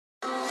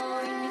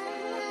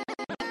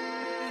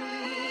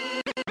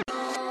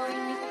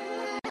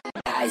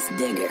Ice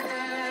Digger.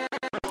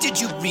 Did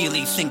you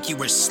really think you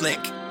were slick?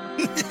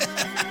 Hey,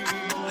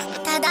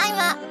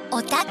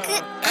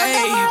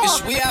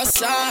 bitch, we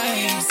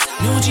outside.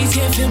 New G's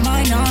can't fit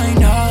my 9,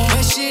 no.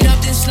 Put shit up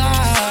this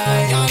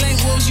slide. Y'all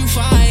ain't wolves, you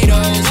fight, oh.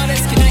 All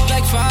let's connect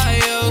like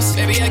files.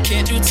 Baby, I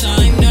can't do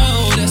time,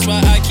 no. That's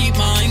why I keep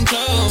mine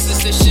close.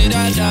 It's the shit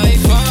I die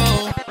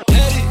for.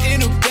 Headed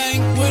in a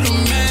bank with a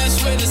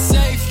mask, with a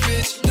safe,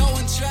 bitch. No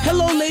one tries.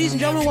 Hello, ladies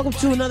and gentlemen. Welcome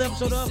to another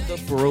episode of the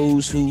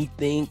Bros Who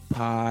Think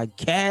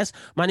podcast.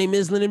 My name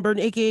is Lyndon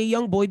Burton, a.k.a.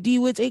 Young Boy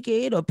D-Wits,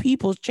 a.k.a. the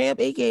People's Champ,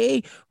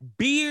 a.k.a.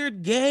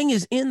 Beard Gang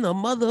is in the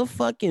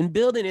motherfucking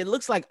building. It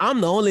looks like I'm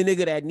the only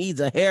nigga that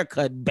needs a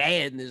haircut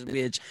bad in this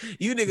bitch.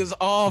 You niggas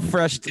all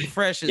fresh as yes,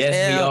 hell.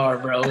 Yes, we are,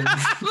 bro.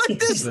 Look at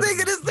this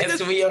nigga.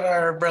 Yes, we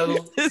are, bro.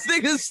 This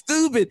nigga's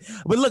stupid.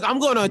 But look, I'm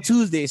going on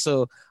Tuesday,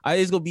 so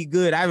it's going to be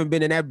good. I haven't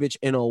been in that bitch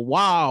in a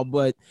while,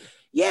 but...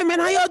 yeah, man,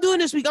 how y'all doing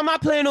this week? I'm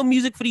not playing no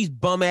music for these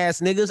bum ass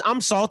niggas. I'm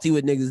salty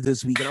with niggas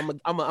this week, and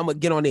I'm gonna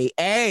get on their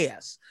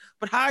ass.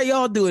 But how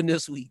y'all doing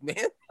this week,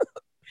 man?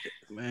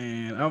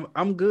 Man,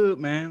 I'm good,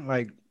 man.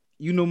 Like,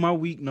 you know, my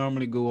week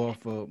normally go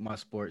off of my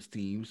sports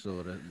team.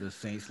 So the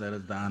Saints let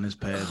us down this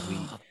past week.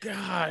 Oh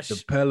gosh,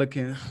 the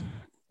Pelicans,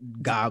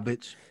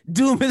 garbage.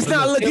 Doom is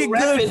not looking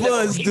good for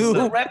us,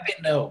 Doom.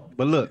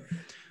 But look,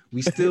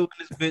 we still in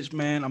this bitch,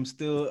 man. I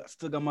still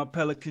got my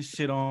Pelican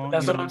shit on.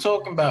 That's what I'm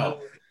talking about.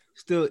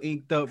 Still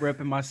inked up,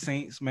 repping my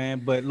Saints,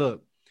 man. But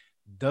look,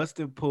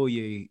 Dustin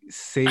Poirier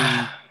saved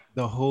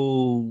the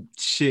whole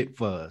shit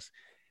for us.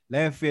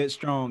 Lafayette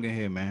strong in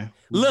here, man.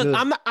 Look,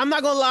 I'm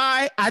not gonna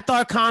lie. I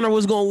thought Conor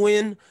was gonna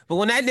win, but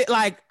when I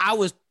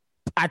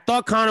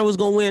thought Conor was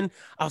gonna win.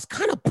 I was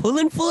kind of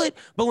pulling for it,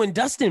 but when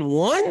Dustin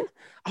won,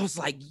 I was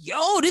like,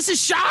 yo, this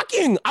is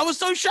shocking. I was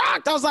so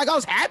shocked. I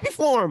was happy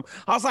for him.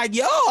 I was like,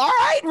 yo, all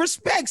right,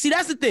 respect. See,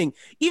 that's the thing.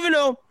 Even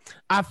though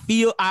I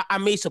feel I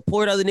may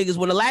support other niggas,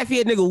 when a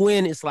Lafayette nigga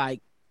win, it's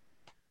like,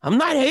 I'm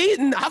not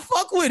hating. I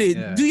fuck with it.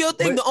 Yeah. Do your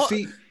thing.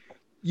 See,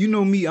 you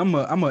know me, I'm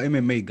a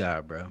MMA guy,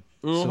 bro.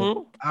 Mm-hmm.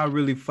 So I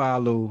really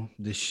follow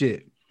the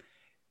shit.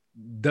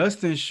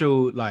 Dustin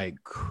showed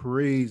like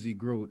crazy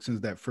growth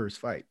since that first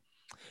fight.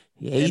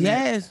 Yeah, he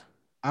has.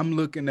 I'm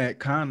looking at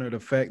Conor, the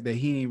fact that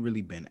he ain't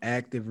really been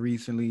active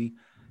recently.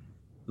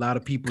 A lot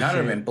of people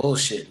Conor been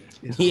bullshitting.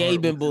 He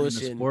ain't been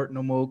bullshitting. Sport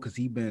no more because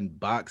he been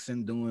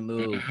boxing, doing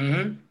little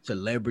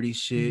celebrity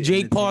shit.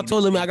 Jake Paul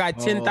told him, I got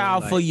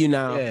 10,000 for you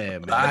now. Yeah,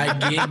 man.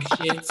 I gig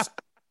shit.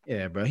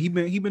 Yeah, bro. He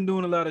been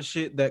doing a lot of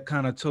shit that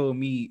kind of told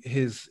me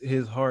his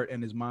heart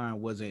and his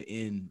mind wasn't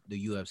in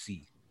the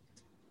UFC.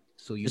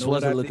 So you this know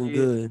wasn't what looking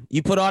good.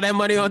 You put all that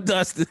money on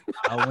Dustin.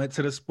 I went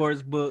to the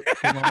sports book,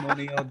 put my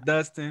money on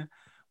Dustin.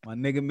 My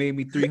nigga made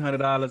me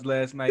 $300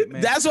 last night,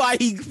 man. That's why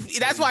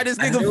this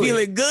nigga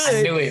feeling good.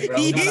 I knew it, bro.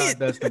 He hit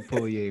Dustin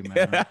Poirier,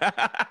 man.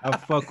 I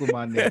fuck with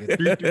my nigga.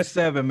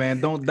 337, man.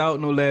 Don't doubt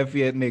no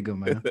Lafayette nigga,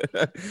 man.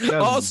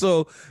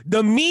 Also,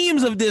 the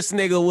memes of this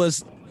nigga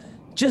was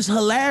just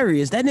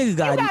hilarious. That nigga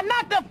got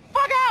knocked the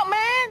fuck out,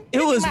 man.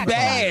 It was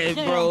bad,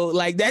 bro.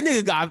 Like that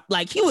nigga got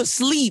he was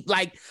asleep.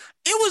 Like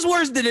it was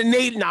worse than the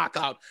Nate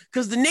knockout.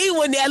 Cause the Nate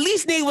one, at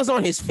least Nate was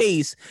on his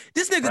face.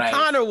 This nigga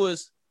Conor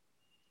was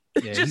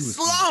just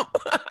slump.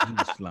 He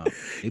was slump.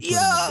 They put him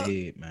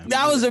in bed, man.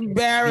 That was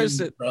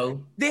embarrassing,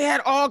 bro. They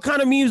had all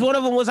kind of memes. One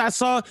of them was I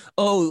saw,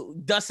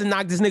 Dustin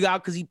knocked this nigga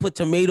out because he put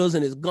tomatoes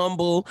in his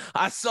gumbo.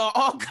 I saw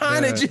all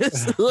kind of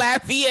just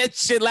Lafayette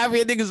shit.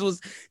 Lafayette niggas was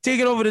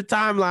taking over the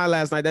timeline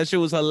last night. That shit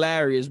was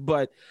hilarious.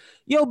 But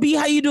yo, B,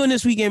 how you doing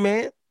this weekend,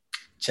 man?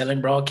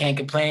 Chilling, bro. Can't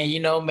complain. You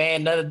know, man,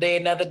 another day,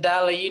 another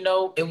dollar. You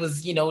know, it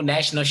was,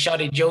 National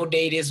Shawty Joe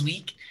Day this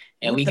week.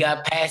 And we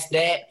got past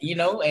that,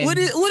 And what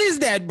is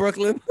that,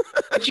 Brooklyn?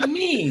 What you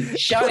mean?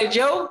 Shawty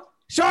Joe?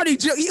 Shawty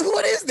Joe?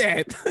 What is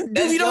that?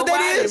 Do you know what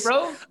that is?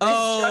 Bro.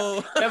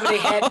 Oh. Remember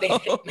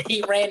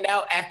he ran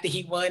out after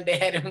he won. They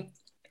had him.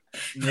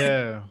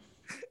 Yeah.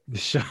 I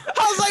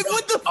was like,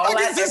 what the fuck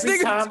is this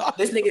nigga?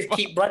 This nigga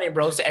keep running,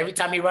 bro. So every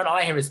time he run, all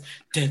I hear is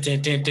dun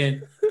dun dun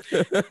dun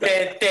dun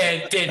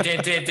dun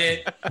dun dun dun.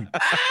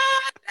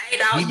 You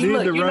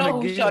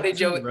know who Shawty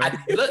Joe.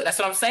 Look, that's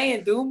what I'm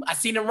saying, dude. I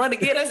seen him run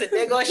again. I said,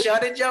 there goes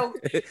Shawty Joe.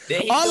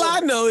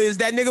 I know is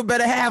that nigga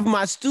better have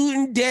my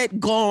student debt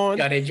gone.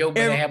 Shawty Joe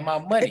better have my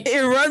money.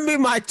 And run me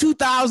my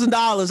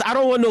 $2,000. I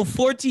don't want no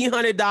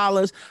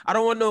 $1,400. I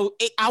don't want no.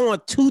 I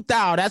want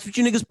 $2,000. That's what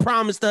you niggas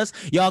promised us.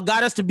 Y'all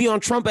got us to be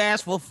on Trump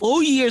ass for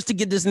 4 years to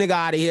get this nigga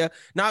out of here.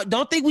 Now,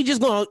 don't think we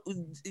just gonna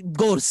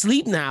go to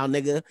sleep now,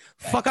 nigga.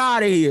 Fuck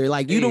out of here.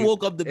 Like you done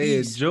woke up the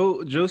beast.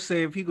 Joe said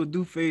if he gonna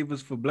do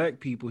favors for black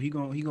people, he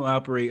gonna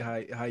operate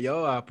how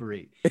y'all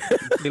operate.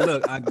 Hey,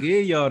 look, I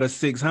give y'all the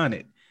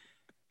 600.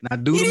 Now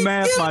do the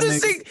math, my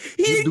nigga.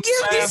 He didn't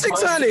give me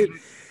 600.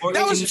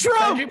 That was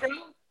Trump.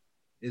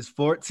 It's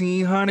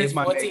 1,400. It's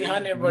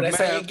 1,400, bro. That's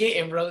how you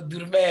getting, bro. Do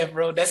the math,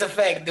 bro. That's a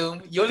fact,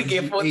 dude. You only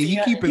get 1,400. He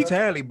keeping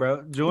tally,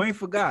 bro. Joe ain't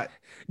forgot.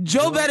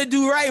 Joe better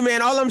do right,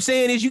 man. All I'm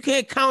saying is you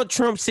can't count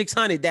Trump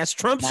 600. That's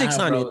Trump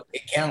 600. Bro.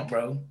 It count,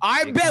 bro.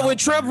 I bet when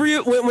Trump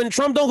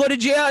don't go to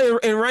jail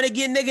and run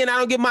again, nigga, and I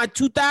don't get my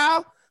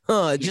 2,000,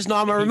 Just know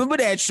I'm gonna remember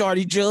that,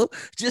 Shorty Joe.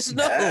 Just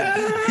know,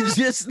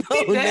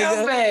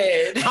 nigga.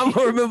 Bad. I'm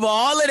gonna remember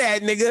all of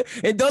that, nigga.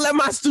 And don't let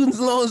my students'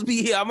 loans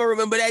be here. I'm gonna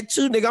remember that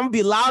too, nigga. I'm gonna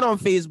be loud on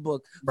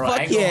Facebook. Bro, Fuck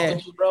I ain't gonna yeah,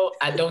 hold you, bro.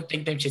 I don't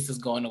think them shits is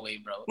going away,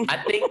 bro. I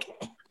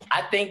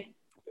think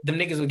them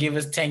niggas will give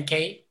us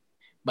 10K.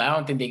 But I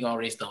don't think they're gonna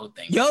raise the whole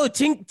thing. Yo,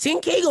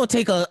 10K gonna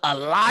take a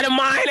lot of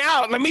mine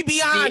out. Let me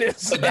be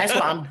honest. But that's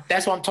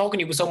why I'm talking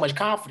to you with so much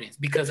confidence,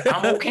 because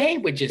I'm okay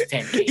with just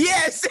 10K.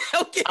 Yes,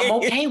 okay. I'm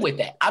okay with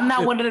that. I'm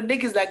not one of the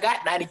niggas that got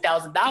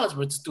 $90,000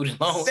 worth of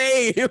student loans.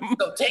 Same.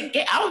 So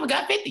 10K, I only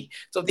got 50.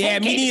 So 10K Yeah,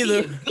 me neither.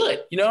 is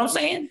good. You know what I'm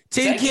saying?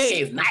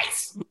 10K is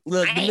nice.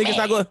 Look, the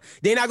niggas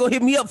they not gonna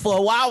hit me up for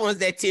a while once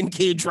that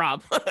 10K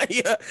drop.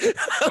 Yeah.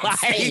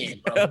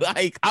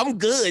 Like, I'm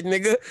good,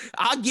 nigga.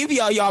 I'll give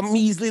y'all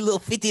measly little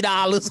 $50,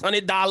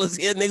 $100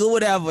 here, nigga,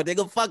 whatever.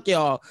 Nigga, fuck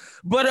y'all.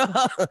 But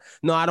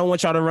no, I don't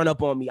want y'all to run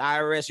up on me.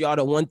 IRS, y'all,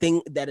 the one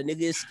thing that a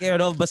nigga is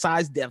scared of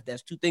besides death.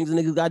 That's two things a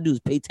nigga gotta do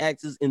is pay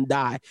taxes and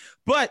die.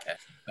 But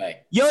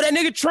yo, that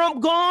nigga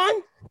Trump gone.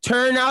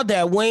 Turned out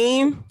that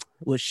Wayne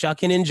was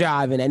shucking and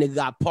jiving. That nigga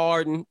got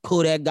pardoned.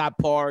 Kodak got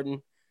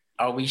pardoned.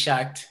 Are we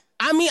shocked?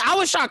 I mean, I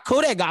was shocked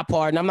Kodak got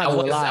pardoned. I'm not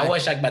gonna lie. I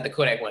was shocked about the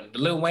Kodak one. The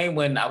Lil Wayne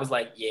one, I was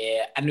like,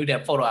 yeah, I knew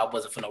that photo op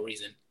wasn't for no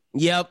reason.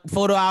 Yep,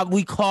 photo op.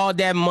 We called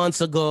that months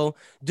ago.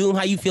 Doom,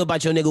 how you feel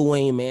about your nigga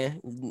Wayne, man?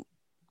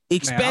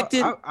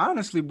 Expected? Man, I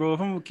honestly, bro,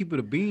 if I'm gonna keep it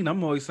a bean, I'm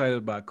more excited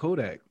about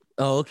Kodak.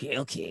 Oh,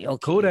 okay.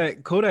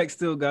 Kodak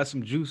still got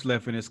some juice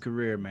left in his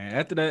career, man.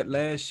 After that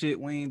last shit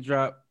Wayne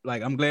dropped,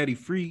 like, I'm glad he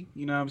free.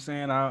 You know what I'm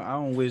saying? I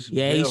don't wish.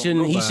 Yeah, he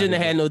shouldn't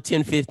have had no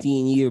 10,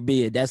 15 year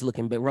bid. That's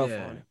looking a bit rough on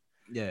him.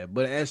 Yeah,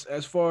 but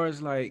as far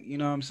as, like, you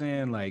know what I'm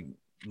saying, like,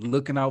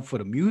 looking out for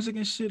the music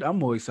and shit, I'm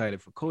more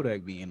excited for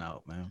Kodak being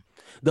out, man.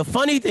 The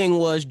funny thing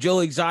was Joe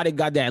Exotic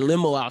got that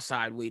limo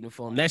outside waiting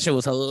for him. That shit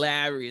was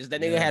hilarious.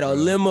 That nigga had a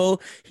limo.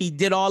 He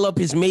did all up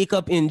his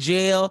makeup in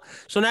jail.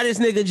 So now this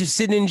nigga just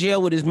sitting in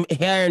jail with his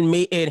hair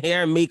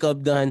and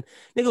makeup done.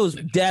 Nigga was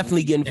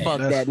definitely getting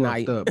fucked that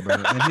night. Up, bro.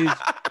 And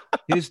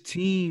his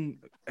team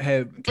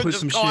had put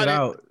some shit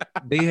out.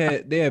 They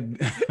had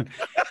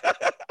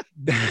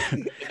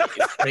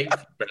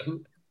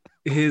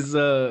his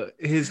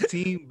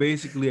team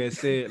basically had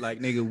said, like,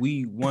 nigga,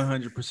 we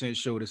 100%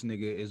 sure this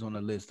nigga is on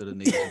the list of the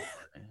niggas.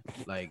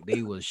 Like,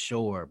 they was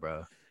sure,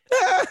 bro.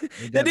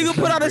 That nigga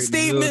put out a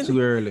statement too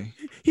early.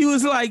 He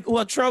was like,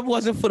 well, Trump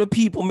wasn't for the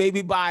people,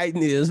 maybe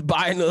Biden is.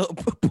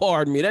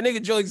 Pardon me. That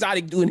nigga Joe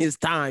Exotic doing his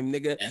time,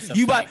 nigga.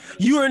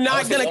 You are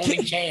not gonna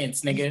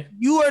chance, nigga.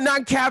 You are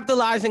not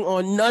capitalizing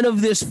on none of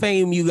this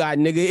fame you got,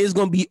 nigga. It's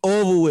gonna be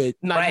over with.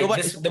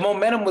 The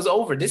momentum was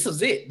over. This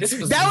was it.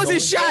 That was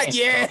his shot. Chance,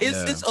 yeah,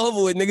 it's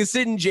over with, nigga.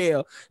 Sit in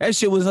jail. That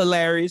shit was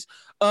hilarious.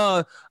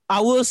 I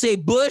will say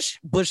Bush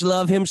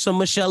love him some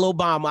Michelle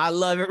Obama. I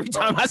love every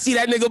time I see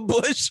that nigga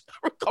Bush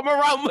come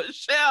around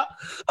Michelle.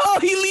 Oh,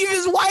 he leave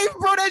his wife,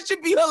 bro. That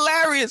should be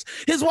hilarious.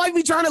 His wife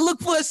be trying to look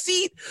for a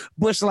seat.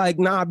 Bush like,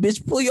 nah,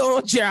 bitch, pull your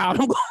own child.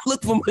 I'm gonna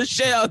look for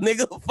Michelle,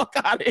 nigga. Fuck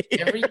out of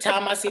here. Every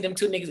time I see them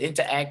two niggas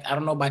interact, I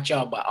don't know about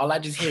y'all, but all I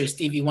just hear is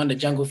Stevie Wonder,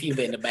 Jungle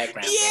Fever in the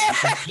background.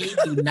 Yeah. He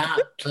do not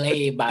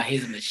play by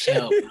his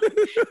Michelle.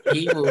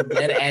 He will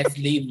let ass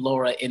leave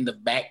Laura in the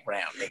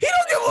background. Nigga. He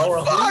don't give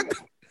a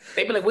fuck.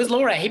 They be like, where's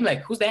Laura? He be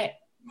like, who's that?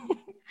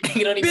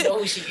 You don't even know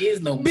who she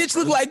is no more. Bitch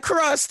look like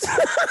crust.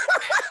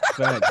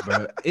 Facts,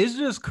 bro. It's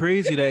just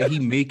crazy that he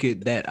make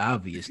it that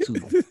obvious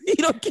too. He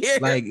don't care.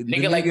 Like,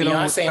 nigga like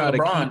Beyonce and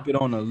LeBron. To keep it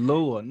on the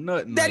low or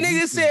nothing. That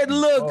nigga said,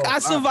 look, I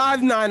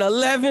survived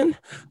 9/11.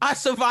 I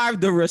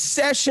survived the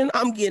recession.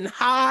 I'm getting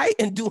high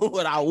and doing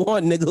what I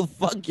want, nigga.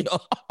 Fuck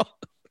y'all.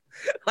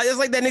 Like, it's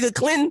like that nigga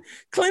Clinton.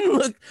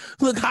 Clinton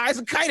look high as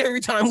a kite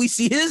every time we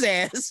see his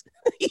ass.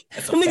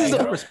 Them niggas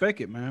don't respect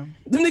it, man.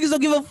 Them niggas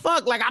don't give a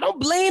fuck. Like, I don't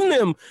blame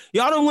them.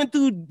 Y'all done went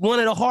through one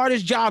of the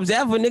hardest jobs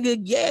ever,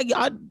 nigga. Yeah,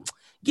 y'all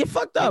get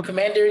fucked up.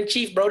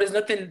 Commander-in-chief, bro. There's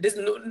nothing.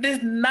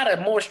 There's not a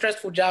more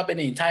stressful job in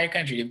the entire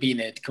country than being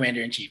a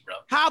commander-in-chief, bro.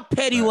 How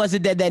petty was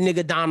it that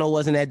nigga Donald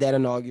wasn't at that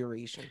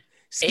inauguration?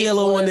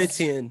 Scale of 1 to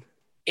 10.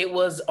 It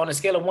was on a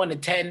scale of 1 to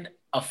 10.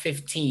 Of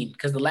 15,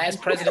 because the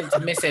last president to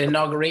miss an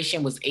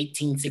inauguration was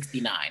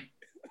 1869.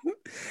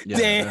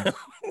 Damn.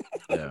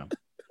 Yeah.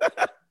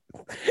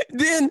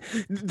 Then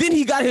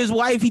he got his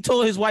wife. He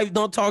told his wife,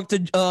 "Don't talk to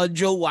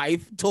Joe's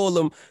wife." Told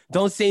him,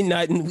 "Don't say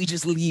nothing. We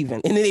just leaving."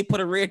 And then they put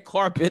a red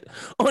carpet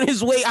on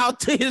his way out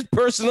to his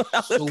personal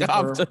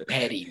helicopter. Super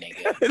petty,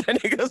 nigga.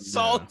 That nigga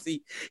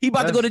salty. He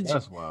about to go to.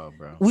 That's wild,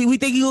 bro. We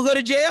think he will go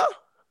to jail.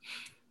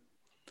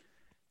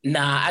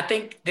 Nah, I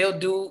think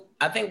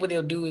what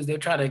they'll do is they'll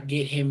try to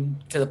get him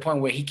to the point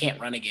where he can't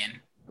run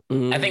again.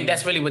 I think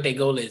that's really what their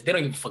goal is. They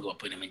don't even fuck about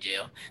putting him in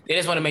jail. They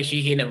just want to make sure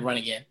he can never run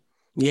again.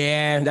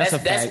 Yeah, that's a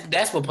fact.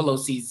 That's what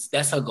Pelosi's.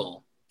 That's her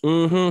goal.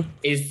 Mm-hmm.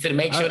 Is to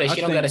make sure that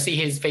she don't got to see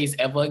his face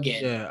ever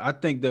again. Yeah, I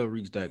think they'll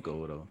reach that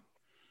goal though.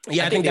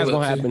 Yeah, I think that's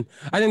gonna happen.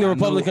 I think the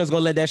Republicans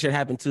gonna let that shit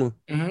happen too.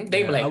 Mm-hmm.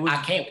 They be like,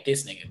 I can't with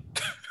this nigga.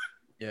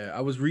 Yeah,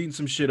 I was reading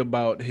some shit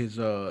about his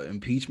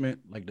impeachment,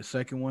 like the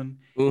second one.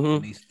 Mm-hmm.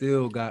 And they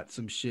still got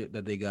some shit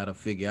that they gotta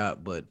figure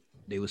out, but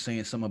they were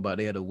saying something about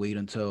they had to wait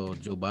until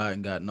Joe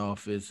Biden got in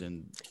office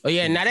and. Oh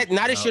yeah, now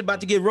that shit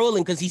about to get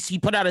rolling because he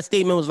put out a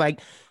statement was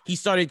like he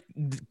started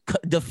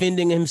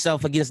defending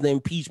himself against the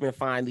impeachment.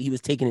 Finally, he was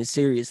taking it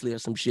seriously or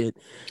some shit.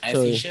 As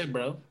he should,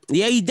 bro.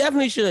 Yeah, he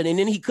definitely should. And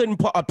then he couldn't.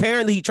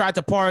 Apparently, he tried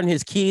to pardon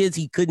his kids.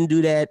 He couldn't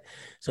do that,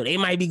 so they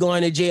might be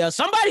going to jail.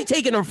 Somebody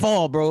taking their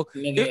fall, bro.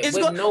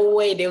 Nigga, no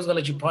way they was gonna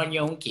let you pardon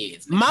your own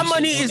kids. Nigga. My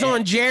money is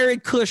on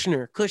Jared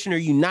Kushner.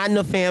 Kushner, you not in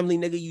the family,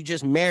 nigga. You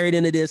just married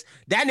into this.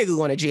 That nigga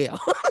going to jail.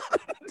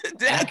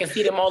 I can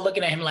see them all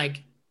looking at him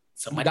like.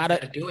 Somebody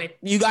gotta do it.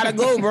 You gotta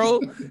go,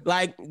 bro.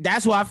 Like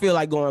that's why I feel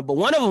like going. But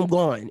one of them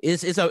going.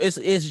 It's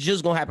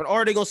just gonna happen.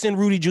 Or they gonna send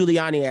Rudy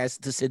Giuliani ass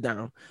to sit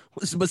down.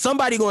 But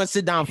somebody gonna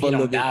sit down for a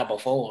little bit. Die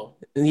before.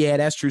 Yeah,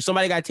 that's true.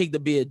 Somebody gotta take the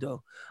bid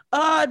though.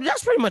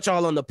 That's pretty much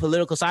all on the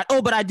political side.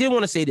 Oh, but I did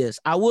want to say this.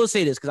 I will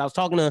say this because I was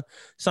talking to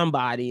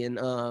somebody and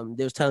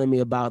they was telling me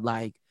about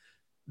like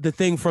the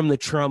thing from the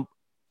Trump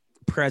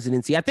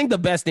presidency. I think the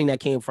best thing that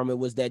came from it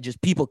was that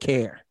just people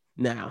care.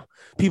 Now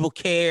people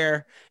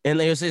care, and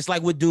it's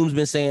like what Doom's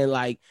been saying,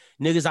 like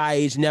niggas our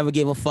age never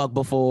gave a fuck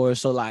before,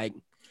 so like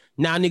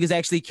now niggas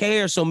actually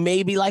care, so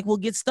maybe like we'll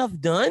get stuff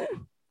done,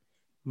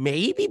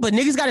 maybe, but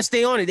niggas got to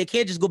stay on it. They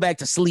can't just go back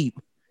to sleep.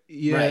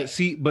 Yeah, right?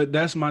 See, but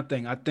that's my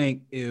thing. I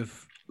think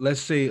if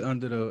let's say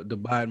under the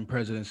Biden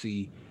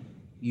presidency,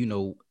 you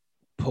know,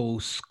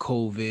 post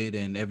COVID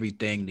and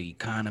everything, the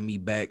economy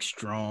back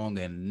strong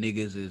and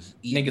niggas is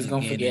niggas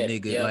gonna forget.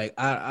 Yep. Like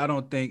I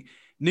don't think.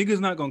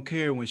 Niggas not gonna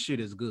care when shit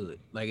is good.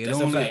 Like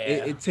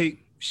it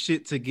take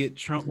shit to get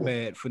Trump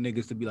bad for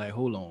niggas to be like,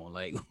 hold on,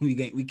 like we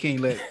can't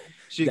let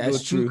shit go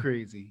too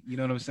crazy. You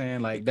know what I'm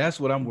saying? Like that's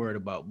what I'm worried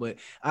about. But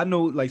I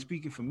know, like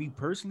speaking for me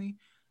personally,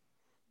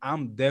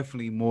 I'm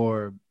definitely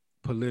more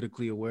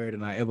politically aware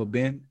than I ever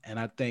been, and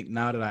I think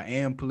now that I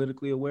am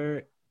politically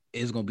aware,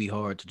 it's gonna be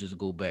hard to just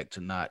go back to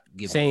not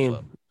giving a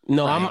fuck.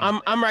 No,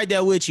 I'm right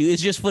there with you.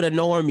 It's just for the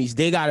normies.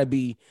 They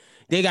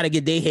gotta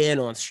get their head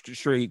on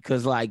straight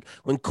because like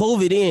when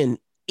COVID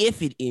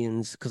if it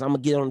ends, because I'm gonna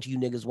get on to you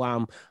niggas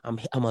while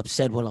I'm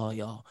upset with all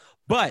y'all.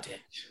 But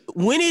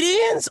when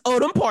it ends,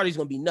 them parties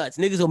gonna be nuts.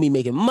 Niggas gonna be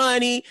making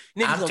money.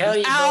 Niggas gonna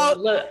be out.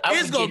 Bro, look,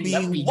 it's gonna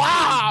be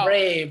wild,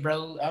 bread,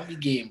 bro. I'll be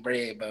getting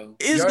bread, bro.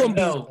 It's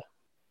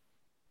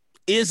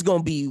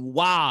gonna be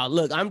wild.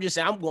 Look, I'm just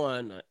saying, I'm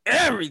going to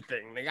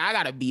everything. Nigga, I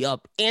gotta be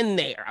up in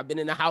there. I've been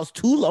in the house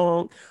too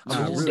long.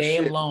 Too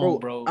damn long,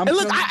 bro. And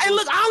look,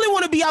 I only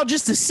want to be out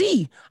just to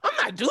see. I'm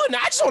not doing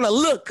that. I just want to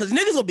look because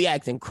niggas will be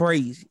acting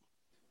crazy.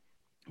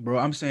 Bro,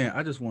 I'm saying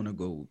I just want to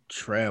go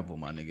travel,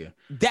 my nigga.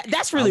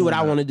 That's really what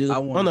I want to do. I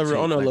want to take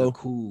like a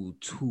cool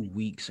 2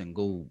 weeks and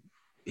go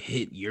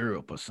hit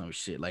Europe or some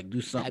shit. Like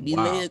do something.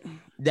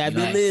 That'd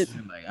be lit.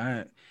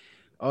 Like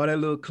all that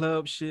little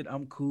club shit,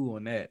 I'm cool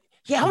on that.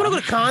 Yeah, I want to go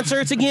to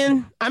concerts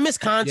again. I miss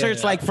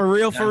concerts, like for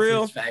real.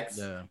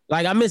 Yeah.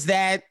 Like I miss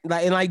that.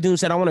 Like and like Doom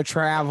said, I want to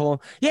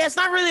travel. Yeah, it's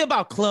not really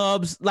about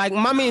clubs. Like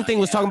my main thing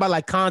was talking about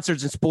like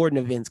concerts and sporting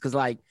events because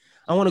like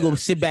I want to go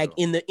sit back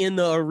in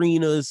the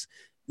arenas,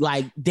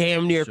 like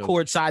damn near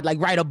courtside, like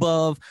right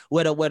above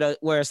where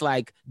it's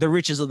like the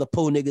riches of the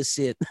poor niggas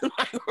sit,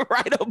 like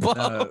right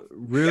above.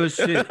 Real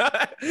shit.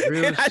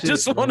 I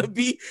just want to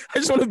be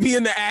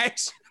in the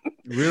action.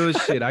 Real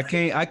shit. I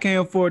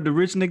can't afford the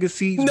rich nigga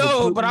seats.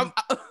 No, but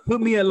put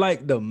me at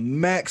like the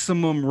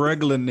maximum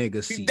regular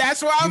nigga seat.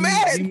 That's where I'm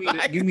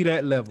at. Give me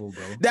that level,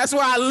 bro. That's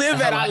where I live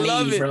at. I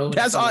love it. Bro.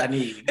 That's all I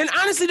need. And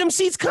honestly, them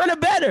seats kind of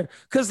better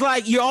because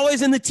like you're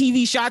always in the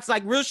TV shots.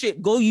 Like real shit.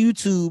 Go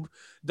YouTube.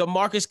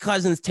 DeMarcus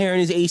Cousins tearing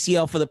his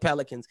ACL for the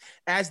Pelicans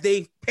as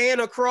they pan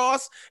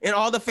across, and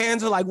all the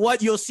fans are like,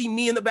 "What?" You'll see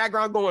me in the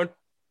background going.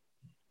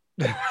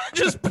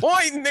 Just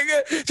pointing,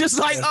 nigga. Just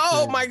like,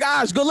 oh my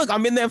gosh, go look,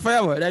 I'm in there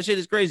forever. That shit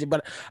is crazy.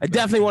 But I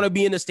definitely want to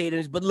be in the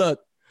stadiums. But look,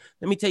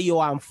 let me tell you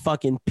why I'm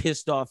fucking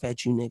pissed off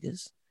at you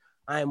niggas.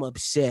 I am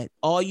upset.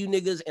 All you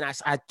niggas, and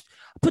I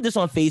put this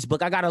on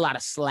Facebook. I got a lot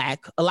of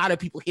slack. A lot of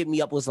people hit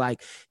me up was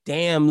like,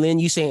 damn, Lynn,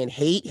 you saying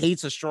hate?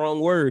 Hate's a strong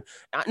word.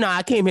 No,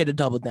 I came here to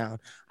double down.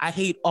 I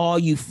hate all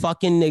you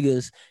fucking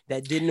niggas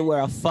that didn't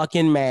wear a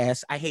fucking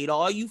mask. I hate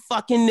all you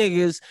fucking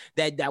niggas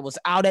that was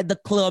out at the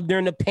club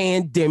during the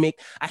pandemic.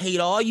 I hate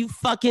all you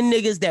fucking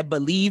niggas that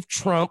believe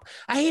Trump.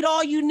 I hate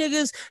all you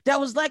niggas that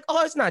was like,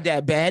 oh, it's not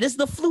that bad. It's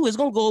the flu. It's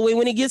going to go away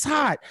when it gets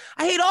hot.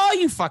 I hate all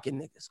you fucking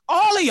niggas.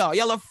 All of y'all.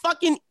 Y'all are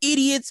fucking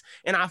idiots,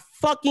 and I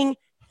fucking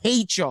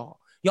hate y'all.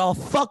 Y'all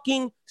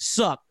fucking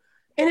suck.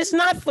 And it's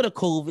not for the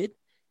COVID.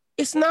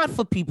 It's not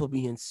for people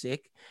being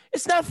sick.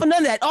 It's not for none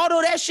of that.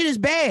 Although that shit is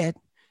bad.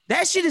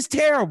 That shit is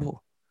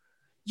terrible.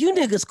 You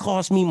niggas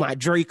cost me my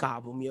Drake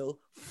album, yo.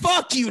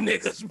 Fuck you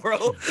niggas,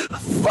 bro.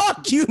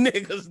 Fuck you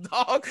niggas,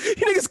 dog.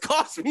 You niggas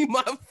cost me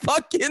my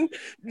fucking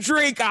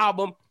Drake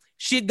album.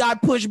 Shit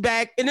got pushed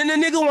back. And then the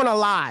nigga want to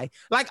lie.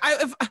 Like,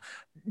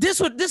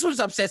 this was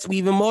upsets me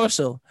even more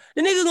so.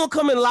 The nigga gonna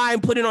come and lie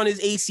and put it on his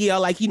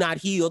ACL like he not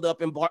healed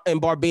up in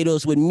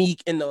Barbados with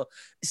Meek and the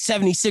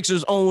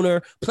 76ers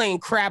owner playing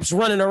craps,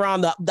 running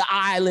around the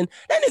island.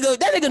 That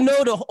nigga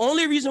know the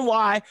only reason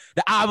why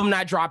the album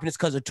not dropping is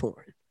because of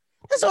touring.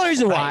 That's the only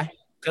reason why.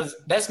 Because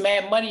that's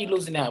mad money you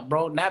losing out,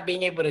 bro. Not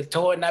being able to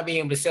tour, not being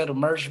able to sell the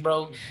merch,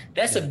 bro.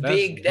 That's a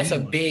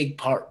big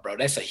part, bro.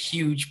 That's a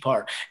huge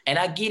part. And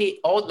I get it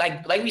all.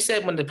 Like we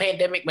said, when the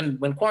pandemic,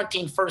 when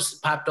quarantine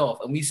first popped off,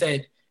 and we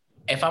said,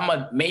 if I'm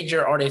a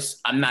major artist,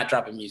 I'm not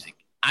dropping music.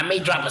 I may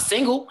drop a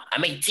single, I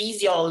may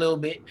tease y'all a little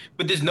bit,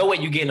 but there's no way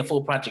you're getting a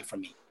full project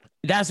from me.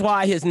 That's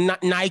why his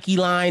Nike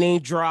line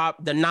ain't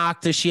dropped. The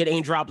Nocta shit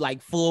ain't dropped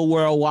like full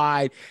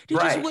worldwide.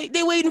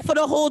 They waiting for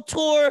the whole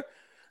tour.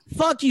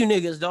 Fuck you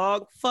niggas,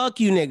 dog. Fuck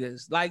you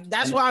niggas. Like,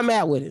 that's why I'm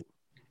at with it.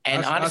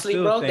 And honestly,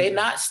 bro, they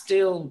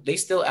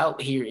still out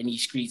here in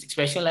these streets,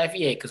 especially in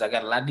Lafayette, because I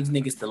got a lot of these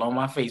niggas still on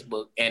my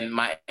Facebook and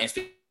my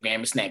Instagram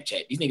and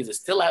Snapchat. These niggas are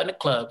still out in the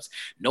clubs,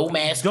 no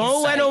mask.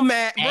 Don't wear no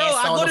mask, bro.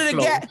 I go to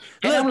the gas.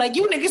 And I'm like,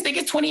 you niggas think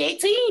it's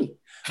 2018.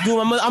 Dude,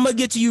 I'm gonna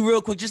get to you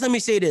real quick. Just let me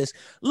say this.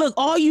 Look,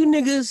 all you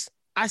niggas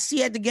I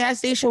see at the gas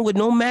station with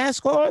no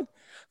mask on,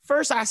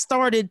 first I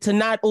started to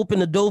not open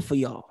the door for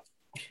y'all.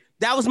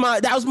 That was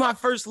my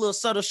first little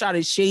subtle shot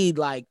of shade,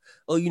 like,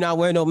 oh, you not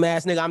wearing no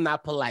mask, nigga. I'm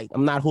not polite.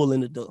 I'm not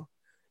holding the door.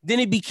 Then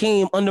it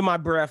became under my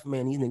breath,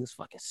 man, these niggas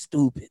fucking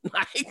stupid.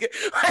 Like,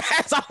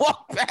 as I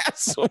walk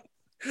past them,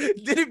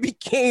 then it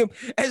became,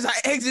 as I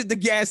exit the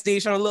gas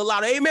station a little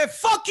louder, hey, man,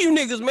 fuck you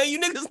niggas, man. You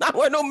niggas not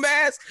wearing no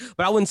mask.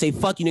 But I wouldn't say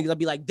fuck you niggas. I'd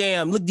be like,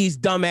 damn, look these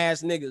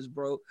dumbass niggas,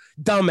 bro.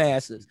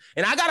 Dumbasses.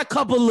 And I got a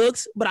couple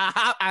looks, but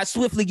I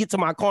swiftly get to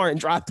my car and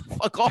drive the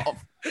fuck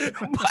off.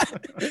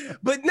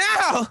 but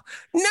now,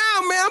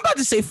 man, I'm about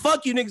to say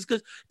fuck you niggas,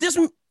 because this,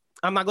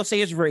 I'm not gonna say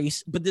his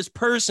race, but this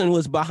person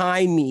was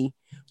behind me,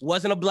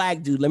 wasn't a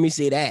black dude, let me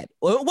say that.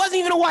 Or it wasn't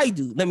even a white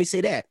dude, let me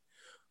say that.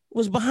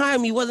 Was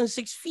behind me, wasn't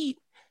 6 feet.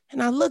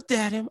 And I looked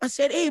at him, I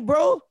said, hey,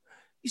 bro,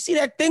 you see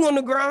that thing on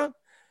the ground?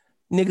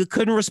 Nigga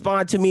couldn't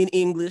respond to me in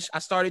English. I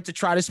started to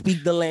try to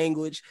speak the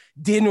language,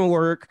 didn't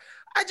work.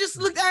 I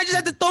just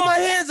had to throw my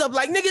hands up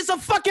like, nigga, it's a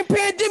fucking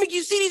pandemic.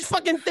 You see these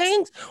fucking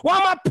things? Why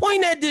am I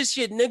pointing at this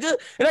shit, nigga?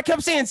 And I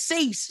kept saying,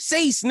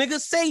 Sace, nigga,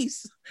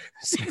 Sace.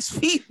 6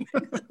 feet.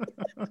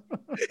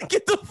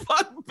 Get the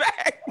fuck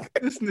back.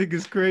 This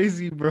nigga's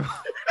crazy, bro.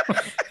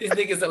 This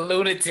nigga's a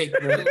lunatic,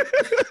 bro.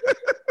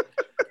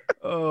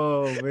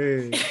 Oh,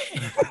 man.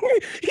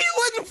 He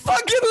wouldn't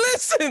fucking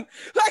listen.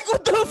 Like,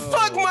 what the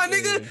fuck, my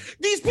nigga?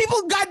 These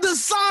people got the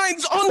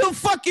signs on the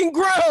fucking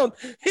ground.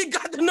 He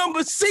got the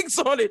number 6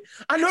 on it.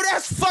 I know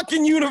that's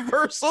fucking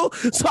universal,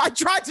 so I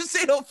tried to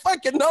say the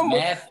fucking number.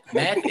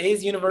 Math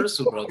is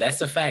universal, bro.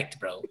 That's a fact,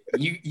 bro.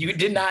 You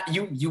did not,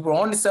 you were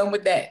on the sun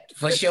with that,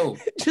 for sure.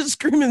 Just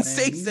screaming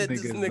 6 at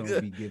this nigga.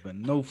 Don't be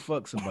giving no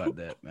fucks about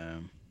that,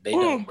 man. They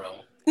don't, bro.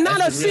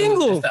 Not a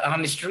single. That's the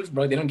honest truth,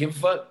 bro. They don't give a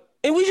fuck.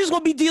 And we just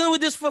gonna be dealing with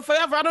this for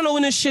forever. I don't know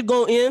when this shit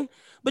gonna end.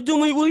 But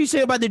dude, what you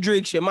say about the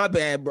Drake shit? My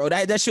bad, bro.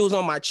 That shit was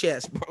on my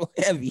chest, bro.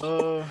 Heavy.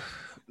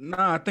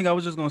 Nah, I think I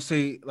was just gonna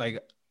say,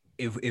 like,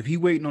 if he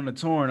waiting on the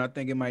torn, I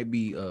think it might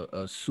be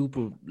a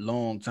super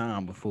long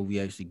time before we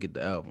actually get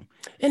the album.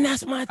 And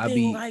that's my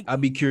thing.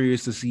 I'd be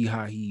curious to see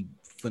how he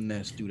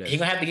finesse through that. He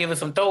gonna have to give us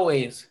some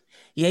throwaways.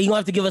 Yeah, you gonna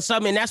have to give us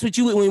something. And that's what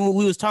you, when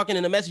we was talking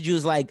in the message, you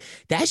was like,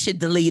 that shit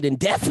delayed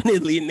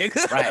indefinitely,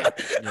 nigga. Right.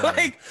 Yeah.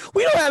 Like,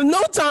 we don't have no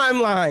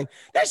timeline.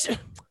 That shit,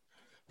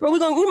 bro,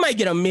 we might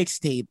get a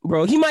mixtape,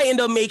 bro. He might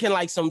end up making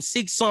like some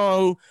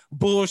 6-song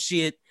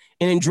bullshit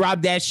and then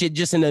drop that shit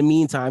just in the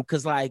meantime.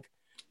 Cause like,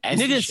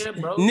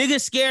 niggas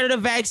scared of the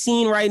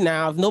vaccine right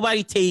now. If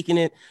nobody taking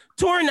it,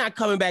 touring not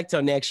coming back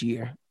till next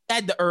year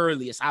at the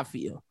earliest, I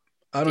feel.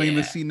 I don't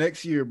even see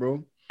next year,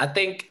 bro. I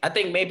think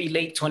maybe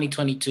late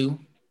 2022.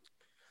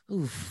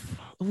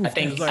 I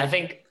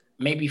think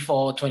maybe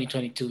fall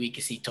 2022 we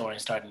can see touring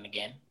starting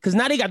again. Cause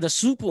now they got the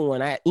super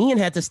one. Ian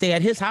had to stay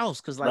at his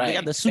house because they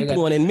got the super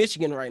one in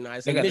Michigan right now.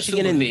 It's in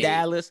Michigan and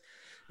Dallas.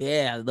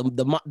 Yeah,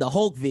 the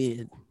Hulk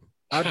vid.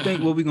 I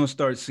think what we're gonna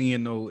start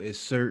seeing though is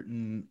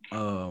certain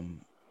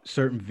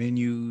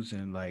venues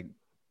and like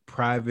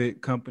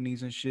private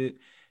companies and shit.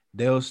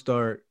 They'll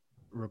start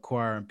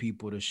requiring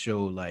people to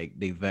show like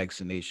their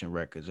vaccination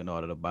records in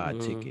order to buy a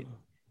ticket.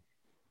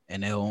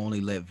 And they'll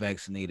only let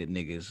vaccinated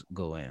niggas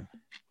go in.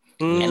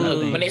 And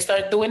look, when they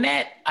start doing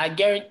that, I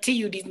guarantee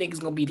you these niggas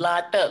gonna be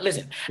locked up.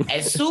 Listen,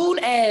 as soon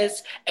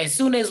as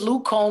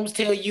Luke Combs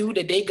tell you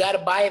that they gotta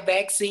buy a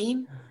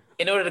vaccine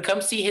in order to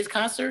come see his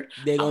concert,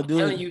 they gonna do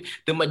it. I'm telling you,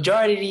 the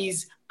majority of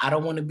these I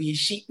don't want to be a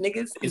sheep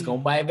niggas is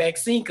gonna buy a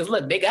vaccine. Cause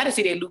look, they gotta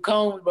see their Luke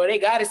Combs, bro. They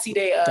gotta see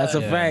their That's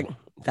a fact.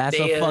 That's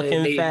a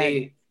fucking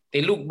fact.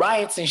 They Luke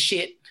Bryant's and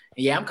shit.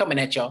 Yeah, I'm coming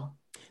at y'all.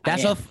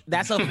 That's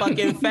a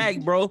fucking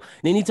fact, bro.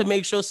 They need to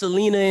make sure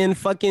Selena and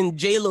fucking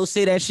J-Lo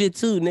say that shit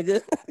too,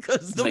 nigga.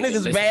 Because them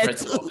niggas bad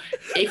too.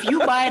 If you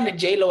buying the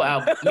J-Lo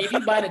album, if you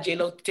buying the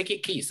J-Lo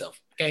ticket, kill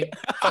yourself. Okay?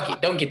 Fuck it.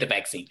 Don't get the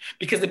vaccine.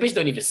 Because the bitch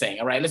don't even sing.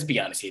 All right, let's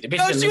be honest here. The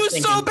bitch she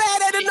was so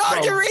bad at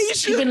inauguration.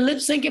 She's been lip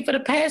syncing for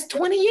the past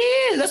 20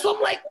 years. That's what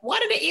I'm like, why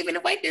did they even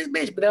invite this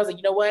bitch? But I was like,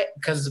 you know what?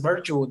 Because it's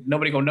virtual,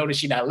 nobody gonna notice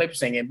she not lip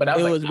singing. But I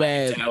was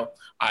bad.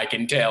 I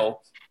can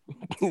tell.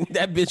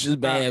 That bitch is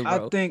bad,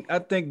 bro. I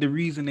think the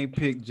reason they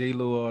pick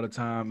J-Lo all the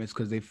time is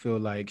because they feel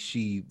like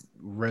she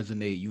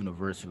resonate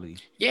universally.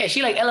 Yeah,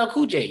 she like LL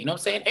Cool J. You know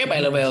what I'm saying?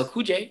 Everybody love LL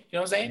Cool J. You know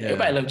what I'm saying? Yeah.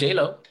 Everybody love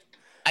J-Lo.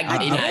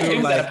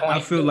 I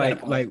feel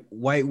like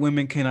white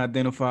women can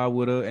identify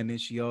with her, and then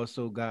she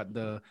also got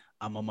the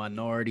I'm a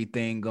minority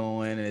thing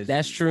going.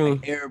 That's true.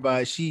 Like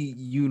everybody, she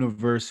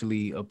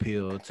universally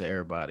appealed to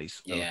everybody.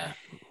 So. Yeah,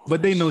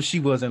 but they know she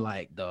wasn't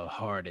like the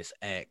hardest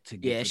act to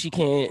get. Yeah,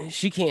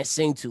 she can't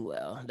sing too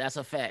well. That's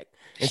a fact.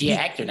 And she an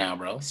actor now,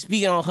 bro.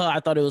 Speaking on her,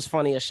 I thought it was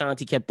funny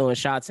Ashanti kept throwing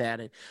shots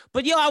at it.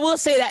 But I will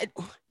say that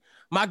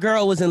my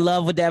girl was in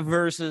love with that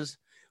versus.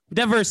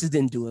 That versus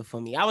didn't do it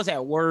for me. I was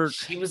at work.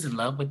 She was in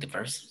love with the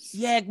verses.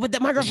 Yeah, but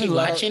my girlfriend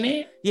was watching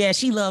it. Yeah,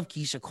 she loved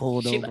Keisha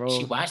Cole though, bro.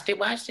 She watched it,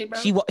 bro.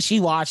 She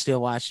watched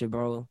it,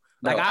 bro.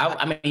 Like bro,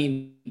 I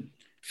mean,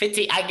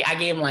 15. I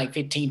gave him like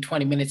 15,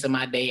 20 minutes of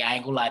my day. I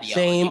ain't gonna lie to y'all.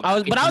 Same.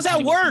 I was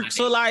at work,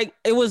 so like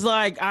it was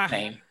like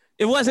Same.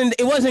 It wasn't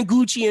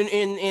Gucci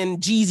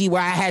and Jeezy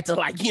where I had to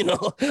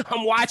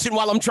I'm watching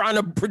while I'm trying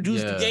to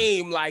produce the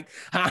game. Like,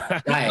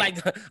 like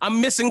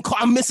I'm missing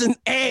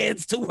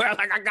ads to where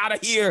like I gotta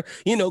hear,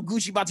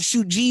 Gucci about to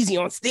shoot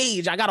Jeezy on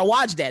stage. I gotta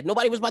watch that.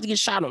 Nobody was about to get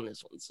shot on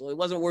this one. So it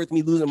wasn't worth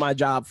me losing my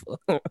job for.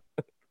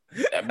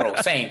 Bro,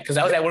 same. Because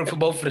I was at work for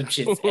both of them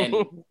shits.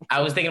 And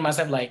I was thinking to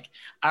myself, like,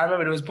 I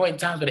remember there was point in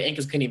times where the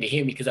anchors couldn't even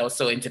hear me because I was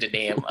so into the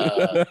damn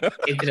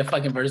into the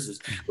fucking verses.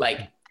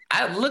 Like,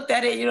 I looked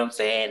at it, you know what I'm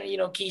saying?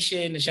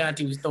 Keisha and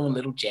Ashanti was throwing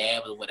little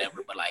jabs or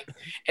whatever. But like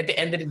at the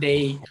end of the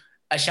day,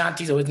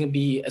 Ashanti's always gonna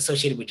be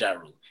associated with Ja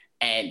Rule.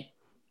 And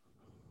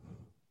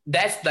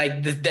that's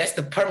like that's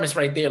the premise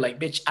right there. Like,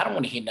 bitch, I don't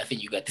want to hear nothing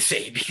you got to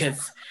say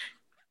because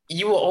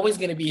you are always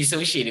gonna be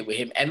associated with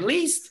him. At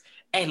least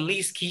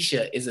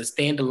Keisha is a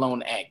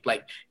standalone act.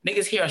 Like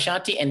niggas hear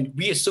Ashanti and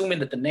we assuming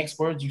that the next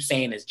words you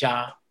saying is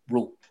Ja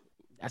Rule.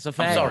 That's a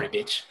fact. I'm sorry,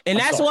 bitch. And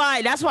that's why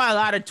a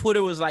lot of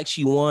Twitter was like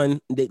she won,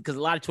 because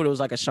a lot of Twitter was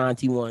like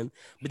Ashanti won,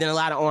 but then a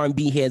lot of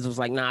R&B heads was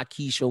like, nah,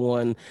 Keisha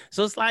won.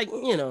 So it's like,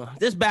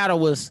 this battle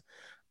was.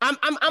 I'm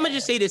gonna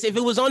just say this: if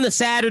it was on the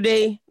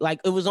Saturday, like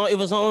it was on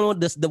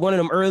the one of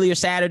them earlier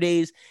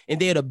Saturdays, and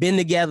they'd have been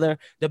together,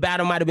 the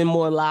battle might have been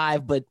more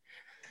live. But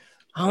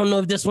I don't know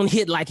if this one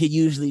hit like it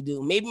usually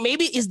do.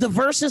 Maybe is the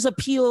versus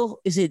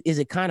appeal? Is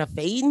it kind of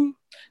fading?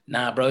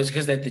 Nah, bro, it's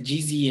because that the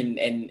Jeezy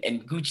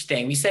and Gucci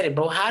thing. We said it,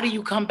 bro. How do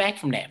you come back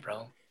from that,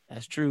 bro?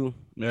 That's true.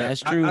 Yeah,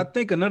 that's true. I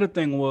think another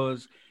thing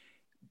was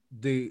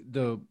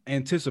the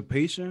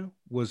anticipation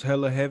was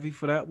hella heavy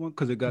for that one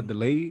because it got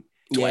delayed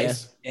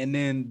twice. And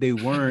then they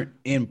weren't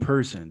in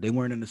person. They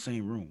weren't in the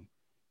same room.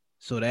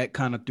 So that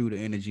kind of threw the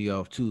energy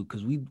off too.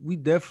 Cause we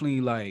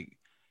definitely like,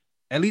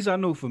 at least I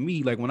know for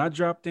me, like when I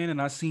dropped in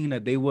and I seen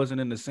that they wasn't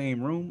in the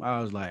same room,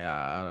 I was like,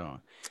 I don't know.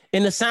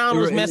 And the sound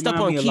was messed up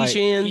on Keisha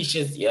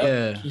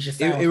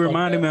end. It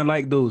reminded me of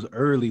like those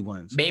early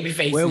ones.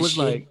 Babyface. Where it was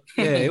like,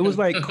 it was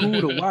like cool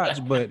to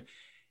watch, but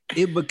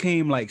it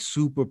became like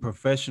super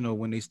professional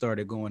when they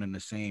started going in the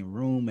same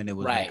room and it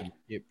was like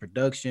a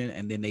production.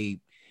 And then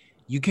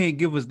you can't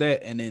give us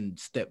that and then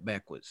step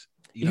backwards.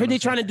 You heard they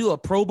trying to do a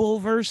Pro Bowl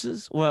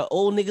versus where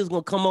old niggas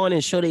gonna come on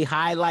and show their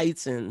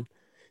highlights and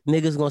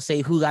niggas gonna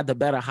say who got the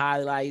better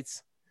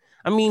highlights.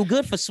 I mean,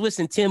 good for Swiss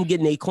and Tim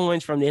getting their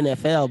coins from the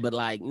NFL, but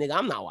like, nigga,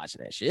 I'm not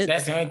watching that shit.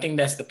 That's the only thing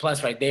that's the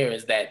plus right there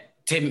is that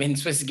Tim and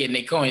Swiss are getting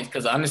their coins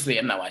because honestly,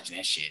 I'm not watching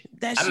that shit.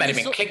 I'm not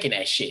even clicking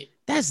that shit.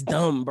 That's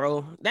dumb,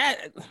 bro. They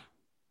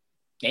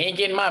ain't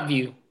getting my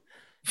view.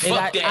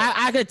 Fuck that.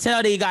 I could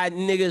tell they got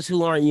niggas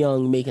who aren't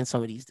young making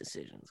some of these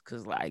decisions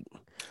because like,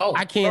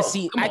 I can't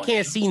see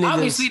niggas.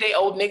 Obviously, they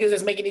old niggas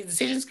that's making these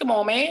decisions. Come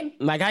on, man.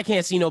 Like, I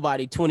can't see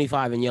nobody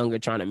 25 and younger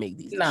trying to make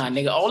these decisions. Nah,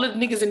 nigga, all of the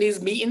niggas in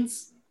these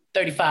meetings,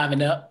 35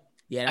 and up.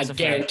 Yeah, that's I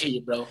guarantee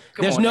you, bro.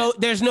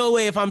 There's no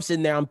way if I'm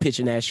sitting there, I'm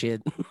pitching that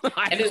shit.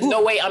 And there's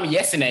no way I'm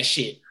yesing that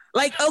shit.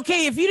 Like,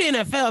 okay, if you're the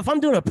NFL, if I'm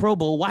doing a Pro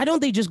Bowl, why don't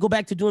they just go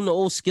back to doing the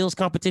old skills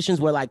competitions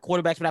where like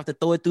quarterbacks would have to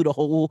throw it through the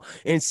hole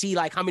and see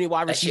like how many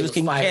wide receivers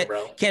can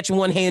catch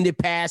one-handed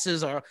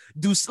passes or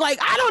do like,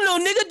 I don't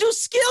know, nigga, do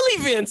skill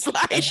events.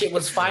 Like, that shit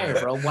was fire,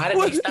 bro. Why did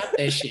they stop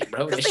that shit,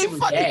 bro? That shit was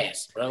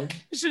gas, bro.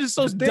 This shit is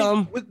so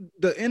dumb. With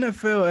the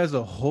NFL as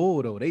a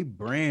whole, though, they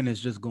brand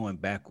is just going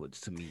backwards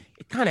to me.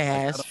 It kind of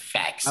has.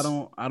 Facts. I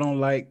don't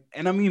like,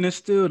 and I mean, it's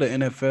still the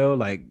NFL.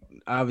 Like,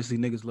 obviously,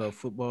 niggas love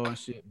football and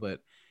shit,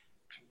 but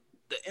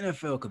the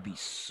NFL could be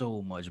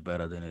so much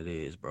better than it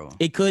is, bro.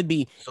 It could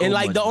be. So and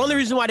like the only better.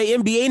 reason why the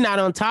NBA not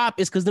on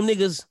top is because them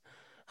niggas,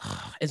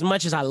 as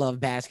much as I love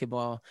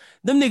basketball,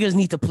 them niggas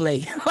need to play.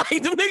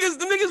 Like them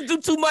niggas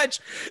do too much.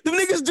 Them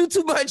niggas do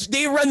too much.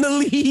 They run the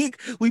league.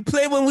 We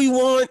play when we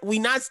want. We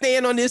not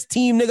staying on this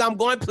team, nigga. I'm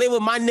going to play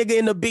with my nigga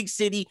in the big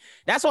city.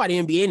 That's why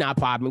the NBA not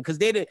popping, because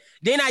they're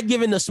not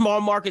giving the small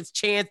markets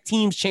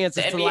teams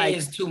chances. The NBA to like.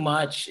 is too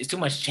much. It's too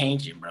much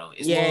changing, bro.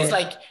 It's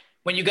like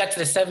when you got to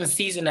the 7th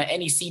season of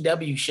any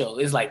CW show,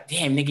 it's like,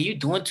 damn, nigga, you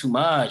doing too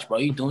much, bro.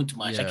 You doing too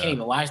much. I can't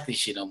even watch this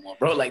shit no more,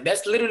 bro. Like,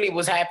 that's literally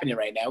what's happening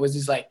right now. It was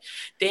just like,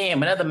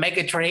 damn, another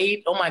mega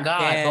trade. Oh my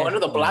God, bro.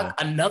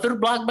 Another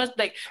blockbuster.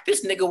 Like,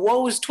 this nigga,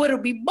 whoa's Twitter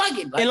be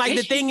bugging. Like, and like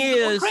the thing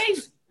is,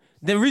 crazy.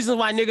 The reason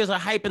why niggas are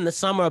hyping the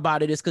summer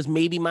about it is because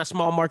maybe my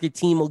small market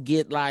team will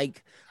get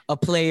like a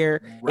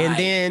player, and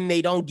then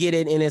they don't get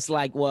it, and it's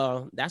like,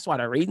 well, that's why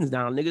the ratings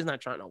down. Niggas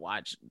not trying to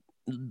watch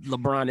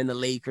LeBron and the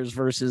Lakers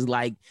versus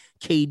like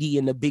KD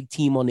and the big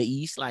team on the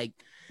East, like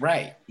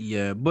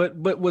yeah. But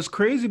what's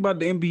crazy about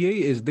the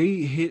NBA is they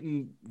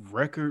hitting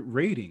record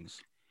ratings.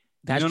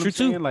 That's true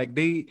too. Like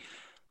they.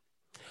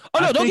 Oh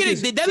no, don't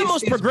get it. They're the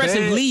most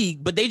progressive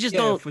league, but they just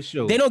don't. For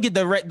sure. They don't get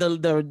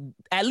the.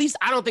 At least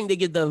I don't think they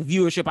get the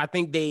viewership I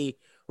think they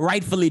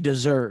rightfully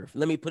deserve.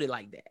 Let me put it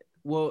like that.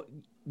 Well,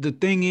 the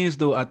thing is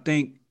though, I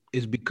think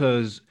is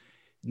because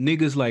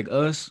niggas like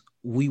us,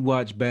 we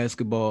watch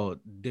basketball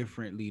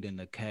differently than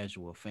the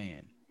casual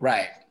fan.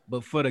 Right.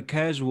 But for the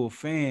casual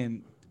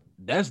fan,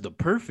 that's the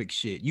perfect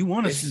shit. You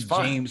want to see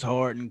James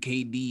Harden,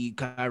 KD,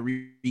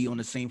 Kyrie on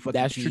the same fucking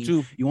team. That's true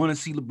too. You want to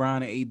see LeBron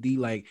and AD.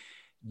 Like,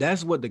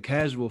 that's what the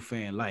casual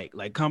fan like.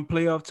 Like, come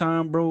playoff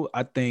time, bro,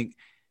 I think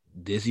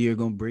this year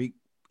gonna break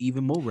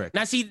even more records.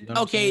 Now, see,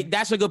 okay,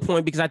 that's a good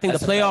point because I think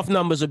the playoff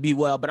numbers would be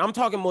well, but I'm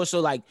talking more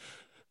so like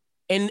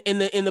in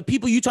the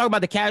people you talk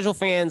about, the casual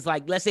fans,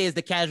 like let's say it's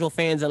the casual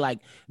fans in like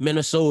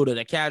Minnesota,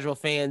 the casual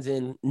fans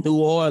in New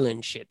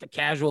Orleans, shit, the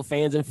casual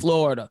fans in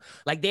Florida.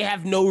 Like they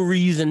have no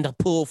reason to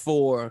pull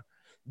for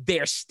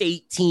their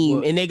state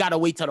team, and they gotta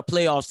wait till the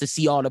playoffs to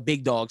see all the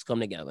big dogs come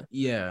together.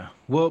 Yeah,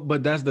 well,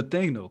 but that's the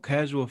thing though.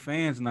 Casual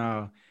fans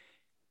now,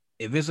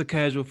 if it's a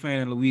casual fan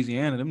in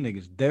Louisiana, them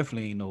niggas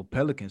definitely ain't no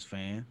Pelicans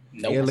fan.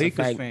 They a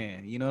Lakers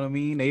fan. You know what I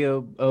mean? They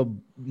a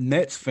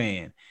Nets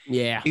fan.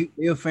 Yeah.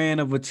 They a fan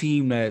of a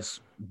team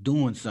that's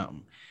doing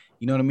something.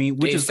 You know what I mean?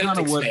 Which is kind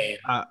of what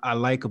I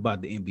like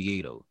about the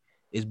NBA though,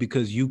 is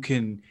because you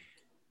can,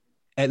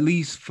 at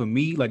least for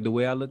me, like the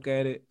way I look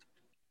at it,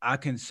 I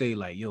can say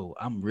like, yo,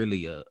 I'm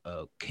really a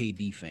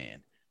KD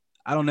fan.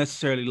 I don't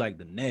necessarily like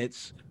the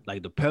Nets.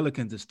 Like the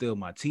Pelicans are still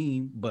my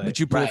team, but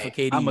you play for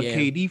KD. I'm a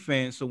KD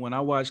fan, so when I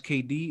watch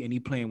KD and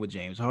he playing with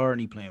James Harden,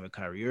 he playing with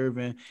Kyrie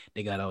Irving,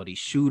 they got all these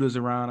shooters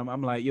around him.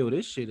 I'm like, yo,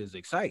 this shit is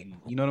exciting.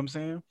 You know what I'm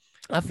saying?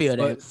 I feel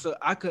that. So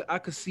I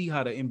could see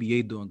how the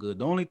NBA doing good.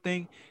 The only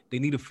thing they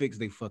need to fix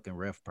their fucking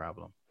ref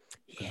problem.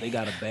 They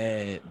got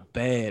a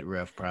bad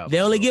ref problem. They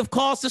only give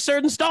calls to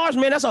certain stars,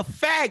 man. That's a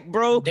fact,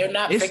 bro. They're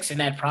not fixing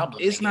that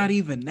problem. It's not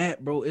even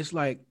that, bro. It's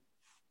like,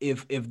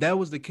 if that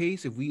was the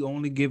case, if we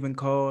only giving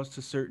calls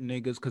to certain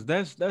niggas, because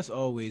that's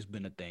always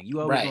been a thing.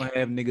 You always gonna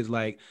have niggas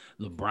like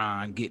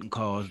LeBron getting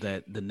calls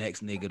that the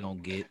next nigga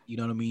don't get. You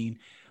know what I mean?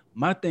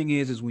 My thing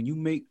is when you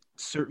make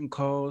certain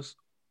calls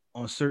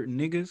on certain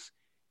niggas,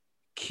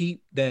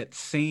 keep that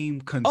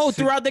same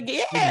throughout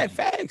the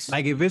facts.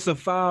 Like if it's a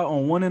foul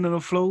on one end of the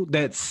floor,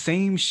 that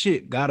same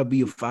shit gotta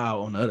be a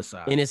foul on the other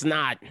side. And it's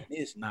not.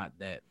 It's not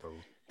that, bro.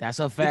 That's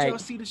a fact. Did y'all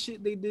see the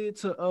shit they did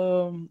to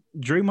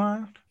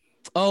Draymond?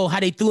 Oh, how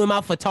they threw him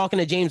out for talking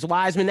to James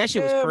Wiseman. That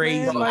shit was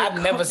crazy. Man, like,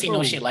 I've never seen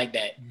no shit like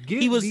that.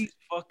 These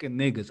fucking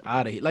niggas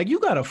out of here. Like, you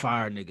gotta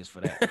fire niggas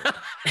for that.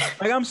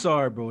 Like, I'm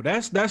sorry, bro.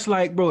 That's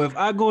like, bro, if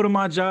I go to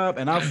my job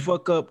and I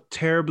fuck up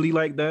terribly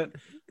like that,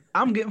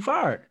 I'm getting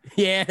fired.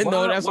 Yeah,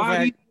 that's a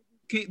fact.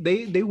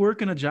 They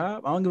working a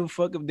job. I don't give a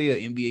fuck if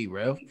they an NBA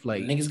ref.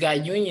 Like, niggas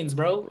got unions,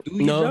 bro.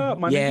 Do your job,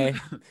 my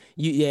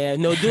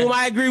nigga. Doom,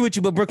 I agree with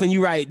you, but Brooklyn,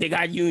 you right. They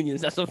got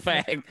unions. That's a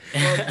fact.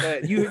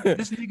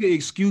 This nigga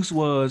excuse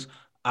was,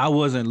 I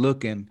wasn't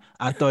looking.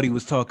 I thought he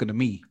was talking to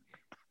me.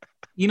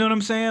 You know what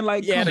I'm saying?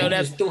 Like,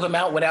 that's threw him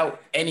out without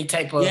any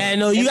type of. Yeah,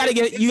 no, you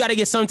gotta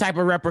get some type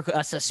of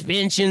a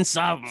suspension,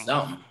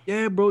 something.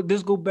 Yeah, bro.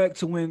 This go back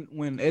to when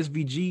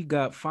SVG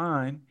got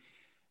fined.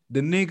 The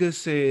nigga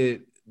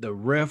said the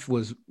ref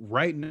was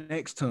right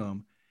next to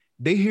him.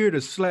 They hear the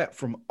slap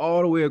from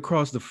all the way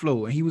across the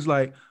floor. And he was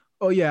like,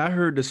 oh, yeah, I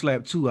heard the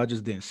slap too. I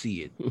just didn't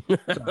see it.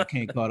 So I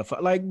can't call the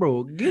fire. Like,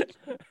 bro,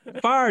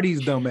 fire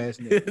these dumbass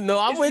niggas. No,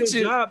 I'm with you. It's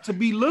your job to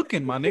be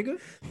looking, my nigga.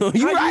 No,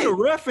 you're right. You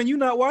the ref and you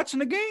not watching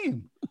the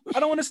game. I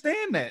don't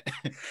understand that.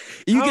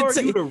 You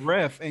the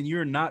ref and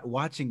you're not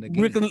watching the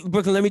game.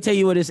 Brooklyn, let me tell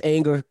you where this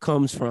anger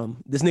comes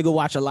from. This nigga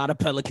watch a lot of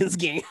Pelicans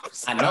games.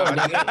 I know,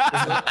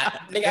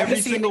 nigga. I've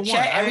been seeing the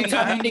chat every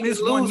time these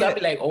niggas lose. I'll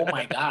be like, oh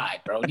my God,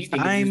 bro. These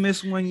niggas I ain't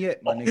missed one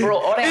yet, my nigga. Bro,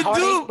 all that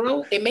heartache,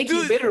 bro, it makes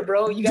you bitter,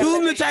 bro.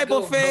 Doom the type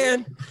of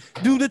fan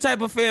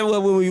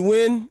where when we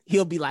win,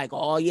 he'll be like,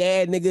 oh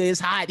yeah, nigga, it's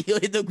hot. He'll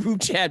hit the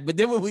group chat. But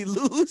then when we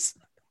lose,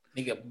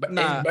 nigga, burning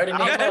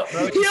up,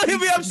 bro. He'll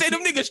be up saying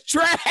them niggas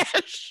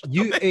trash.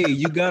 You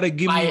gotta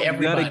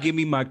give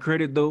me my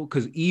credit though,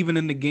 because even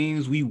in the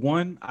games we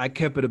won, I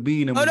kept it a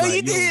bean. And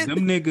you did.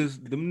 Them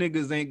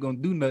niggas ain't gonna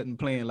do nothing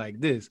playing like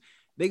this.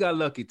 They got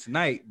lucky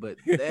tonight, but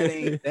that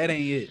ain't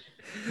it.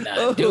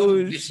 Nah,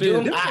 Doom,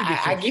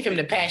 I give him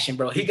the passion,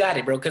 bro. He got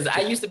it, bro. Because I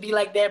used to be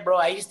like that, bro.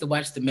 I used to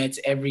watch the Mets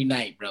every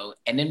night, bro.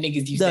 And them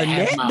niggas used to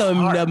have my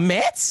heart. The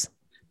Mets?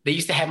 they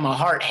used to have my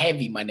heart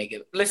heavy, my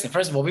nigga. Listen,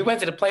 first of all, we went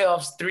to the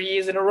playoffs 3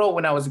 years in a row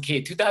when I was a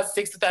kid,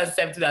 2006,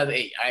 2007,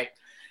 2008, all right?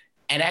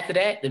 And after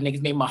that, the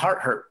niggas made my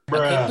heart hurt.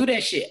 Bruh. I couldn't do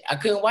that shit. I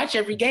couldn't watch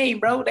every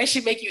game, bro. That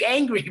shit make you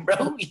angry,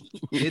 bro.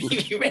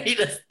 You ready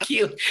to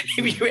kill?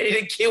 You ready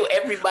to kill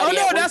everybody?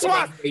 Oh no, that's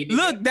why.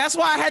 Look, that's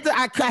why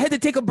I had to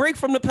take a break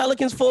from the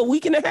Pelicans for a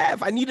week and a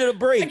half. I needed a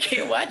break. I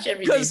can't watch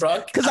everything,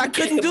 bro. Because I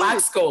couldn't do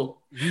it.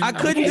 I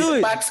couldn't do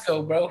it. Box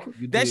score, bro.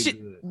 That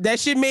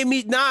shit made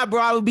me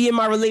bro. I would be in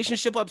my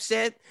relationship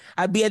upset.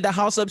 I'd be at the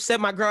house upset.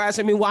 My girl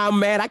asking me why I'm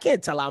mad. I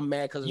can't tell I'm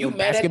mad because of a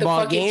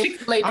basketball game.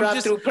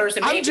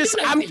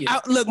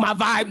 Look, my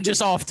vibe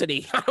just off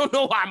today. I don't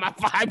know why my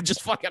vibe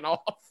just fucking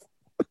off.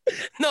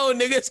 No,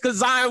 nigga, it's because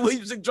Zion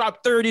Williamson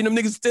dropped 30 and them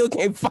niggas still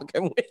can't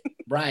fucking win.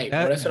 Right.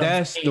 That's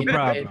the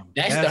problem.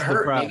 That's the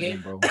hurt, problem,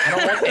 nigga. Bro. I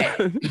don't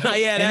want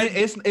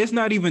that. It's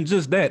not even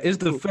just that. It's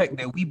the fact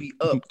that we be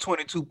up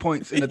 22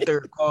 points in the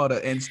third quarter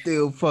and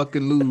still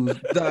fucking lose.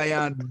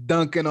 Zion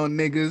dunking on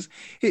niggas,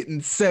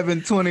 hitting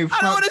 720.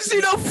 I don't want to see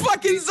no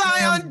fucking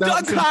Zion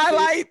dunk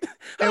highlight.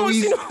 And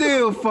we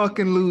still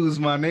fucking lose,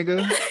 my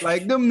nigga.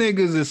 Like, them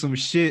niggas is some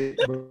shit,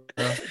 bro.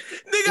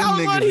 Nigga,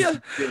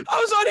 I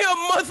was on here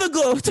a month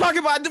ago talking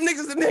about them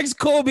niggas the next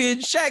Kobe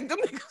and Shaq. Them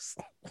niggas.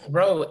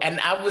 Bro, and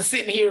I was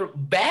sitting here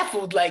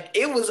baffled, like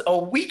it was a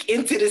week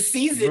into the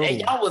season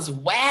and y'all was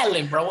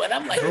wilding, bro. And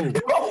I'm like,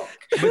 bro.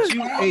 But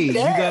you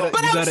gotta.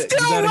 But I'm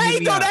still right,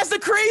 though. That's the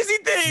crazy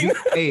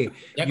thing.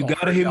 You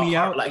gotta hear me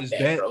out. Like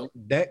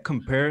that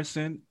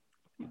comparison,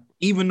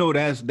 even though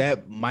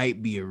that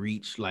might be a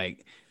reach,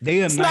 like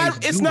they are nice.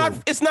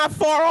 It's not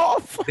far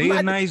off. They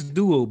a nice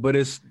duo, but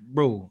it's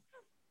bro.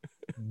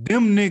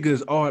 Them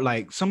niggas are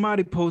like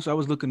somebody post. I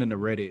was looking in the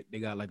Reddit. They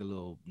got like a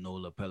little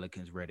NOLA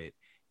Pelicans Reddit.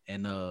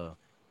 And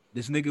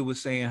this nigga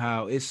was saying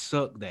how it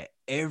sucked that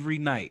every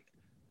night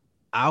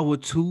our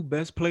two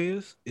best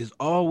players is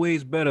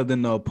always better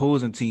than the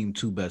opposing team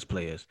two best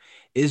players.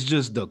 It's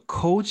just the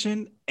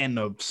coaching and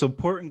the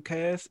supporting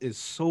cast is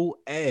so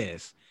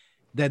ass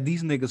that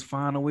these niggas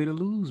find a way to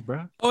lose,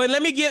 bro. Oh, and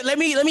let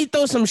me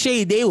throw some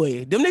shade their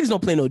way. Them niggas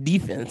don't play no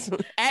defense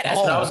at all. That's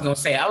what I was gonna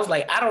say. I was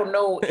like, I don't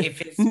know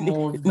if it's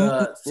more of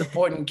the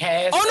supporting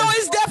cast. Oh no,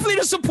 it's definitely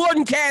the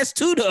supporting cast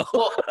too, though.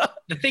 Well,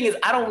 the thing is,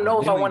 I don't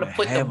know if I want to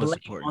put the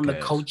blame on the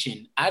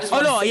coaching.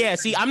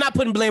 See, I'm not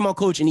putting blame on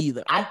coaching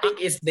either. I think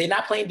they're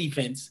not playing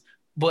defense,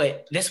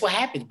 but that's what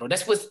happens, bro.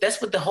 That's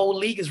what the whole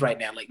league is right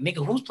now. Like,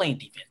 nigga, who's playing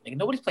defense? Nigga,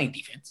 nobody's playing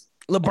defense.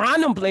 LeBron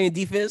them playing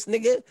defense,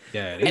 nigga.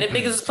 Yeah. And if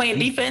niggas is playing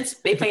defense,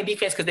 they playing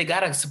defense because they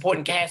got a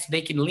supporting cast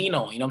they can lean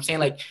on. You know what I'm saying?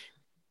 Like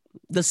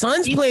the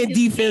Suns playing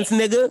defense,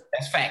 nigga.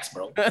 That's facts,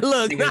 bro.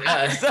 Look,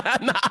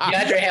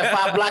 DeAndre had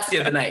 5 blocks the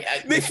other night.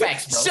 That's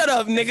facts, bro. Shut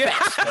up, nigga.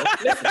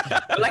 Facts, Listen,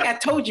 like I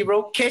told you,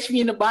 bro, catch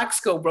me in the box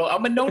score, bro.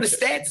 I'm gonna know the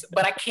stats,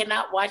 but I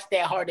cannot watch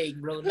that heartache,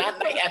 bro. Not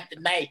night after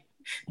night.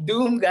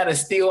 Doom got a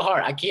steel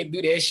heart. I can't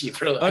do that shit,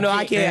 bro. Oh no,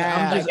 I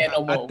can't.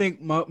 I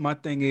think my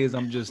thing is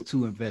I'm just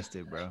too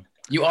invested, bro.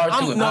 You are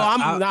too.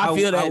 I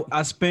feel that.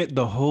 I spent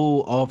the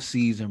whole off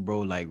season,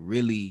 bro, like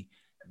really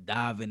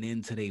diving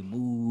into their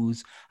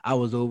moves. I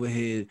was over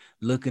here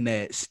looking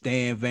at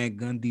Stan Van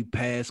Gundy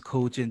past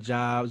coaching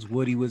jobs,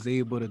 what he was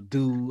able to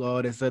do,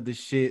 all this other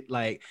shit.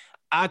 Like,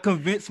 I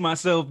convinced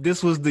myself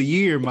this was the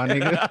year, my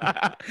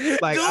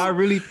nigga. Like, I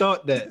really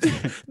thought that.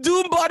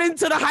 Doom bought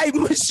into the hype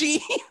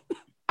machine.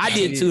 I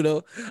did too,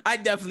 though. I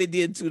definitely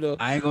did too, though.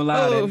 I ain't gonna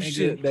lie,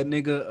 that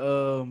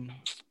nigga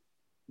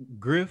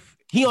Griff.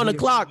 He on the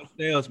clock.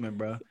 Salesman,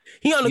 bro.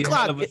 He on the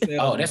clock.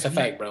 Oh, that's a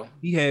fact, bro.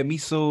 He had me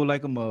sold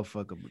like a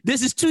motherfucker.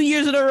 This is 2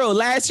 years in a row.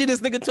 Last year, this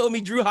nigga told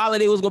me Drew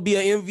Holiday was gonna be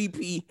an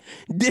MVP.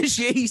 This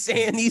year, he's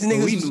saying these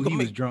niggas. We knew he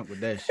was drunk with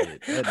that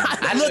shit.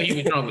 I knew he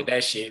was drunk with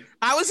that shit.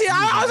 I was here.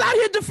 I was out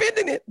here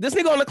defending it. This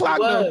nigga on the clock.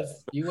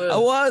 You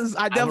was.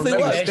 I definitely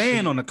was.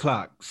 Stand on the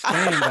clock.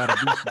 Stand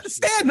gotta do some shit.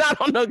 Stand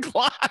not on the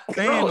clock.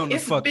 Stand on the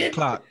fucking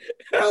clock.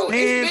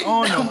 Stand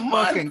on the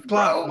fucking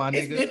clock, my nigga.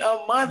 It's been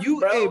a month,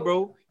 bro. Hey,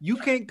 bro. You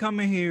can't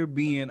come in here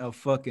being a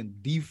fucking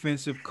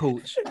defensive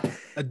coach,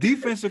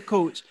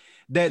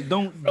 that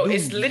don't do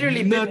it's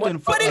literally nothing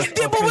been what if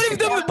the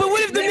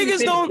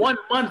niggas don't 1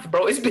 month,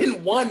 bro? It's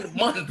been 1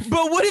 month.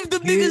 But what if the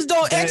niggas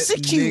don't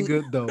execute?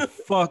 Nigga, the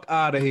fuck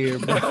out of here,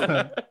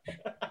 bro.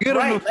 Get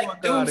right,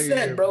 like Doom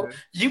said, bro.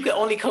 You can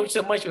only coach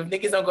so much if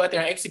niggas don't go out there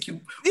and execute.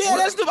 Yeah,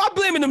 I'm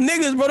blaming them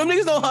niggas, bro. Them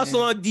niggas don't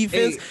hustle on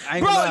defense. Hey,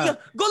 bro,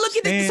 go look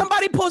at it.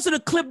 Somebody posted a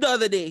clip the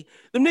other day.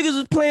 Them niggas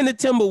was playing the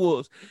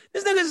Timberwolves.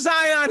 This nigga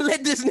Zion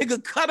let this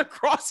nigga cut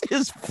across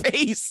his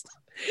face.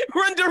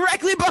 Run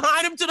directly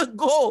behind him to the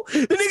goal.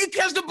 The nigga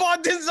catch the ball,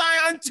 then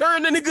Zion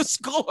turn, the nigga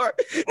score.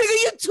 Nigga,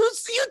 you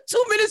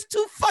 2 minutes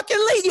too fucking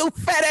late, you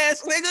fat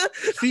ass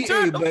nigga.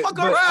 Turn the fuck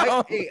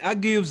around. I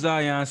give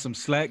Zion some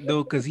slack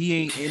though, cause he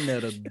ain't in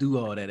there to do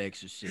all that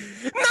extra shit.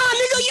 Nah,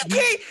 nigga, you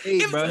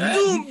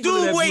can't.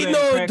 Doom, wait,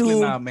 no,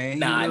 Doom.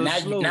 Now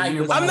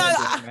you're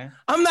right.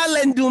 I'm not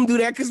letting Doom do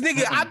that, cause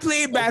nigga, I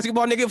played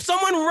basketball, nigga. If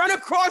someone run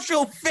across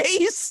your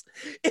face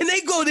and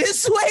they go this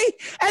this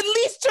way, at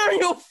least turn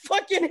your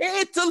fucking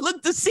head to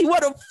look to see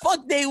where the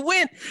fuck they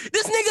went.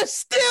 This nigga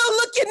still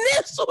looking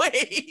this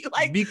way.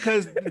 Like,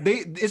 because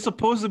it's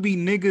supposed to be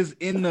niggas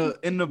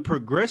in the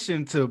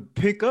progression to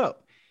pick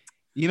up.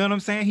 You know what I'm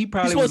saying? He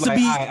probably was like,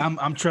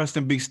 I'm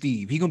trusting Big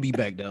Steve. He gonna be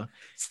back there.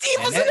 Steve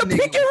was in the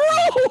pick and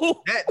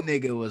roll. That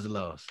nigga was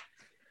lost.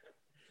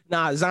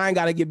 Nah, Zion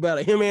got to get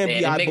better. Him and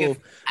B.I. both.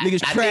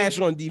 Niggas trash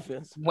on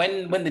defense.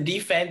 When the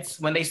defense,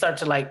 when they start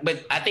to like,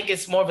 but I think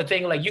it's more of a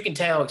thing, like you can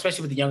tell,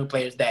 especially with the younger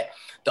players, that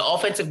the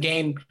offensive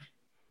game,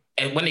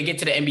 and when they get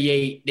to the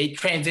NBA, they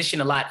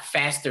transition a lot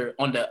faster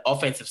on the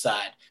offensive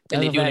side than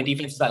they do on the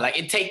defensive side. Like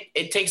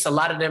it takes a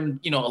lot of them,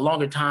 a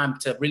longer time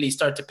to really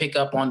start to pick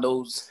up on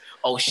those.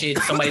 Oh shit,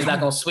 somebody's not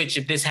gonna switch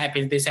if this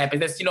happens.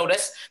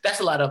 That's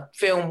a lot of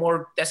film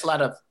work. That's a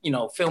lot of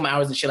film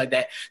hours and shit like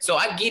that. So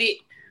I get it.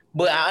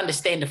 But I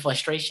understand the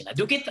frustration. I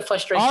do get the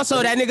frustration.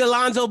 Also, that nigga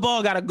Lonzo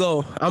Ball gotta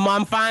go.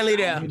 I'm finally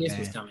there. This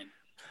was coming.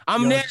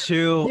 I'm there.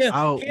 Chill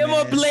out. Him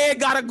or Blair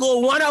gotta go.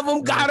 One of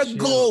them gotta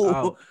go.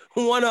 Out.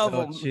 One of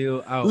them.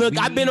 Chill out. Look,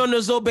 I've been on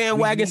the Zoe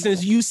bandwagon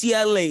since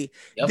UCLA.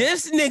 Yep.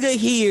 This nigga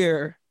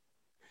here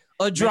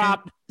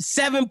dropped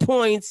 7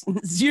 points,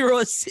 0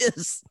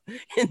 assists,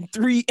 and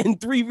three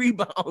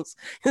rebounds.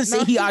 And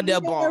say he out there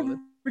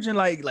balling.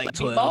 Like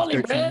 12,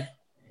 13.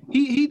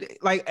 He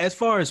like, as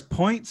far as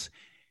points,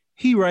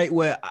 he right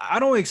where I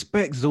don't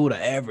expect Zoe to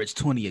average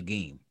 20 a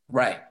game.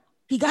 Right.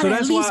 He got to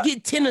at least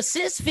get 10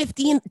 assists,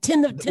 15,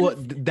 10. Well,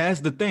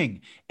 that's the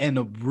thing. And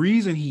the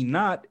reason he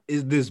not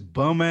is this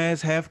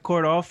bum-ass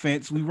half-court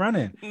offense we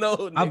running. No,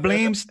 nigga. I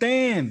blame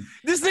Stan.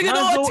 This nigga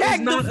don't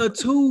attack a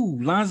two.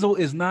 Lonzo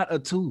is not a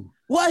two.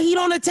 Well, he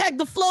don't attack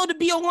the flow to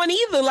be a one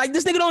either. Like,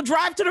 this nigga don't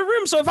drive to the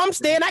rim. So if I'm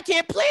Stan, I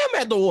can't play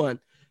him at the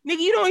one. Nigga,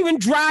 you don't even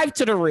drive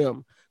to the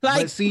rim.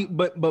 Like,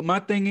 but my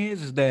thing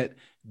is that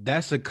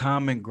that's a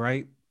common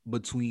gripe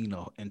between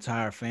the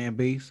entire fan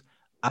base.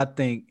 I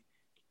think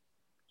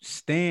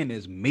Stan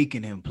is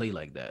making him play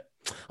like that.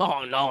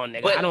 Oh no,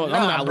 nigga! I'm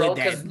not with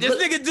that. This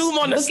nigga Doom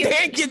on the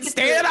stand, get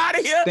Stan out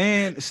of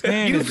here.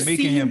 Stan is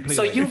making him play.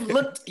 So like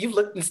you've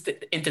looked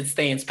into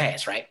Stan's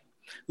past, right?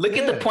 Look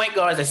at the point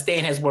guards that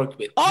Stan has worked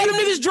with. All them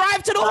niggas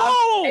drive to the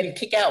hole and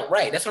kick out.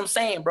 Right, that's what I'm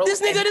saying, bro.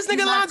 This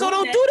nigga Lonzo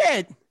don't do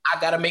that. I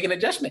gotta make an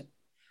adjustment.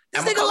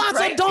 This nigga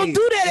Lonzo don't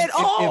do that at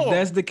all. If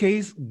that's the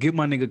case, get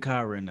my nigga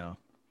Kyrie now.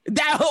 And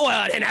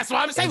that's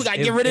what I'm saying. We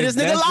gotta get rid of this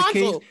nigga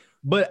Lonzo.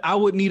 But I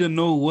would need to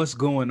know what's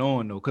going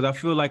on though, because I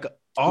feel like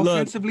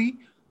offensively,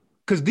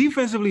 because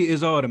defensively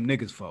is all them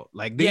niggas' fault.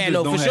 Like they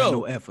don't have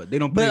no effort. They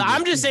don't. But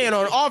I'm just saying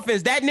on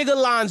offense, that nigga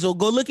Lonzo,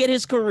 go look at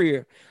his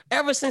career.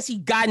 Ever since he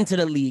got into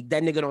the league,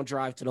 that nigga don't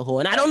drive to the hole,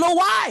 and I don't know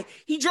why.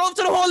 He drove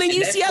to the hole in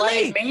UCLA. That's why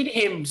it made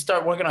him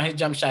start working on his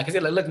jump shot, because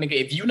he's like, look, nigga,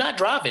 if you're not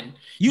driving,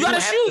 you gotta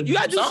shoot. You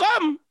gotta do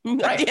something.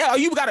 Right. Yeah,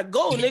 you gotta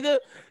go, nigga.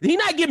 He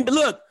not getting.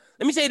 Look.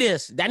 Let me say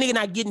this. That nigga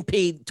not getting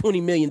paid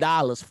 $20 million.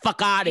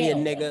 Fuck out of here,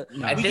 nigga.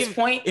 At this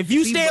point, if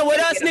you stay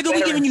with us, nigga,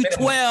 we giving you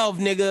 12,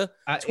 nigga.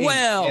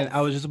 12. And I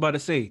was just about to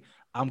say,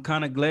 I'm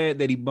kind of glad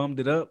that he bumped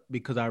it up,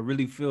 because I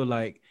really feel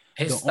like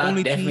the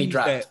only teams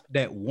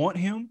that want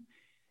him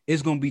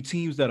is going to be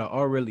teams that are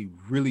already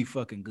really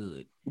fucking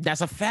good.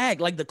 That's a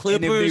fact. Like the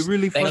Clippers, and if they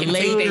really fucking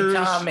Lakers,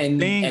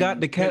 they ain't got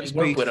the cap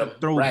space to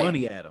throw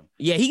money at them.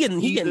 Yeah, he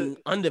getting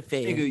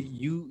underpaid. Nigga,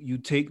 you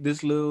take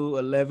this little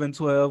 11,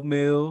 12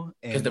 mil,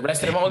 because the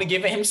rest of them only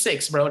giving him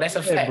 6, bro. That's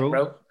a fact,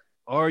 bro.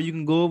 Or you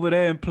can go over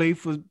there and play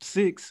for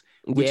 6,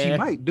 which he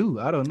might do.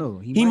 I don't know.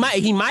 He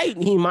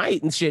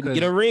might and shit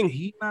get a ring.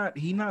 He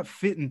not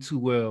fitting too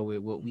well with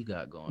what we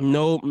got going.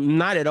 No,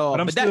 not at all.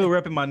 But I'm still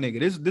repping my nigga.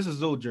 This is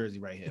Zoe jersey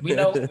right here. We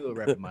know, still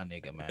repping my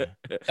nigga, man.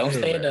 Don't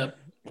stand up.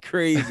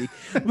 Crazy.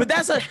 But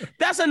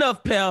that's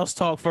enough Pels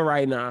talk for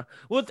right now.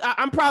 Well,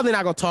 I'm probably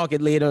not gonna talk it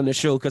later on the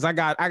show, because I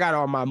got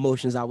all my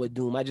emotions out with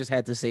Doom. I just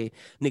had to say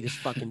niggas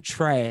fucking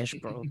trash,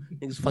 bro.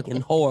 Niggas fucking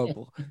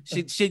horrible.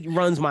 Shit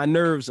runs my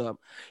nerves up.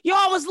 Yo,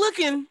 I was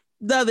looking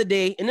the other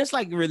day, and it's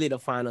like really the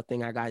final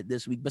thing I got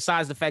this week,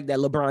 besides the fact that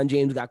LeBron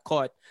James got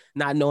caught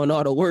not knowing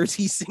all the words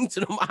he sing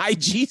to them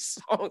IG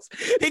songs.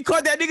 They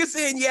caught that nigga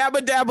saying yabba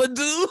dabba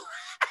doo.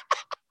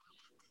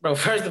 Bro,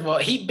 first of all,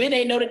 he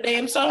ain't know the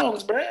damn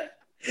songs, bro.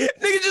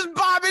 Nigga just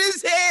bobbing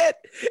his head,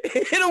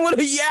 hit him with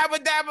a yabba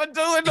dabba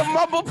do in the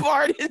mumble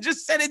part, and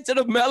just set it to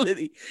the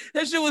melody.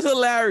 That shit was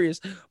hilarious.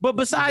 But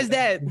besides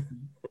that,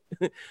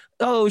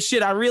 oh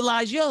shit, I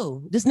realized,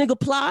 this nigga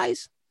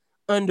Plies,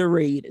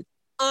 underrated,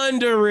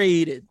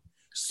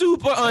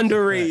 super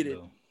underrated.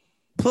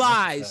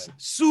 Plies,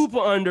 super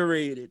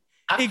underrated.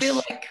 I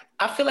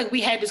feel like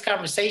we had this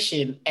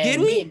conversation,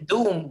 and me and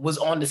Doom was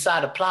on the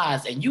side of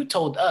Plies, and you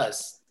told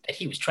us that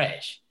he was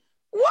trash.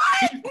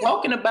 What? We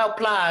talking about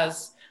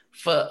Plies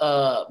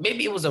for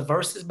maybe it was a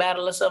versus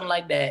battle or something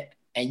like that,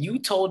 and you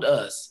told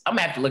us. I'm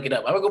gonna have to look it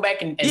up. I'm gonna go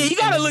back and you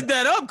gotta look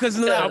that up, because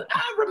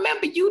I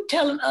remember you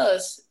telling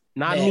us.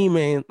 Not me,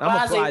 man.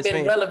 I'm Plies ain't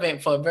been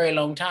relevant for a very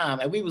long time,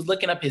 and we was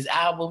looking up his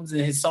albums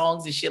and his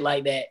songs and shit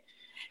like that,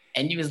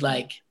 and you was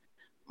like,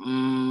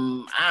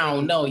 I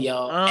don't know,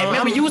 y'all. And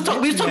remember, we was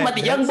talking about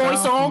the Young Boy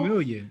song.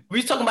 Familiar. We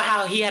was talking about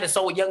how he had a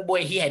song with Young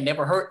Boy. He had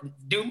never heard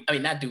Doom. I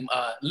mean, not Doom.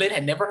 Lynn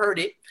had never heard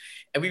it.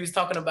 And we was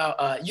talking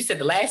about, you said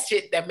the last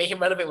shit that made him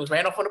relevant was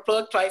Ran Off on the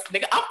Plug twice.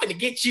 Nigga, I'm finna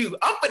get you.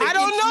 I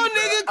don't know,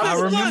 nigga.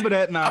 I remember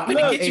that now. I'm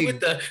finna get you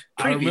with the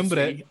I remember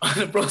that.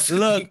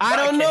 Look, I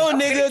don't know,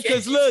 nigga.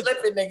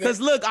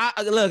 Because look,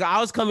 I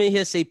was coming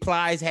here to say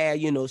Plies had,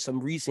 some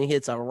recent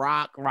hits of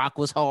Rock. Rock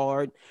was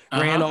hard.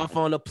 Ran Off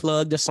on the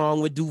Plug, the song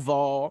with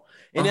Duval.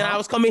 And then I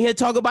was coming here to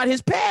talk about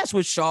his past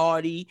with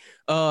Shawty,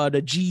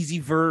 the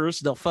Jeezy verse,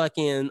 the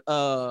fucking,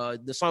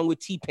 the song with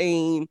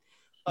T-Pain.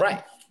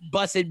 Right.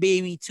 Busted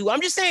Baby too.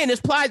 I'm just saying this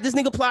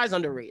nigga Plies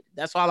underrated.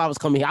 That's all I was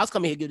coming here. I was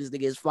coming here to give this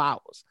nigga his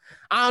flowers.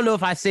 I don't know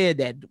if I said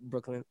that,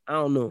 Brooklyn. I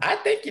don't know. I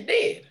think you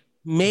did.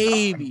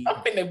 Maybe.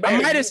 I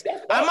might have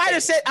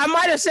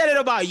said it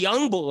about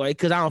Young Boy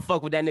because I don't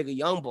fuck with that nigga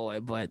Young Boy.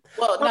 But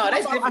no,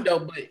 that's different though.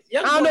 But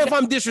I don't know if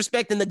I'm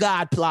disrespecting the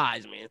God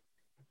Plies, man.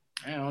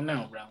 I don't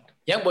know, bro.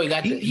 Young Boy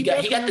got he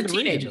got the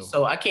teenagers,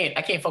 so I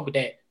can't fuck with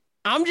that.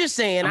 I'm just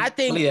saying. I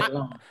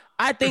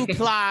think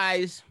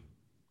Plies.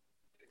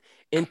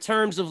 In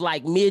terms of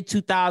like mid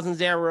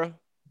 2000s era,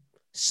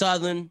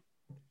 Southern,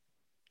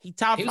 he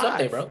top 5. He was up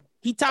there, bro.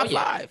 He top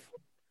 5.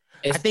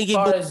 I think it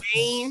goes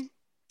Wayne,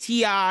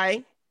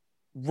 T.I.,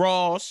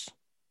 Ross,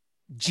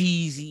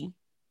 Jeezy.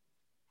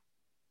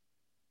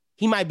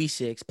 He might be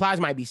 6.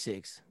 Plies might be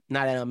 6.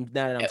 Now that I'm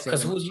saying.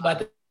 Because who's you about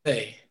to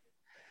say?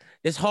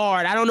 It's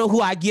hard. I don't know who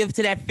I give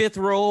to that 5th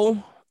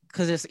role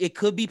because it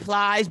could be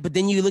Plies, but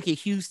then you look at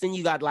Houston,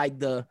 you got like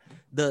the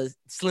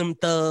Slim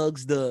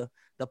Thugs, the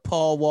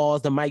Paul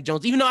Walls, the Mike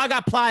Jones. Even though I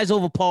got Plies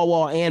over Paul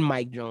Wall and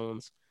Mike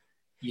Jones.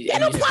 Yeah,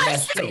 no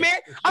Plies, man.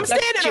 I'm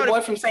standing on your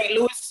boy from St.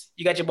 Louis.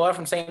 You got your boy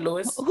from St.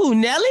 Louis. Who,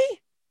 Nelly?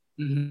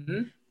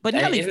 Mm-hmm. But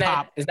Nelly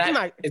pop. Is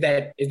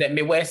that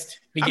Midwest?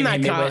 I'm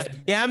not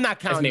counting. Yeah, I'm not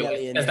counting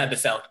Nelly in That's not the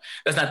South.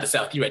 That's not the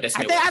South. You're right. That's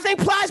Midwest. I think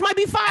Plies might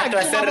be 5. After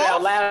I said it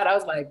out loud, I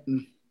was like,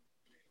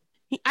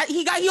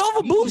 he over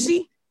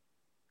Boosie.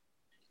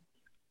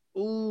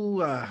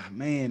 Ooh,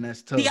 man,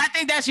 that's tough. I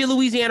think that's your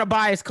Louisiana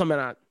bias coming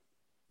out.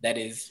 That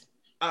is.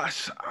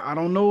 I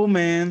don't know,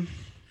 man.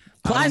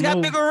 Plies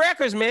got bigger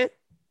records, man.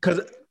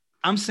 Because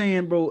I'm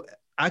saying, bro,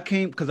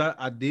 because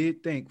I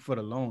did think for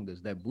the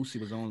longest that Boosie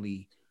was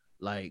only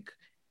like,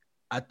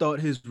 I thought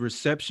his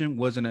reception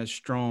wasn't as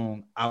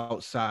strong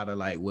outside of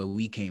like where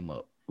we came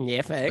up.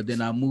 Yeah, facts. But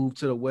then I moved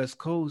to the West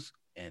Coast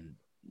and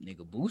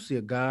nigga Boosie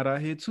a god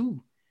out here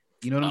too.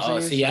 You know what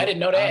I'm saying? See, I didn't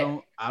know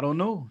that. I don't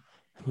know.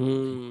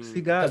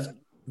 See, guys.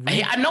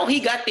 I know he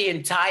got the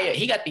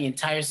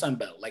entire Sun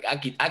Belt. Like I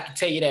could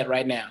tell you that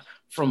right now.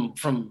 From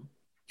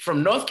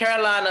North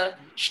Carolina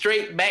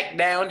straight back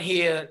down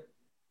here,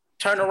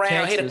 turn around,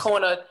 Texas. Hit a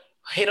corner,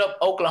 hit up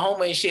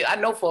Oklahoma and shit. I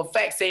know for a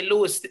fact St.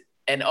 Louis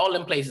and all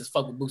them places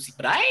fuck with Boosie,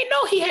 but I ain't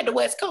know he had the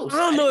West Coast. I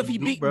don't know if he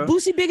big.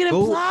 Boosie bigger than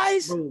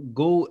Plies.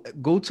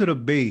 Go to the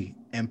Bay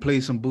and play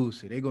some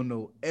Boosie. They gonna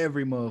know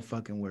every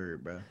motherfucking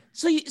word, bro.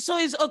 So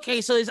is okay.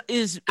 So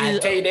is I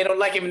tell you they don't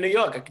like him in New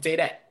York. I can tell you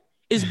that.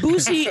 Is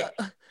Boosie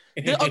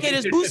okay?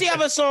 Does Boosie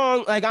have a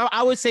song like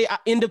I would say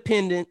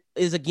Independent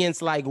is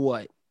against like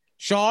what?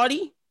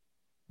 Shawty?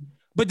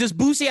 But does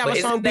Boosie have a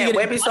song bigger than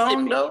Webby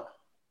song though?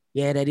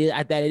 Yeah, that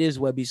it is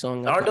Webby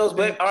song. Aren't those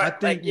I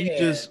think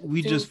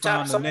we just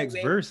found the next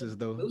verses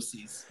though.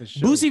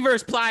 Sure. Boosie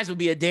versus Plies would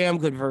be a damn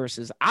good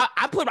verses.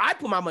 I put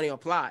my money on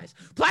Plies.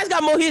 Plies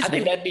got more hits.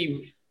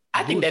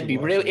 I think that'd be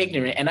real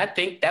ignorant, and I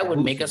think that would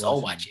make us all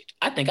watch it.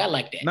 I think I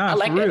like that. Nah, I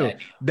like for real. That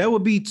idea. That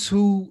would be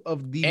 2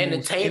 of the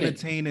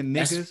entertaining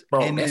niggas.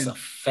 That's a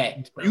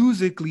fact, bro.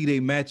 Musically, they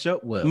match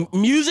up well.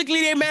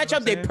 Musically, they match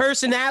up. Their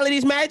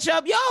personalities match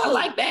up. Yo, I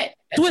like that.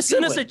 Twist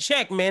send us a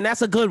check, man.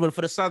 That's a good one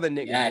for the Southern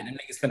niggas. Yeah, the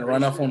niggas finna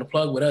run off on the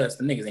plug with us.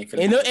 The niggas ain't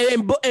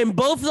finna. And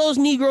both those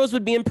Negroes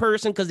would be in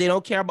person because they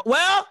don't care about.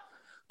 Well,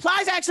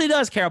 Plies actually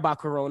does care about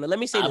Corona. Let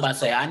me say this. I'm about to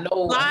say, I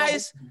know.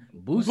 Plies.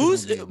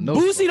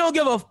 Boosie don't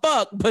give a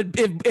fuck, but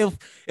if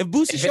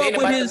Boosie show up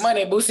with his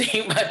money, Boosie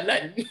ain't about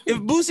nothing. If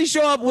Boosie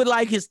show up with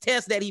like his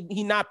test that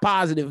he not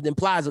positive, then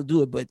Plies will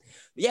do it. But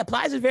yeah,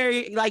 Plies is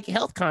very like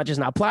health conscious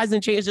now. Plies done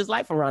changed his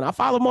life around. I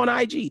follow him on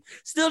IG,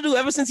 still do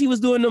ever since he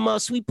was doing them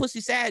Sweet Pussy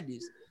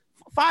Sadness.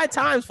 5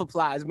 times for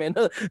Plies, man.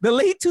 The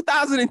late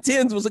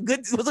 2010s was a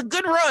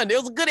good run. It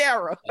was a good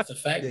era. That's a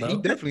fact. Yeah, he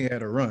definitely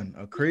had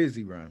a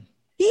crazy run.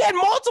 He had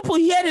multiple.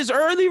 He had his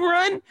early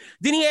run.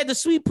 Then he had the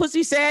Sweet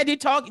Pussy Sad.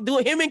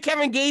 Doing him and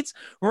Kevin Gates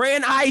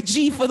ran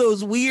IG for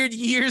those weird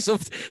years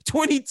of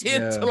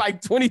 2010 to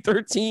like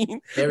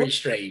 2013. Very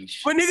strange.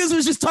 When niggas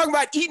was just talking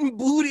about eating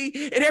booty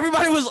and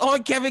everybody was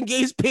on Kevin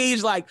Gates'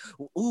 page like,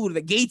 ooh,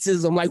 the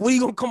Gatesism. Like, what are you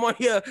going to come on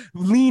here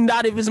leaned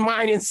out of his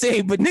mind and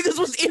say? But niggas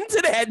was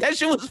into that. That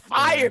shit was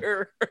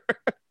fire.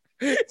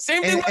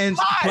 Same thing with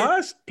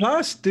Plies.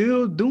 Plies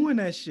still doing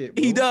that shit,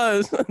 bro. He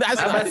does.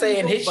 That's what I'm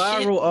saying. His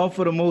viral off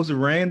of the most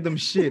random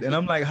shit, and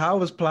I'm like,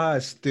 how is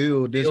Plies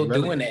still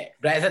doing that?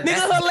 That's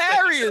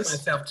hilarious.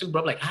 Myself too,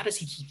 bro. I'm like, how does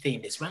he keep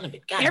saying this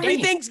relevant? God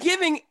every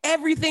Thanksgiving,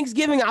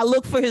 I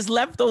look for his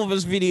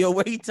leftovers video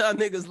where he tell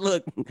niggas,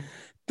 look,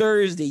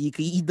 Thursday, you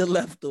can eat the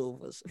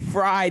leftovers.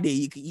 Friday,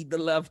 you can eat the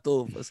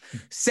leftovers.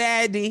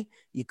 Saturday,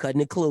 you're cutting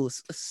it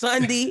close.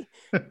 Sunday,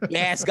 your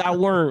ass got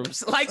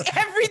worms. Like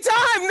every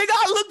time, nigga,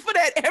 I look for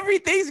that every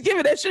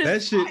Thanksgiving. That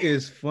shit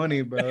is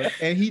funny, bro.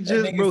 And he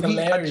just,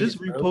 I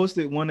just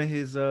reposted one of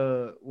his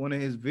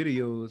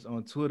videos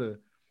on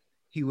Twitter.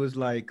 He was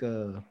like,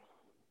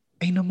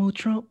 ain't no more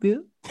Trump,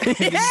 Bill.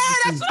 Yeah,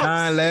 he's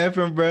dying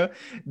laughing, bro.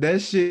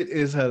 That shit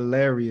is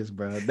hilarious,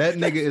 bro. That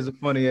nigga is a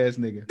funny ass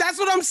nigga. That's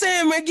what I'm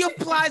saying, man. Give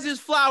Plies his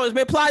flowers,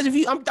 man. Plies, if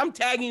you, I'm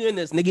tagging you in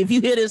this, nigga. If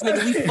you hear this,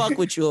 nigga, we fuck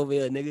with you over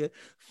here, nigga.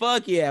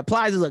 Fuck yeah,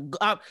 Plies is a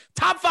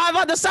top 5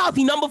 out the South.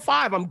 He number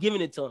 5. I'm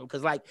giving it to him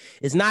because like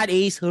it's not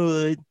Ace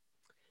Hood.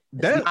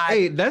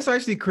 That's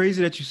actually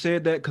crazy that you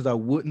said that because I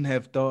wouldn't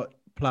have thought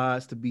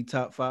Plies to be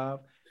top 5.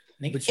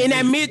 In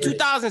that mid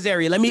 2000s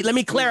area, let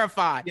me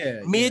clarify.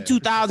 Mid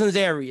 2000s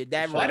area.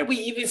 Why did we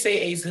even say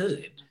Ace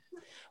Hood?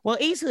 Well,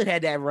 Ace Hood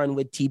had that run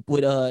with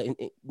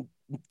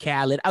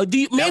Khaled.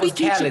 Maybe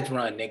Khaled's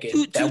run, nigga.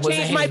 2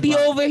 Chainz might be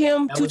over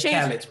him. That 2 was Chainz.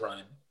 Khaled's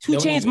run. 2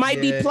 Chainz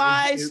might be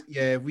Plies.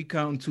 If we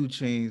count 2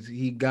 Chainz,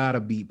 he gotta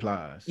beat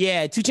Plies.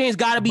 Yeah, 2 Chainz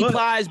gotta be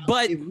Plies.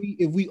 But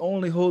if we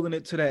only holding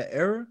it to that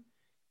era,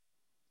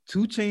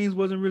 2 Chainz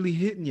wasn't really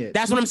hitting yet.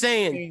 That's what I'm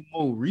saying.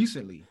 More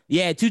recently.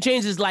 Yeah, 2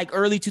 Chainz is like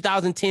early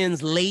 2010s,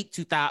 late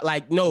 2000.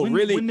 Like no,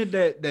 really. When did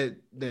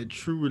that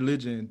True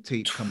Religion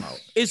tape come out?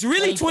 It's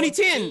really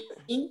 2010.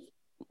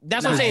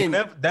 That's what I'm saying.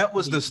 That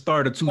was the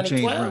start of 2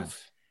 Chainz run.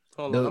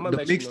 Hold on, the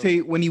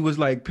mixtape when he was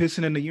like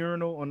pissing in the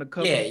urinal on the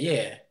cover.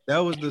 Yeah. That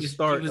was the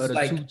start of the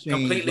like 2 Chainz.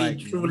 Completely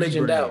True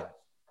Religion out.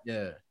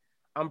 Yeah.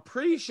 I'm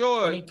pretty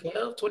sure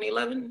 2012,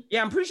 2011.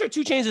 Yeah, I'm pretty sure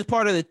 2 Chainz is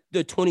part of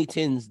the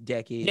 2010s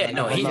decade. Yeah,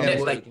 no, he's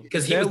like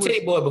because he was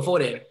Titty Boy before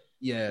then.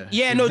 Yeah.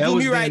 Yeah, no, do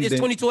me right. It's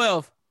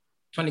 2012.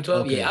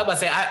 2012. Okay. Yeah, I was about to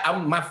say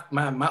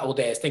I'm my old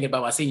ass thinking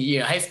about my senior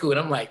year in high school, and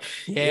I'm like,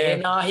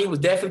 he was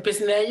definitely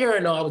pissing that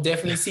urinal. I was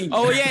definitely seeing.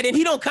 Oh yeah, then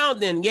he don't count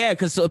then. Yeah,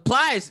 because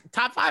Plies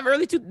top 5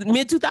 mid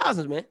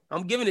 2000s, man.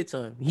 I'm giving it to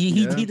him.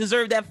 He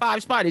deserved that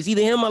 5 spot. It's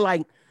either him or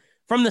like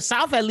from the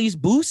South at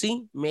least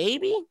Boosie,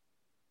 maybe.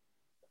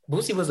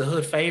 Boosie was a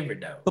hood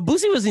favorite though. But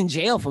Boosie was in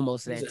jail for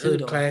most of that too.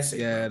 Hood classic.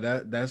 Yeah,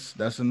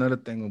 that's another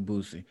thing with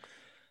Boosie.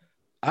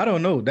 I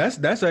don't know. That's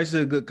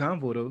actually a good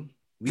convo though.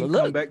 We can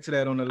come back to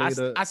that on the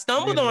later. I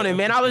stumbled on it,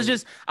 man. I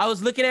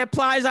was looking at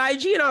Plies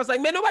IG and I was like,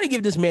 man, nobody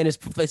give this man his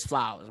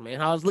flowers, man.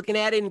 I was looking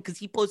at it because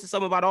he posted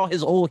something about all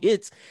his old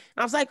hits.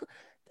 And I was like, this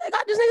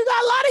nigga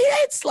got a lot of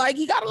hits. Like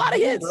he got a lot of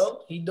hits.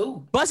 Bro, he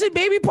do. Busted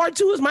Baby Part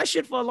 2 is my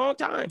shit for a long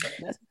time.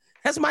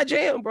 That's my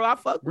jam, bro. I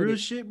fuck with real it.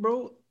 Shit,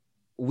 bro.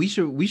 We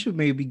should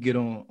maybe get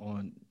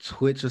on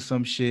Twitch or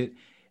some shit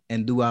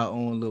and do our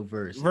own little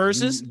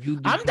verses.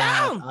 I'm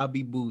down. I'll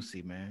be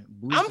Boosie, man.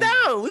 Boosie. I'm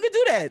down. We could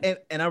do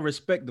that. And I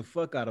respect the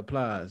fuck out of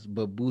Plies,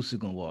 but Boosie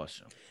gonna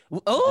wash him.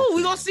 Oh,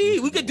 we gonna see.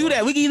 We could do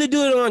that. We can either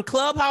do it on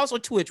Clubhouse or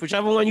Twitch,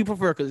 whichever one you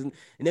prefer. Cause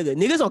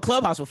niggas on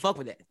Clubhouse will fuck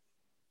with that.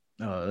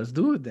 Oh, let's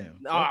do it then.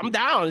 Oh, I'm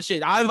down.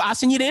 Shit, I'll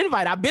send you the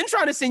invite. I've been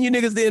trying to send you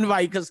niggas the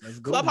invite because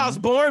Clubhouse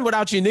boring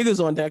without your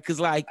niggas on there. Cause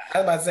like I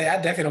was about to say, I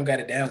definitely don't got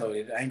it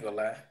downloaded. I ain't gonna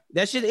lie.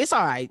 That shit, it's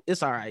all right.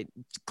 It's all right.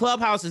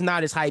 Clubhouse is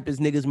not as hype as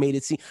niggas made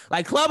it seem.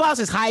 Like Clubhouse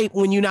is hype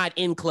when you're not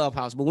in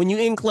Clubhouse, but when you're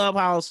in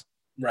Clubhouse,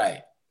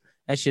 right?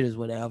 That shit is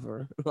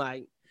whatever.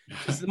 Like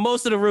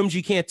most of the rooms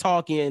you can't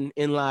talk in,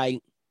 and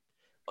like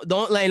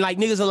don't like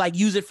niggas are like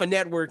use it for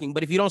networking.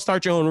 But if you don't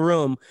start your own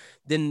room,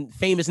 then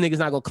famous niggas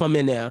not gonna come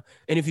in there.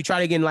 And if you try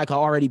to get in like an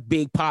already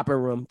big popper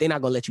room, they're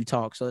not gonna let you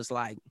talk. So it's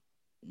like,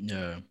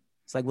 yeah.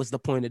 It's like, what's the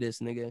point of this,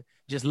 nigga?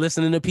 Just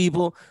listening to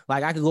people.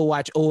 Like, I could go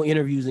watch old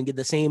interviews and get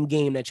the same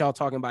game that y'all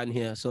talking about in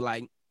here. So,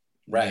 like,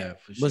 right, yeah,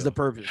 what's the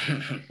purpose?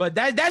 But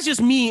that's just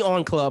me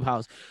on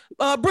Clubhouse.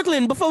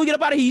 Brooklyn, before we get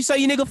up out of here, you saw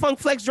your nigga Funk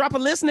Flex drop a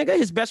list, nigga?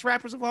 His best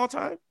rappers of all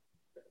time?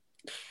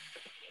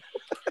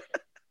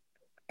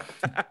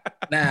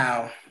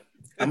 Now,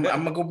 I'm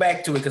going to go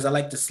back to it because I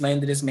like to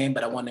slander this man,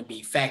 but I want to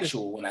be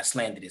factual when I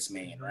slander this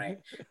man, right?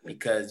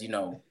 Because,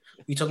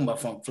 we talking about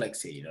Funk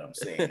Flex here, you know what I'm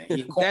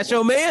saying? That's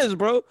your man's,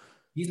 bro.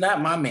 He's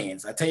not my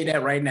man's. I tell you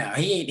that right now.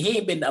 He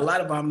ain't been a lot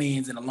of our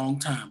man's in a long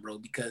time, bro,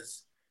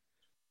 because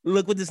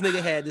look what this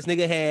nigga had. This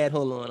nigga had,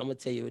 hold on, I'm gonna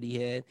tell you what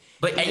he had.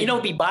 But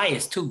and be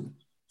biased too.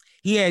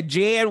 He had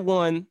Jay at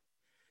 1,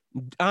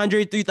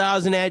 Andre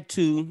 3000 at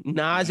 2,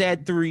 Nas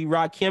at 3,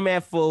 Rakim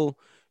at 4,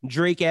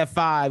 Drake at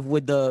 5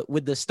 with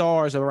the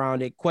stars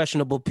around it,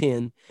 questionable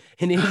pin.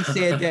 And then he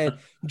said that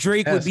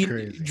Drake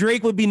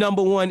would be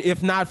number 1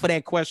 if not for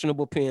that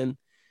questionable pin.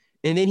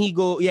 And then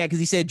because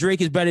he said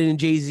Drake is better than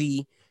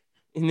Jay-Z.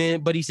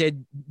 But he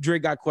said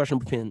Drake got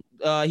questionable pin.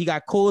 He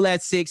got Cole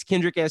at 6,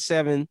 Kendrick at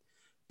 7,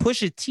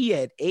 Pusha T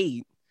at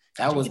 8.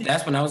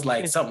 That's when I was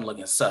like, something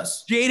looking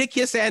sus.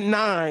 Jadakiss at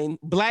 9,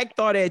 Black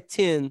Thought at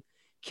 10,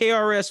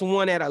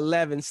 KRS-One at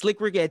 11,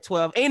 Slick Rick at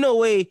 12. Ain't no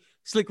way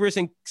Slick Rick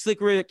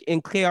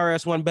and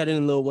KRS-One better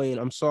than Lil Wayne.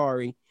 I'm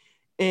sorry.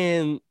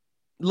 And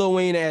Lil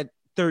Wayne at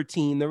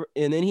 13.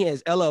 And then he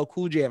has LL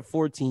Cool J at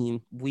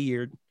 14.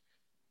 Weird.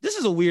 This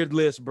is a weird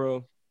list,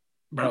 bro.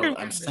 Bro,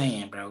 I'm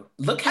saying, bro.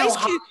 Look how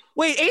high.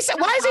 Wait, ASAP,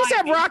 why is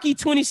ASAP Rocky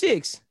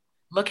 26?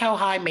 Look how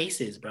high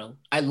Mace is, bro.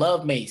 I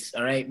love Mace,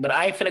 all right? But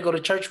I ain't finna go to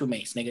church with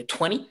Mace, nigga.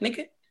 20,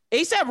 nigga?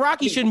 ASAP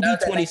Rocky shouldn't be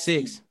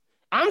 26.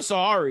 I'm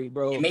sorry,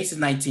 bro. Yeah, Mace is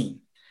 19.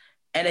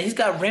 And he's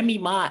got Remy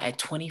Ma at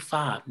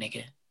 25,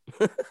 nigga.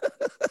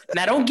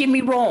 Now, don't get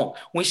me wrong.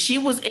 When she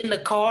was in the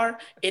car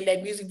in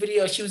that music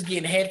video, she was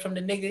getting head from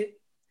the nigga,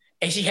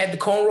 and she had the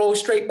cornrows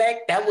straight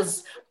back. That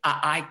was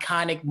an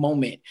iconic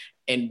moment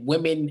in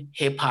women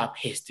hip-hop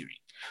history.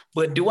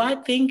 But do I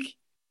think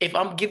if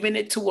I'm giving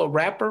it to a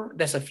rapper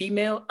that's a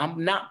female,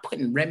 I'm not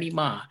putting Remy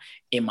Ma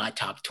in my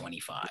top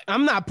 25.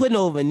 I'm not putting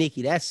over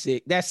Nicki. That's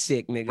sick. That's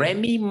sick, nigga.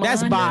 Remy Ma.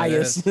 That's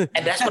biased. And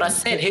that's what I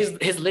said.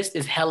 His list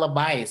is hella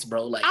biased,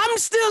 bro. Like, I'm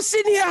still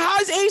sitting here.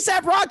 How's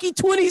ASAP Rocky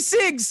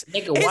 26?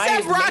 Nigga, why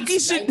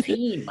is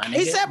 19, my nigga?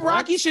 ASAP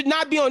Rocky should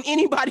not be on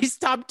anybody's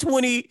top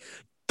 20,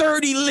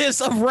 30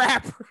 list of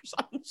rappers.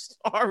 I'm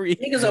sorry.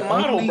 Nigga's a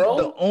model, bro.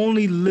 The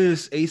only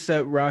list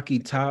ASAP Rocky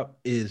top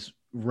is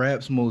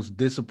rap's most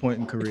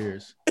disappointing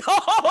careers.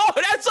 Oh,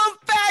 that's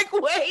a fact.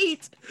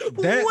 Wait.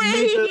 That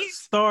nigga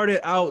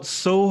started out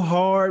so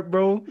hard,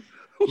 bro.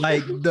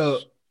 Like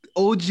the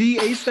OG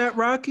ASAP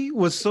Rocky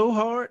was so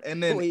hard,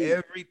 and then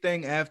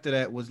everything after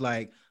that was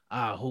like,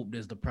 I hope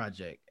there's the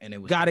project, and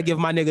it was gotta give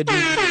my nigga.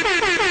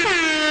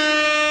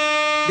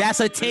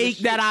 That's a take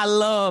that I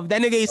love.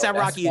 That nigga ASAP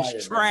Rocky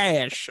is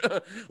trash.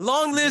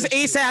 Long live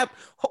ASAP.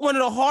 One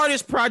of the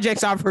hardest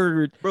projects I've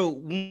heard, bro.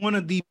 One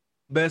of the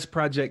best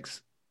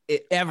projects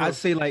ever. I'd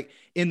say, like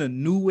in the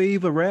new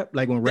wave of rap,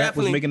 like when rap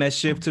was making that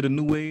shift to the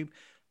new wave,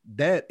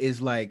 that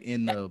is like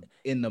in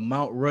the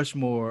Mount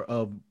Rushmore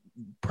of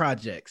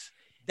projects.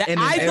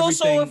 I'd go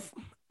so.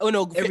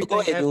 Everything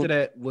go ahead, after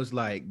that was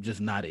like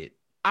just not it.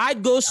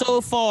 I'd go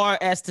so far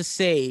as to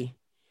say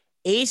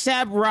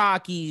ASAP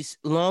Rocky's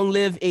Long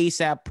Live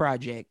ASAP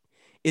project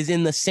is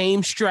in the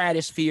same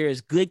stratosphere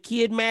as Good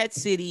Kid, Mad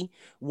City,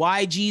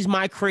 YG's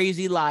My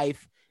Crazy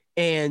Life,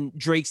 and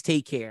Drake's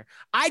Take Care.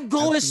 I'd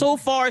go as so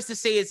far as to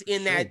say it's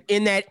in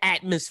that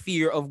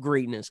atmosphere of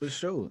greatness. For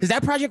sure. Because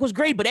that project was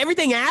great, but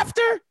everything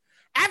after,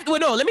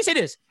 let me say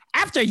this.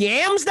 After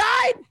Yams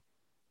died.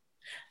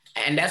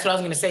 And that's what I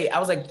was gonna say. I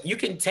was like, you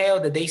can tell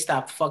that they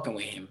stopped fucking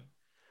with him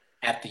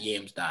after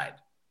Yams died.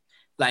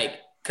 Like,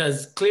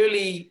 because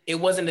clearly it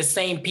wasn't the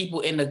same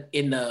people in the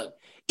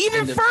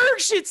Even Ferg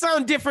shit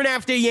sound different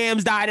after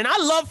Yams died, and I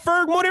love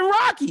Ferg more than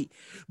Rocky.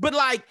 But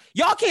like,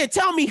 y'all can't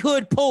tell me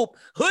Hood Pope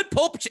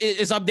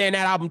is up there in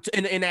that album,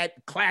 in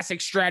that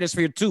classic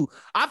stratosphere too.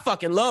 I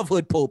fucking love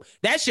Hood Pope.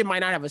 That shit might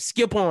not have a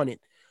skip on it.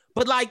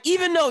 But like,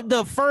 even though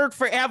the Ferg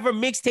Forever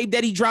mixtape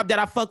that he dropped that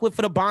I fuck with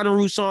for the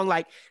Bonnaroo song,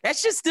 like that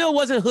shit still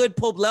wasn't Hood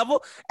Pope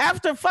level.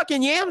 After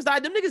fucking Yams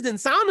died, them niggas didn't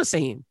sound the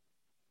same.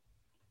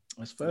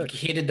 That's fair.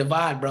 He hit a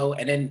divide, bro.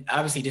 And then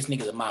obviously this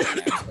nigga's a model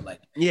now. So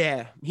like,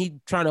 yeah,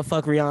 he trying to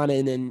fuck Rihanna,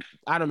 and then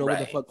I don't know what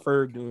the fuck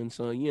Ferg doing.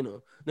 So you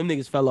know, them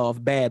niggas fell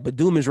off bad. But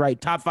Doom is right.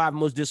 Top 5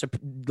 most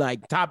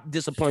top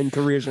disappointing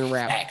careers in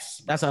rap.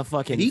 Facts. That's a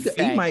fucking. He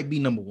might be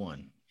number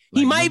one.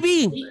 He might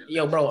be.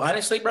 Yo, bro,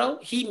 honestly, bro,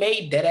 he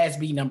made Deadass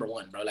be number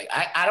one, bro. Like,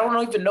 I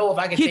don't even know if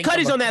I can Kid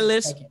Cudi's on that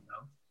list. Second,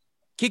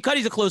 Kid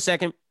Cudi's a close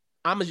second.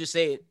 I'm going to just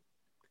say it.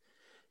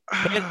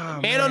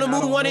 Man on the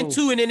Moon 1 and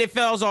 2, and then it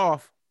falls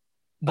off.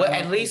 But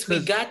at least we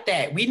got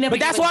that. We never. But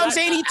that's why I'm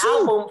saying he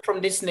too.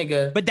 From this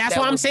nigga. But that's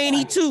why I'm saying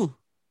he too.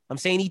 I'm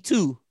saying he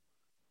too.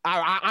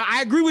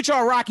 I agree with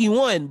y'all, Rocky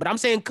 1, but I'm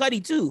saying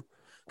Cudi too.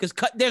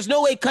 Because there's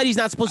no way Cudi's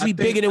not supposed to be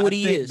bigger than what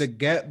he is. The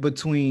gap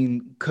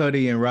between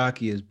Cudi and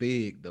Rocky is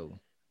big, though.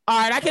 All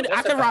right, I can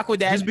rock with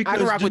that. I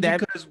can rock with that.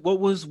 Because what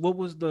was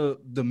the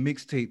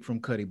mixtape from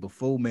Cudi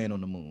before Man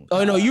on the Moon?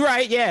 Oh no, you're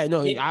right. Yeah,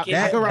 no, I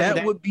can rock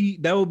with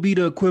that. Would be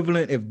the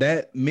equivalent if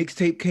that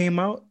mixtape came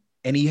out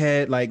and he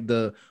had like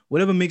the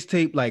whatever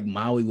mixtape like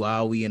Maui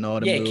Wowie and all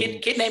the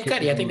Kid Named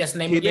Cudi. I think that's the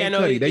name. Kid Named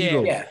Cudi. There you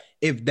go. Yeah.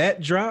 If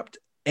that dropped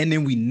and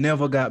then we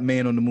never got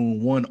Man on the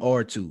Moon 1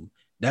 or 2,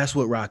 that's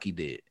what Rocky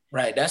did.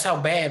 Right, that's how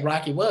bad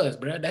Rocky was,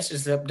 bro.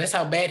 That's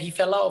how bad he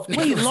fell off.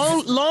 Wait,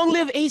 Long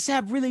Live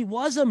ASAP really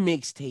was a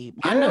mixtape.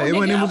 Yeah,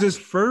 it was his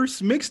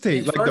first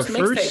mixtape, like the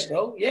first,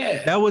 bro.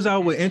 Yeah, that was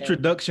our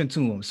introduction to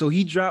him. So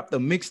he dropped a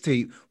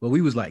mixtape where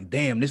we was like,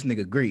 "Damn, this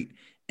nigga great,"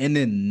 and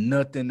then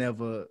nothing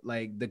ever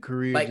like the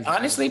career. Like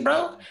honestly,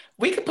 bro,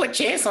 we could put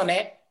Chance on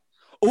that.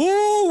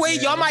 Ooh,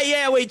 wait, y'all might,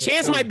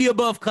 Chance might be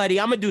above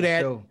Cudi. I'm gonna do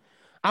that.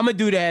 I'm gonna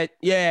do that.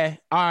 Yeah,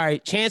 all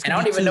right, Chance. And I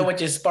don't even know what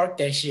just sparked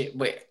that shit,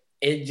 but.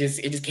 It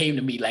just came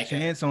to me like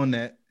Chance on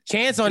that.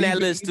 Chance on that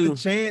list too.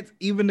 Chance,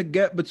 even the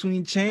gap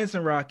between Chance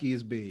and Rocky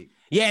is big.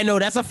 Yeah, no,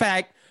 that's a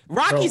fact.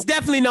 Rocky's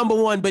definitely number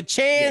one, but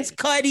Chance,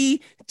 Cudi,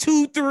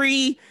 2,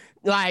 3,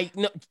 like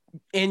no,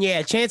 and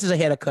yeah, Chance is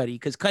ahead of Cudi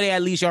because Cudi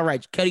at least y'all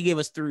right. Cudi gave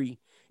us 3,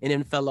 and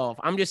then fell off.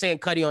 I'm just saying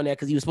Cudi on that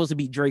because he was supposed to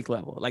be Drake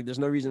level. Like, there's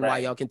no reason why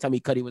y'all can tell me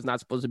Cudi was not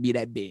supposed to be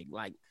that big.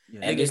 Like,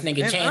 and this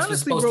nigga Chance was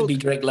supposed to be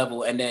Drake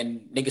level, and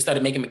then niggas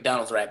started making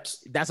McDonald's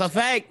raps. That's a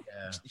fact.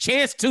 Yeah.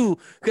 Chance too,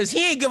 because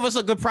he ain't give us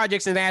a good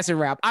projects in acid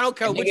rap. I don't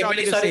care what y'all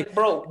niggas say,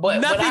 bro. But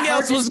nothing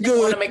else was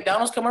good. On the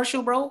McDonald's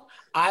commercial, bro,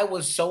 I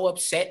was so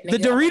upset. Nigga. The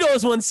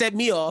Doritos one set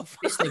me off.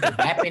 This nigga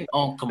rapping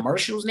on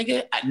commercials,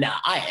 nigga. Nah,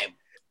 I am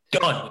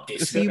done with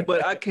this. See,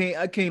 but I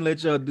can't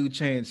let y'all do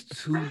Chance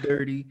too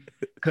dirty,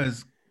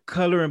 because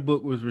Coloring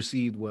Book was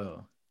received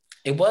well.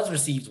 It was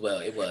received well.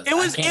 It was. It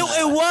was. And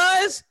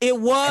it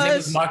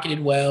was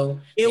marketed well.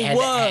 It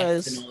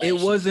was. It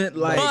wasn't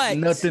like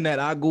nothing that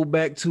I go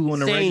back to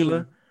on a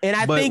regular. And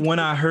I think when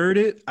I heard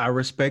it, I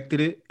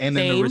respected it. And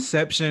then the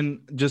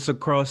reception just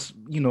across,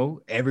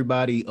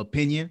 everybody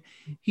opinion,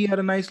 he had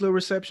a nice little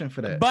reception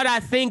for that. But I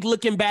think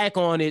looking back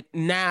on it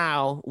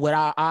now, with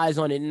our eyes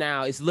on it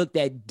now, it's looked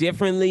at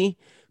differently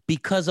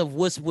because of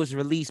what was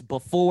released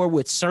before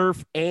with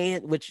Surf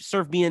being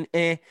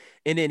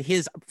and then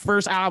his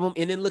first album,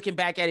 and then looking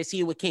back at it,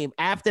 seeing what came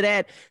after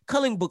that.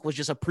 Coloring Book was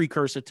just a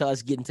precursor to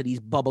us getting to these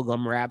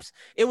bubblegum raps.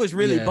 It was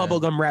really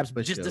bubblegum raps,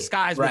 but just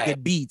disguised with the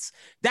beats.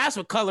 That's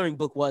what Coloring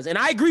Book was. And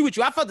I agree with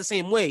you. I felt the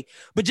same way.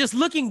 But just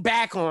looking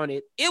back on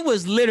it, it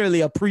was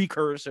literally a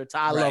precursor to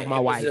I Love My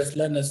Wife. Just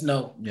letting us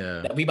know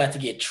that we about to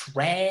get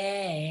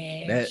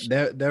trash.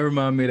 That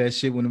reminded me of that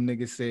shit when them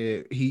niggas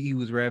said he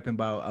was rapping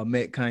about, I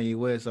met Kanye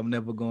West, I'm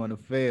never going to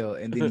fail.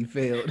 And then he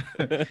failed.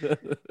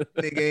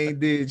 Nigga ain't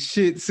did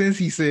shit since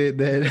he said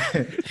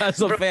that.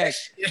 That's a fact.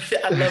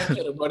 I love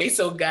Killer, bro. They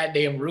so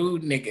goddamn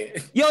rude,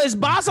 nigga. Yo, is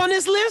Boss on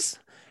this list?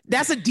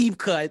 That's a deep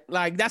cut.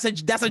 Like, that's a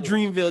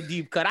Dreamville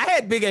deep cut. I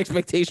had big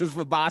expectations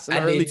for Boss in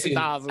the early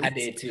 2000s. I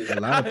did too.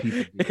 A lot of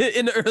people did.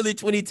 In the early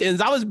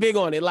 2010s. I was big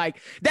on it. Like,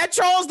 that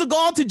Charles de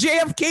Gaulle to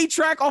JFK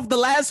track off The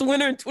Last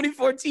Winter in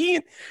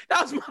 2014,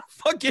 that was my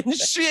fucking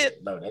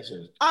shit. No, that's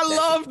just, I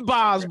loved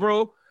Boss,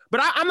 bro. But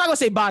I'm not gonna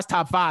say Boss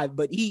top 5,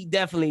 but he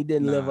definitely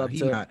didn't live up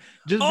to it.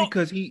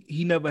 Because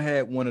he never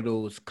had one of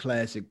those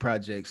classic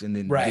projects and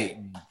then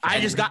didn't. I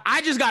just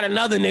got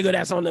another nigga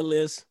that's on the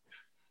list.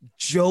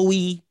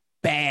 Joey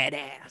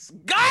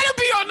Badass. Gotta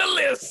be on the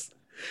list.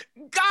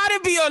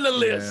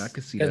 Yeah, I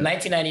can see that.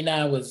 Because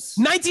 1999 was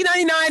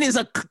 1999 is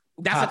a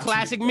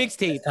classic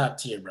mixtape. Top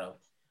tier, bro.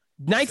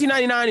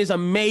 1999 is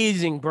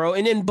amazing, bro.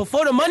 And then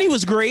Before the Money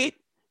was great.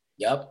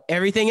 Yep.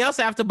 Everything else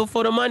after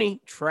Before the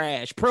Money,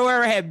 trash. Pro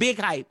Era had big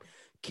hype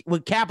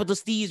with Capital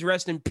Steez,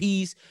 rest in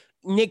peace.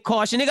 Nick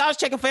Caution, nigga, I was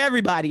checking for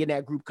everybody in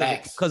that group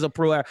because of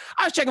Pro Era.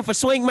 I was checking for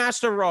Swing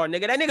Master Raw,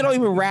 nigga. That nigga don't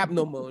even rap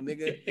no more,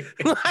 nigga.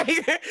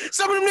 Like,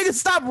 some of them niggas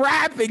stopped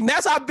rapping.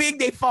 That's how big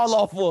they fall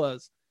off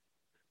was.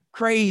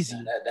 Crazy.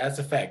 That's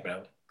a fact,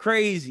 bro.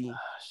 Crazy. Oh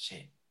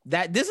shit.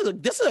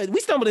 We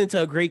stumbled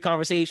into a great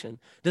conversation.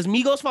 Does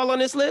Migos fall on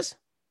this list?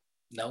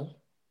 No.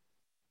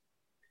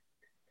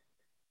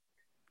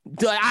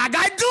 I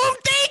got doom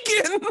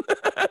thinking.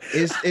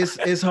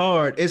 It's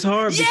hard. It's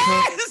hard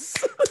because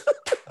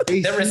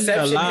they see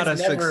a lot of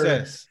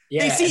success.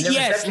 Yeah,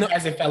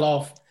 as it fell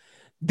off.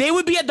 They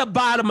would be at the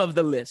bottom of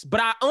the list, but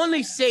I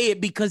only say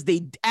it because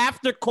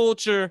after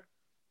Culture.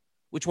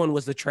 Which one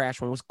was the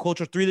trash one? Was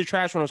Culture 3 the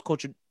trash one? Or was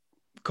Culture?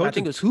 I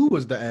think 2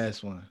 was the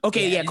ass one.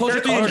 Okay, yeah,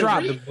 Culture 3 didn't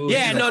drop.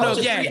 Yeah, no,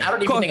 yeah. I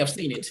don't even think I've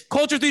seen it.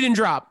 Culture 3 didn't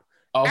drop.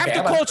 Okay,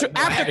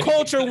 after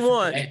Culture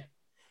 1.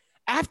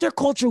 After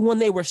Culture 1,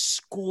 they were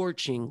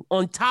scorching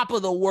on top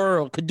of the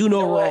world. Could do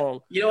no wrong.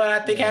 You know what I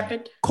think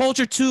happened?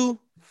 Culture 2,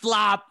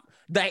 flop.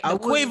 The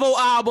Quavo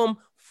album,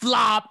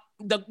 flop.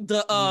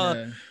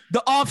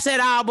 The Offset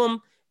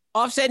album.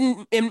 Offset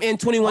and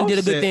 21 did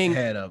a good thing.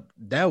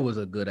 That was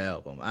a good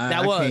album. I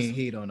can't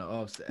hate on the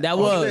Offset. That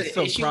was.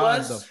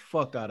 Surprised the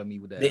fuck out of me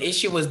with that. The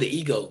issue was the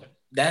ego.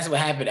 That's what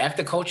happened.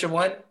 After Culture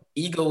 1,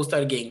 ego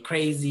started getting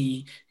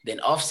crazy.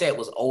 Then Offset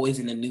was always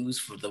in the news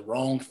for the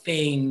wrong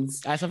things.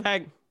 That's a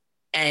fact.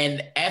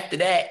 And after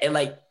that, and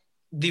like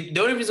the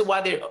only reason why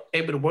they're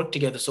able to work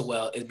together so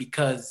well is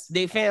because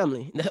they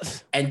family.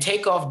 And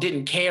Takeoff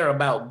didn't care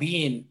about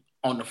being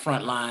on the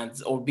front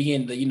lines or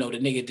being the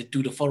nigga to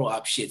do the photo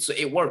op shit. So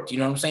it worked, you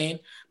know what I'm saying?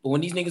 But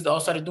when these niggas all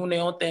started doing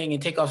their own thing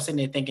and Takeoff sitting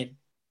there thinking,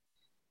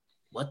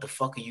 what the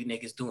fuck are you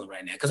niggas doing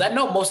right now? Because I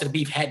know most of the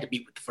beef had to be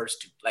with the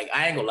first two. Like,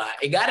 I ain't gonna lie.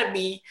 It gotta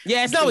be.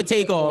 Yeah, it's not with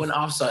Takeoff.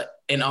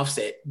 And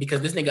Offset.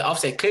 Because this nigga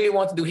Offset clearly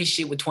wants to do his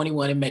shit with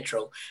 21 and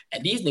Metro.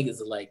 And these niggas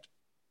are like,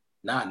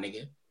 nah,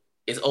 nigga.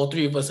 It's all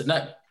three of us or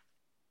nothing.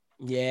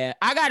 Yeah.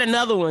 I got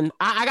another one.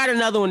 I got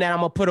another one that I'm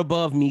gonna put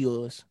above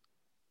Migos.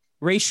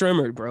 Rae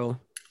Sremmurd, bro.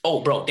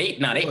 Oh, bro, they up,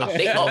 bro.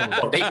 They up,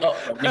 bro.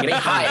 Nigga, they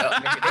high up,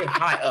 nigga. They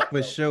high up.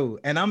 For sure.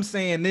 And I'm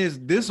saying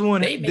this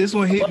one hit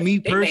me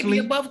personally. They may be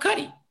above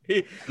Cudi.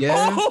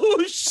 Yeah.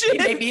 Oh shit.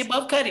 They may be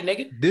above Cudi,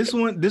 nigga.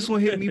 This one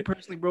hit me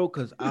personally, bro,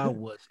 because I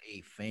was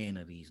a fan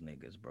of these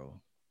niggas, bro.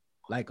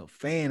 Like a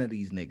fan of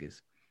these niggas.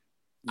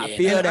 Yeah, I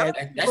feel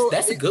that.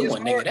 That's a good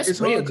one, nigga.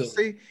 That's real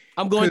good.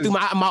 I'm going through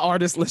my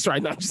artist list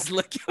right now. Just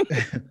looking.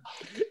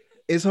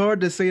 It's hard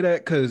to say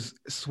that because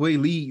Sway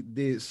Lee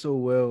did so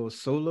well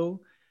solo.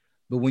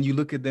 But when you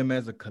look at them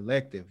as a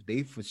collective,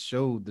 they for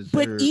sure deserve.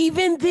 But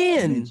even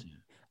then,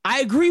 I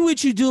agree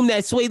with you, Doom,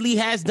 that Sway Lee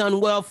has done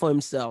well for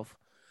himself.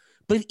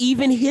 But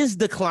even his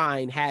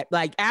decline had,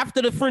 like,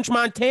 after the French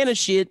Montana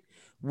shit,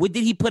 what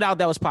did he put out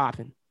that was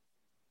popping?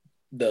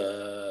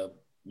 The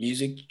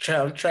music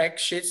soundtrack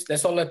shits.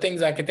 That's all the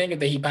things I can think of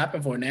that he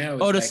popping for now.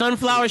 Oh, the like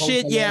Sunflower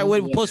shit? Yeah,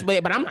 with Post,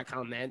 but I'm not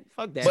counting that.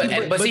 Fuck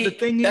that. But see, the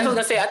thing that's what I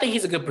was gonna say. I think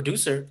he's a good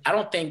producer. I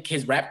don't think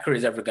his rap career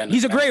is ever gonna.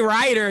 He's a great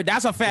writer.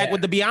 That's a fact.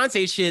 With the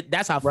Beyonce shit,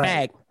 that's a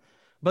fact.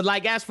 But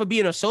like, as for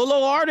being a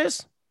solo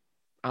artist,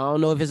 I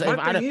don't know if it's.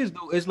 My thing is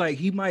though, it's like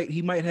he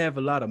might have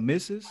a lot of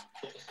misses,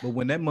 but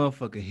when that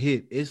motherfucker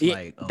hit, it's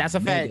like that's a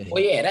fact.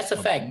 Well, yeah, that's a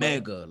fact.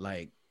 Mega,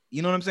 like,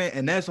 you know what I'm saying,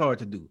 and that's hard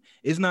to do.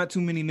 It's not too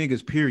many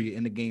niggas, period,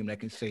 in the game that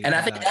can say. And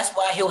I think that's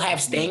why he'll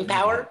have staying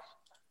power,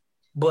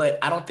 but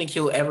I don't think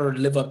he'll ever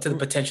live up to the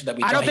potential that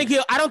we. I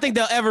don't think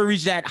they'll ever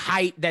reach that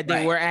height that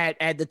they were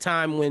at the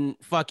time when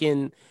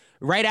fucking.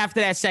 Right after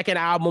that second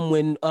album,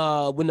 when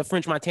the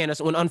French Montana,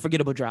 when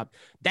Unforgettable dropped,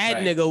 that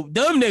nigga,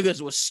 them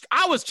niggas was,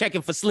 I was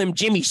checking for Slim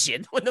Jimmy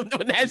shit when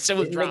that shit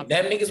was dropped.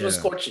 That niggas was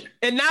scorching.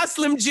 And now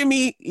Slim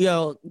Jimmy,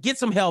 yo, get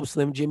some help,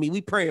 Slim Jimmy.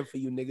 We praying for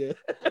you, nigga.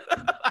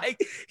 Like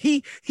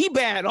he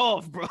bad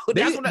off, bro.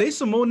 They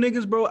some more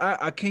niggas, bro.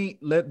 I can't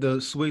let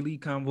the Sway Lee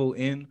convo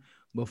end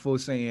before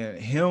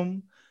saying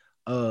him,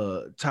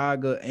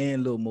 Tyga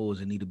and Lil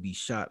Mosey need to be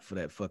shot for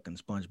that fucking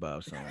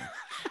SpongeBob song.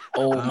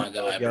 Oh my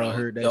god, y'all bro.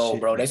 Heard that no,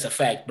 shit? Bro, that's a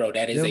fact, bro.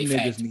 That is them a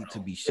fact. Niggas need to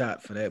be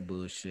shot for that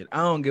bullshit. I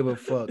don't give a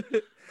fuck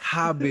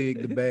how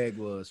big the bag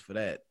was for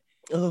that.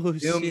 Oh them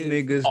shit.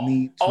 Niggas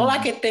need. All I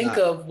could think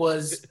of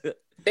was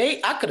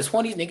I could have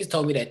sworn these niggas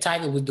told me that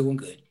Tyga was doing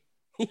good.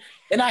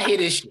 And I hear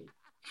this shit.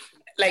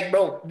 Like,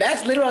 bro,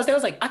 that's literally. I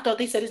was like, I thought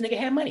they said this nigga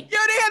had money. Yo, they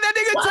had that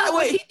nigga. Why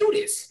would he do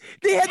this?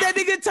 They had that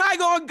nigga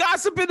Tyga on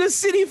Gossip in the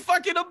City,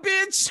 fucking a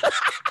bitch.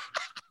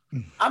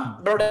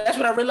 Bro, that's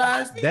what I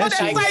realized. That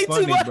shit was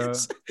funny, bro.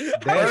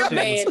 That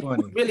shit was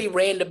funny. Really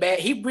ran the bag.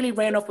 He really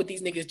ran off with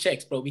these niggas'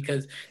 checks, bro.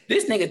 Because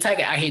this nigga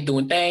Tyga out here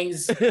doing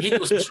things. He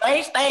do some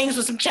strange things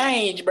with some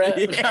change, bro.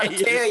 I'm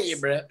telling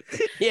you, bro.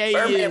 Yeah,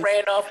 Birdman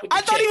ran off with.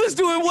 I thought he was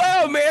doing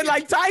well, man.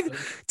 Like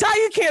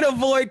Tyga can't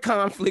avoid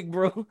conflict,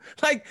 bro.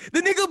 Like the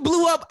nigga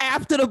blew up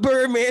after the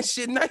Birdman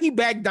shit. Now he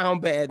back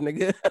down bad,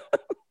 nigga.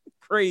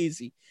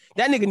 Crazy.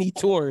 That nigga need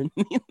touring.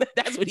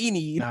 That's what he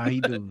need. Nah, he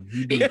do.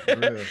 He do, for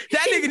real.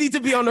 That nigga need to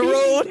be on the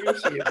road.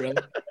 Shit, bro.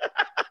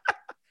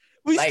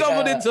 We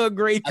stumbled into a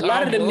great time. A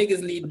lot of them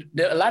niggas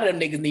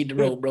need the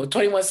road, bro.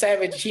 21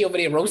 Savage, he over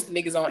there roasting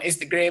niggas on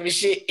Instagram and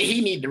shit.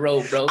 He need the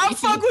road, bro. I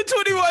fuck with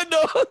 21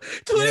 though.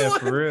 21, yeah,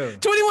 for real.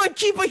 21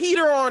 keep a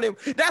heater on him.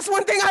 That's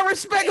one thing I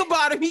respect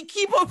about him. He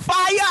keep a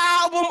fire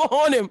album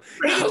on him.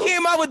 Bro. He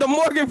came out with the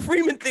Morgan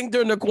Freeman thing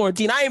during the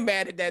quarantine. I ain't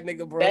mad at that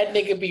nigga, bro. That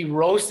nigga be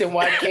roasting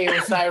YK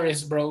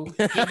Osiris, bro.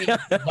 He be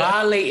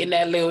violating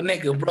that little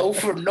nigga, bro,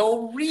 for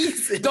no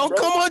reason. Don't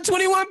come on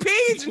 21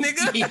 page,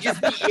 nigga. He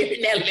just be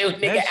hearing that little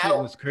nigga out.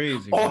 Was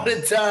crazy all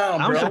the time,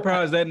 bro. I'm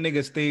surprised that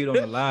nigga stayed on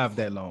the live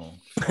that long.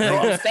 Bro,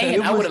 I'm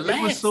saying I would have laughed.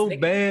 It was so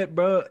bad,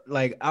 bro.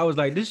 Like I was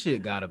like, this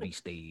shit gotta be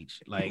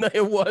staged. Like no,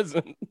 it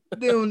wasn't.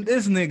 Dude,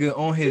 this nigga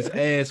on his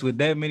ass with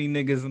that many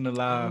niggas in the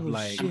live.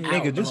 Like, shit.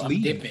 nigga, just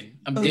leave.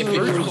 I'm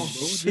dipping.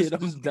 Shit,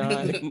 I'm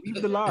dying.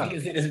 Leave the live.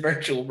 Niggas in this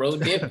virtual, bro.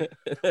 Dip.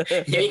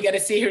 You ain't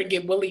gotta sit here and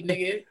get bullied,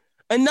 nigga.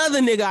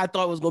 Another nigga I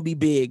thought was gonna be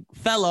big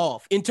fell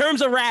off in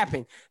terms of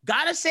rapping.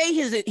 Gotta say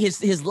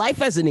his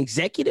life as an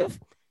executive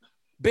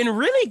been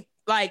really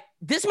like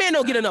this man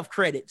don't get enough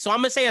credit. So I'm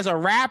gonna say as a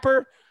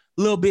rapper,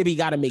 Lil Bibby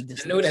gotta make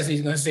this. I know that's what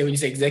he's gonna say when you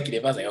say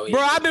executive. I was like, oh yeah. Bro,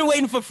 I've been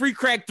waiting for Free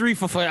Crack 3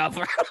 for forever.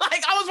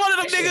 Like I was one of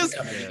them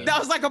niggas that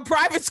was like a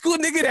private school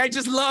nigga that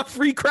just loved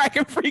Free Crack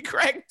and Free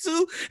Crack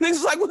 2. Niggas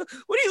was like, what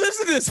are you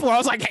listening to this for? I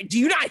was like, hey, do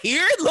you not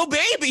hear it? Lil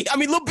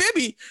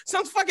Bibby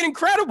sounds fucking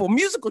incredible.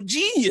 Musical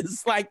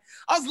genius. Like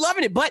I was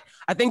loving it. But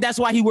I think that's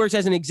why he works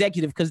as an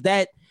executive, because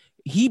that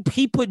he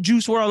put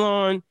Juice WRLD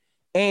on.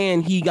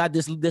 And he got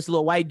this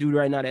little white dude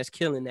right now that's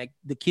killing that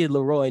the Kid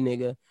Laroi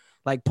nigga.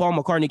 Like Paul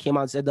McCartney came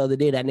out and said the other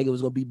day that nigga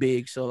was gonna be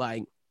big. So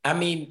like, I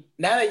mean,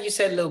 now that you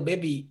said Lil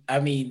Bibby,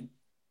 I mean,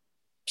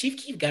 Chief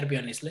Keef got to be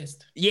on this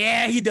list.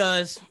 Yeah, he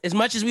does. As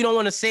much as we don't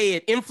want to say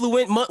it,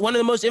 one of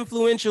the most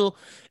influential.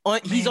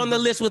 He's on the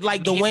list with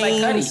like the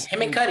Waynes. Like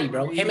him and Cudi,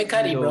 bro. Him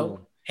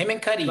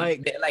and Cudi.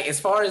 Like as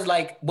far as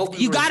like what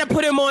you gotta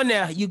put him on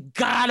there. You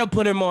gotta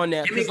put him on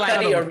there. Him and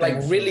Cudi are like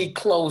really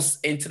close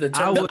into the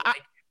top.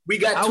 We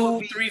got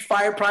 2-3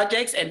 fire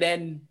projects, and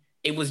then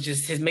it was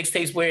just his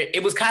mixtapes where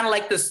it was kind of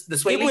like the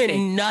Sway Lee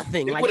thing.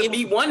 Nothing. It would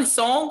be one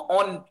song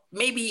on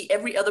maybe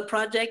every other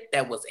project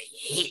that was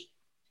a hit.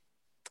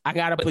 I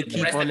gotta put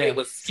Keef on there.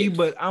 See,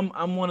 but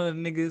I'm one of the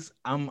niggas.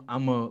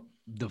 I'm a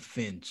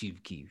defend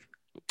Chief Keef.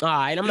 All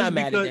right, I'm not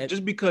mad at that.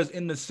 Just because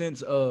in the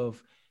sense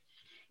of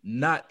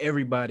not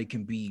everybody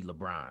can be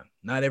LeBron.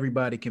 Not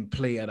everybody can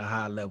play at a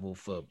high level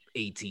for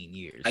 18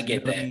 years. I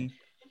get that. I mean?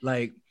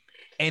 Like,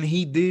 and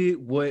he did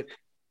what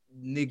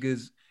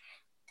niggas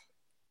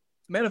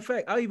Matter of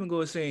fact, I'll even go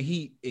as saying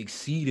he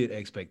exceeded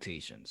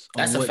expectations.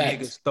 That's on what a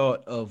fact. Niggas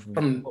thought of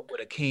what would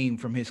have came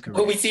from his career.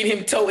 When we seen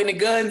him toting the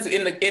guns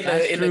in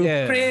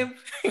the crib.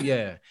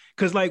 Yeah,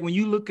 because like when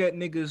you look at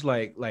niggas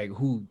like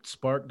who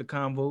sparked the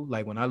convo,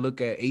 like when I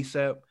look at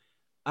ASAP,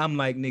 I'm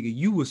like, nigga,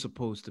 you were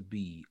supposed to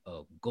be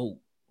a GOAT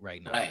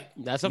right now. Right.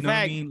 That's a fact. What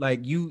I mean? Like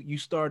you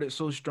started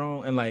so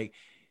strong, and like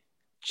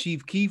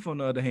Chief Keef on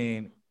the other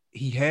hand,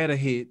 he had a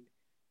hit.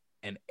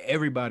 And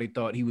everybody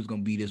thought he was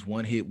gonna be this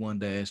one hit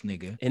wonder ass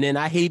nigga. And then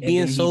I hate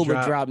being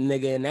sober drop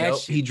nigga. And that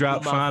shit he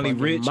dropped Finally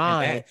Rich.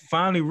 And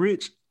Finally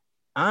Rich,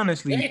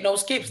 honestly, there ain't no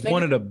skips, nigga.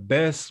 One of the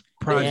best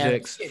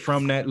projects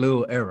from that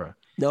little era.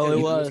 No,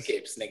 it was.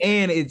 Skips, nigga.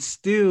 And it's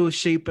still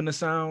shaping the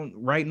sound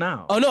right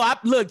now. Oh no,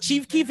 look,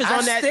 Chief Keef is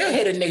on that. I still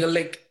hit a nigga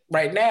lick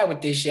right now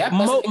with this shit. I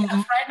bust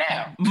right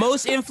now.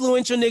 Most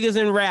influential niggas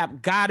in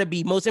rap gotta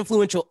be most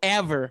influential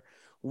ever.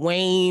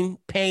 Wayne,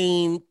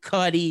 Payne,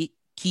 Cudi,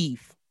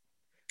 Keef.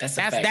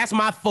 That's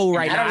my foe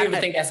right now. I don't even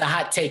think that's a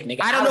hot take,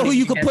 nigga. I don't know who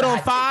you could put on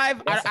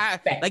 5.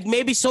 Like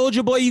maybe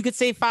Soulja Boy, you could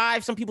say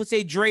 5. Some people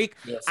say Drake.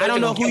 Yeah, I don't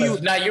know who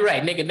you. No, you're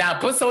right, nigga. Now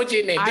put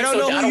Soulja in there. I don't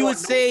know who you would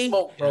say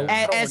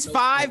as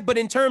 5, but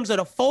in terms of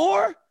the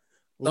 4,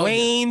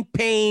 Wayne,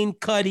 Payne,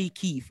 Cudi,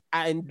 Keef,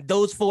 and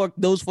those four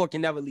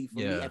can never leave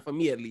for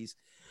me at least.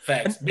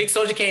 Facts. Big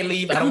Soulja can't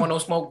leave. I don't want no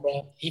smoke,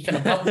 bro. He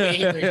finna pump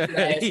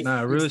me.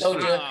 Nah, real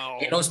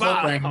Soulja ain't no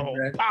smoke right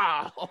here,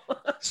 bro.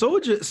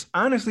 Soulja,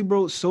 honestly,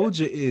 bro,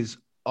 Soulja is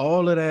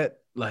all of that.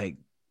 Like,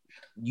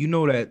 you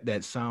know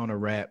that sound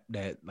of rap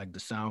that like the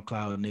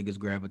SoundCloud niggas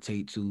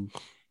gravitate to.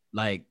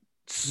 Like,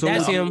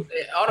 that's him.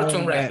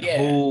 Auto-tune rap. That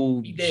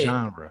whole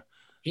genre.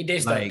 He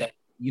did start that.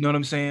 You know what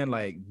I'm saying?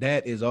 Like,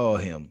 that is all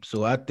him.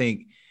 So I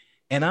think,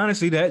 and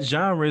honestly, that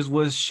genre is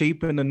what's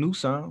shaping the new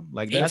sound.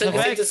 Like, that's a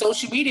fact. To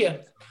social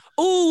media.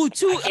 Ooh,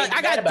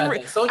 I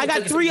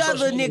got 3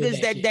 other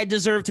niggas that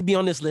deserve to be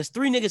on this list.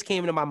 3 niggas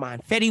came into my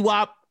mind. Fetty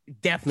Wap,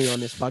 definitely on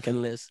this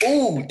fucking list.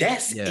 Ooh,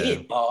 that's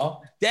it,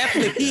 Paul.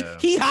 Definitely.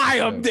 He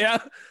high up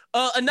there.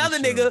 Another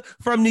nigga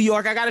from New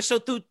York. I gotta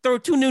throw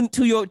two New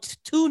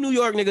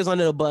York niggas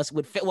under the bus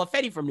with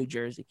Fetty from New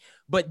Jersey.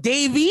 But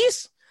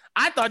Davies,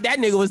 I thought that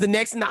nigga was the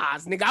next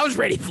Nas. Nigga, I was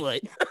ready for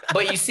it.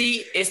 But you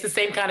see, it's the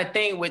same kind of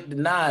thing with the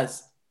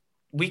Nas.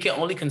 We can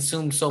only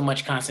consume so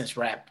much conscious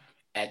rap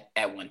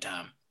at one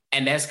time.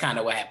 And that's kind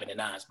of what happened to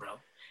Nas, bro.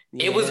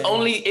 Yeah. It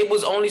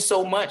was only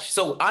so much.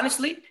 So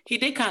honestly, he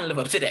did kind of live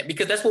up to that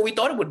because that's what we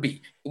thought it would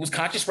be. It was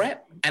conscious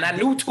rap. And I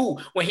knew too,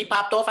 when he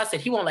popped off, I said,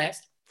 he won't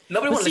last.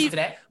 Nobody wants to listen to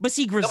that. But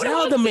see,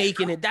 Griselda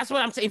making it. That's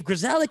what I'm saying. If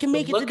Griselda can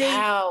make it today.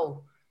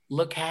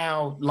 Look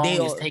how long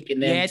it's taking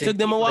them. Yeah, it took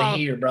them a while.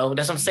 Here, bro.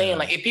 That's what I'm saying.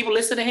 Like, if people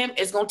listen to him,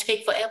 it's going to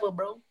take forever,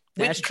 bro.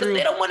 That's true.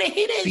 They don't want to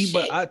hear that shit.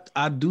 But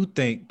I do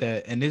think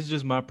that, and this is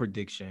just my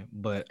prediction,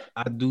 but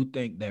I do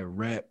think that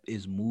rap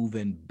is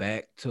moving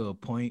back to a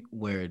point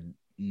where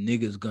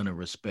niggas gonna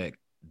respect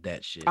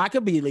that shit. I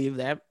could believe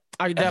that.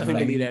 I could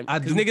definitely believe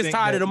that. Because niggas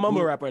tired of the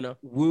mumble rap right now.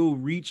 We'll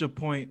reach a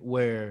point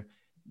where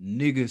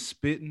niggas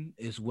spitting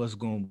is what's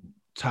gonna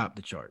top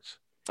the charts.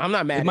 I'm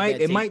not mad.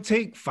 It might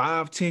take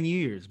 5-10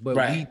 years, but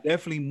we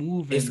definitely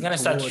moving. It's gonna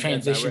start to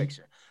transition.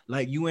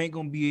 Like, you ain't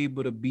gonna be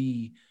able to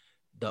be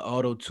the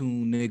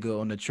auto-tune nigga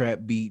on the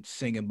trap beat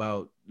singing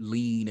about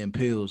lean and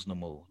pills no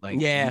more. Like,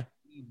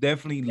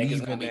 definitely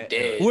leaving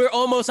that. We're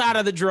almost out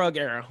of the drug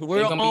era.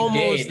 We're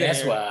almost there.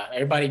 That's why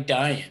everybody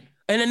dying.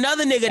 And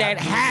another nigga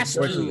that has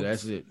to.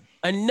 That's it.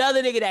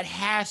 Another nigga that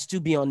has to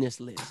be on this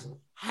list.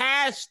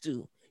 Has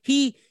to.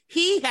 He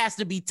has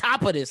to be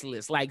top of this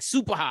list, like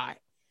super high.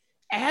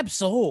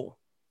 Ab-Soul.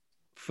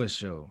 For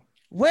sure.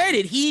 Where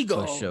did he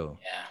go? For sure.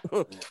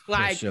 Yeah.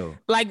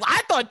 Like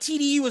I thought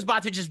TDE was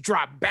about to just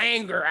drop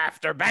banger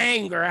after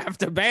banger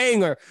after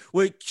banger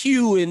with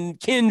Q and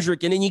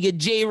Kendrick, and then you get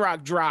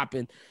J-Rock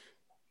dropping.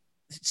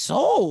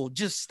 Soul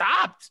just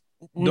stopped.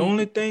 The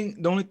only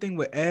thing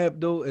with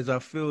Ab though is I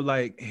feel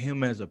like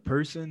him as a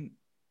person,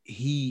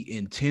 he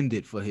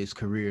intended for his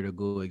career to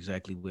go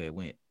exactly where it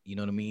went. You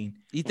know what I mean?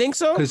 You think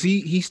so? Because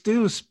he's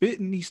still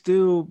spitting, he's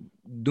still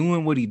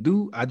doing what he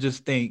do. I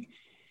just think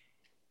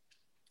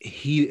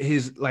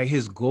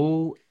his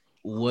goal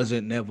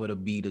wasn't never to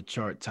be the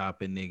chart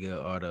topping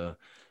nigga or the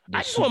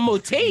I just want more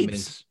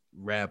tapes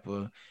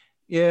rapper.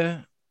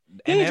 Yeah.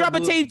 He ain't dropped a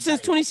tape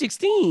since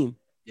 2016.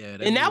 Yeah.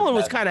 And that one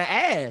was kind of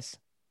ass.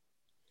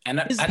 And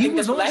I think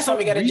that's the last time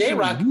we got a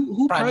J-Rock.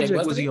 Who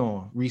project was he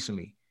on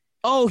recently?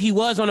 Oh, he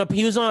was on I think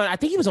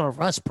he was on a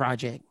Russ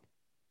project.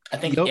 I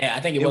think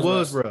it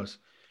was Russ.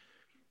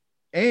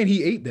 And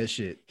he ate that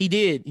shit. He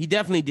did. He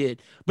definitely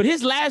did. But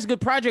his last good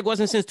project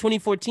wasn't since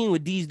 2014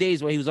 with These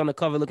Days, where he was on the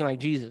cover looking like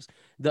Jesus.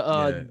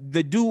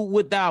 The Dude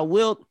Without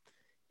Wilt.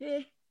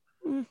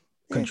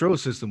 Control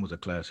System was a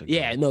classic.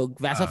 Yeah, no,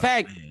 that's a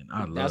fact.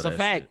 Man, that's a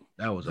fact. Shit.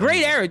 That was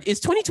great era.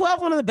 Is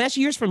 2012 one of the best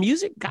years for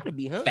music? Gotta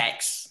be, huh?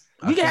 Facts.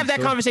 We can have that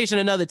conversation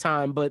another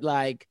time, but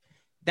like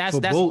that's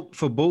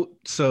for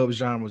both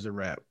subgenres of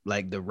rap,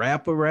 like the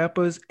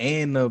rappers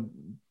and the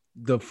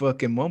the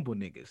fucking mumble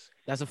niggas.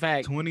 That's a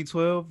fact.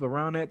 2012,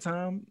 around that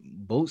time,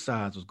 both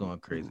sides was going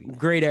crazy.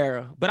 Great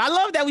era. But I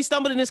love that we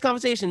stumbled in this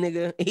conversation,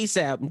 nigga.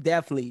 ASAP,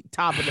 definitely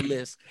top of the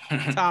list.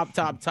 top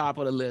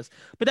of the list.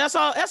 But that's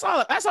all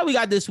we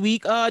got this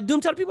week. Doom,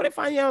 tell the people they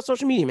find you on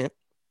social media, man.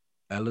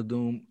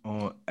 Doom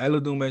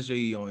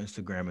SJE on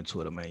Instagram and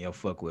Twitter, man. Y'all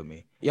fuck with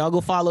me. Y'all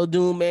go follow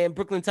Doom, man.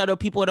 Brooklyn, tell the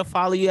people to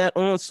follow you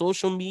on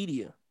social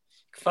media.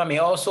 Find me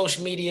all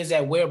social media is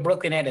at Where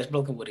Brooklyn at. That's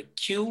Brooklyn with a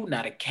Q,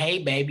 not a K,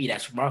 baby.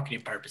 That's for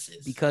marketing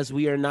purposes. Because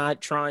we are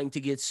not trying to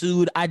get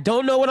sued. I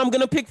don't know what I'm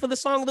gonna pick for the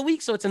song of the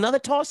week, so it's another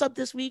toss up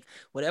this week.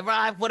 Whatever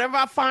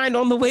I find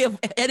on the way of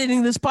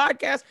editing this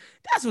podcast,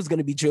 that's what's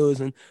gonna be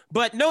chosen.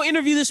 But no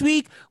interview this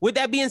week. With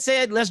that being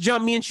said, let's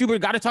jump. Me and Schubert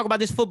got to talk about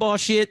this football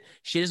shit.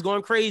 Shit is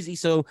going crazy.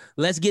 So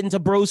let's get into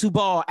Bros Who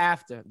Ball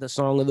after the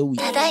song of the week.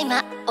 ただい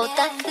まオ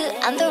タ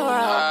クアンドロ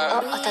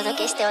ーをお届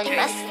けしており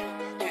ます。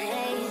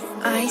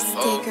Ice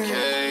Digger.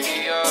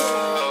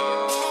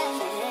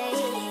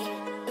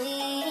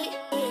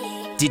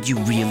 Did you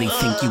really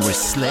think you were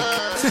slick?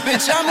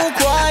 Bitch, I'm all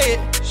quiet,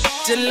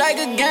 just like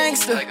a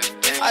gangster.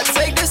 I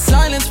take the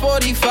silence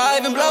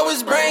 45 and blow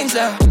his brains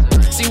out.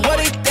 See what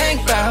he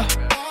think about.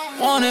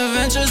 Want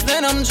adventures,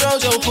 then I'm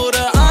JoJo. Put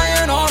an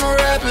iron on a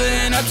rapper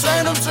and I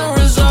turn him to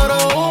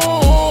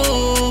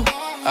risotto.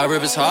 I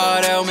rip his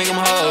heart out, make him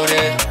hold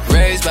it.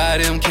 Raised by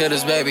them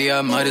killers, baby,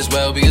 I might as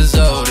well be a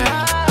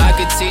Zodiac. I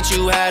could teach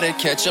you how to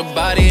catch a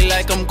body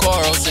like I'm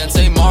Coral.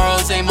 Sensei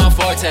morals ain't my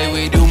forte.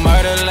 We do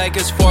murder like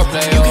it's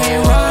foreplay. You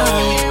can't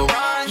run,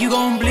 you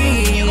gon'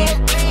 bleed.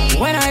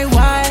 When I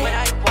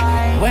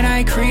whine, when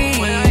I creep.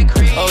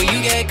 Oh,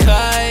 you get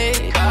cut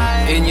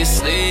in your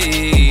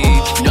sleep.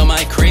 Know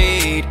my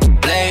creed,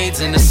 blades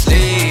in the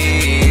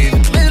sleeve.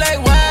 It's like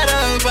what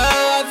up,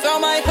 I throw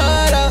my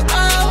hood up.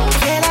 Oh,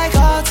 feel like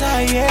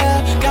Alta,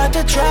 yeah. Got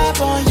the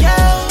drop on you.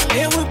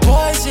 Hit with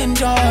poison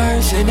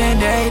darts and then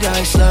they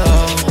die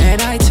slow.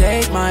 And I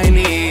take my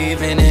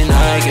leave and then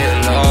I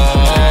get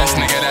lost. Last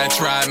nigga that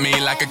tried me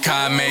like a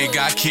Kame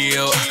got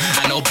killed.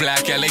 I know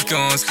black LA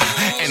goons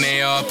and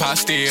they all pop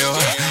steel.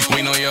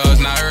 We know yours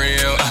not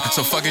real.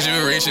 So fuck is you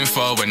reaching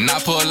for? When I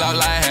pull out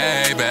like,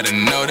 hey, better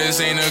know this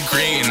ain't a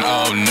green.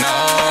 Oh no,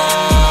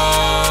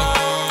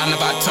 I'm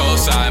about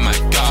Tulsa, my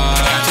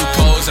God. Two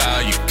poles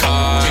out, you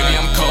caught. Baby,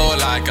 I'm cold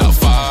like a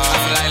fire. I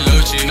feel like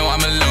Lucci, know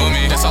I'm a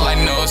Lumi. That's all I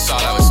know, it's all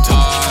I was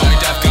taught. Boy,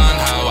 Def Gun,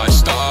 how I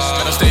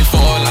start. Better stay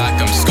forward like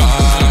I'm scarred.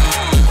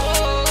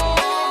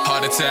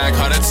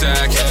 Heart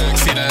attack.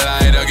 See the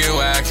light or get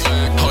whacked.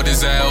 Hold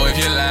his L if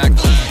you lack.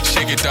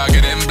 Shake it darker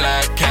than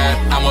black cat.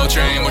 I'm well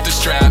trained with the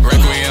strap.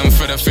 Requiem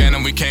for the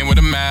phantom, we came with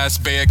a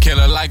mask. Bay a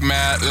killer like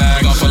Matt Lack.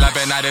 We gon' pull up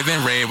at night and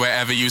then raid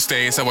wherever you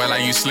stay. Somewhere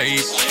like you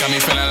sleep. Got me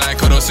feeling like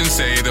Kodo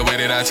Sensei. The way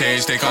that I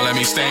change, they calling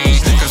me stain.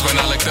 Cause when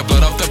I lick the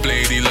blood off the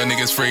blade, these little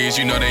niggas freeze,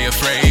 you know they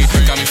afraid.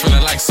 Got me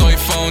feeling like soy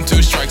phone,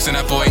 2 strikes and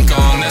that boy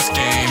gone, that's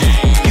game.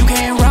 You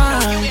can't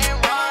run,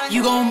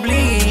 you gon'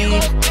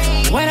 bleed.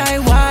 When I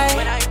whine,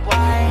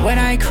 when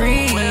I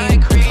creep.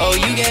 Oh,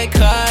 you get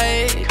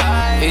cut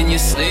in your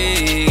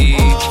sleep.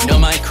 Know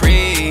my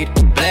creed,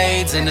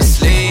 blades in the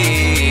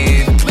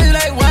sleeve. Feel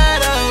like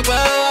what up,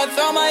 I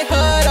throw my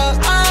hood up.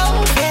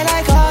 Oh, feel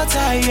like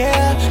Alta,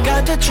 yeah.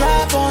 Got the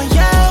drop on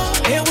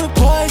you. Hit with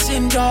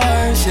poison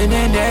darts and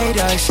then they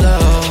die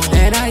slow.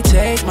 And I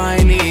take my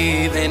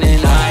leave and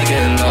then I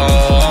get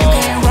low. You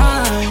can't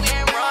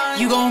run,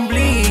 you gon'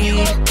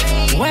 bleed.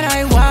 When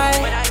I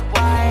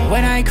whine,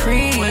 when I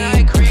creep.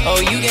 Oh,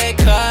 you get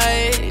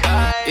cut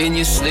in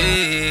your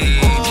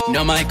sleep.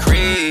 Know my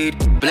creed,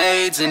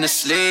 blades in the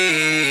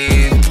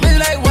sleeve. Feel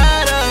like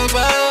what up,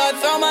 I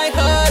throw my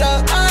hood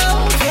up.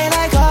 Oh, feel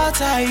like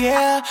Alta,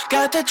 yeah.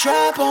 Got the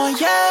drop on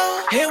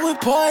you. Hit with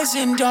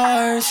poison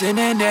darts and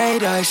then they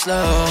die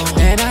slow.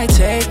 And I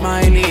take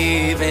my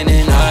leave and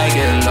then I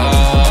get low.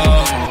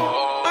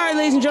 All right,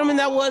 ladies and gentlemen,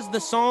 that was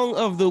the song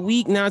of the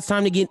week. Now it's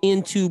time to get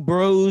into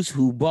Bros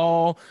Who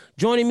Ball.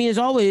 Joining me as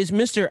always,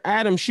 Mr.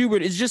 Adam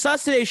Schubert. It's just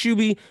us today,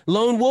 Shuby.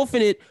 Lone wolf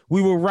in it.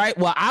 We were right.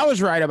 Well, I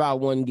was right about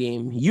one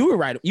game. You were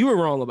right. You were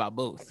wrong about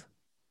both.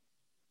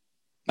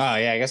 Oh,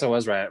 yeah, I guess I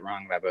was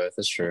wrong about both.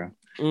 That's true.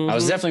 Mm-hmm. I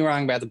was definitely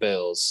wrong about the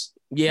Bills.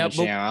 Yeah, which,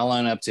 I'll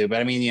own up to.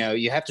 But I mean,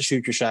 you have to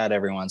shoot your shot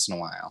every once in a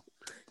while.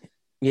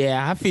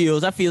 Yeah, I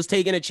feels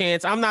taking a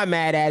chance. I'm not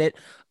mad at it.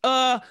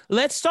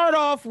 Let's start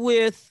off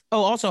with.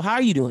 Oh, also, how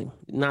are you doing?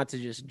 Not to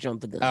just jump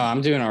the gun. Oh,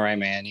 I'm doing all right,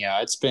 man.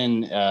 Yeah, it's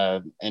been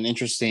an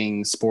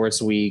interesting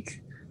sports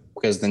week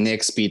because the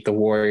Knicks beat the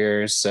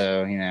Warriors.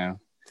 So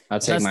I'll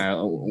take my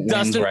wins.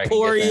 Dustin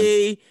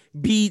Poirier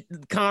beat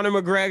Conor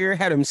McGregor,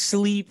 had him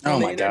sleep. Oh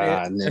my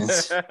god!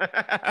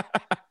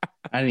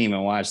 I didn't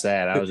even watch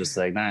that. I was just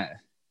like, not.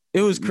 It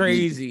was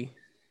crazy.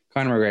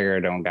 Conor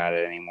McGregor don't got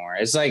it anymore.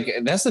 It's like,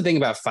 that's the thing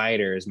about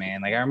fighters,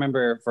 man. Like, I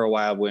remember for a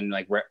while when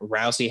like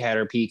Rousey had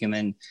her peak and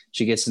then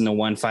she gets into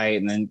one fight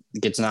and then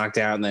gets knocked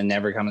out and then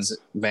never comes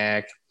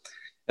back.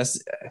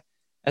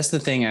 That's the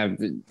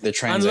thing. The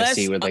trends I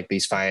see with like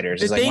these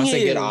fighters is like once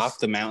they get off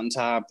the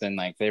mountaintop, then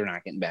like they're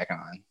not getting back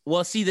on.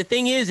 Well, see, the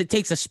thing is, it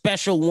takes a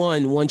special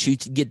one once you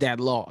get that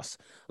loss.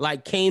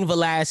 Like Cain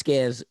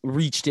Velasquez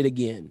reached it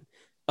again.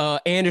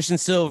 Anderson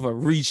Silva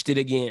reached it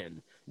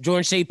again.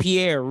 George St.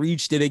 Pierre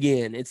reached it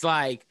again. It's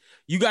like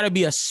you got to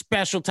be a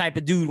special type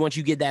of dude once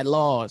you get that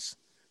loss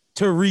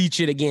to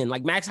reach it again.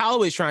 Like Max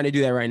Holloway's trying to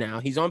do that right now.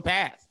 He's on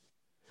path.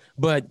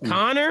 But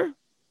Conor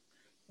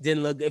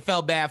didn't look. It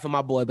felt bad for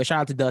my boy. But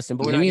shout out to Dustin.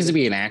 But he needs to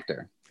be an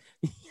actor.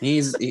 He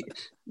needs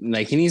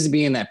to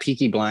be in that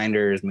Peaky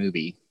Blinders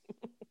movie.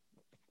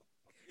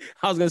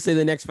 I was gonna say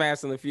the next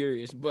Fast and the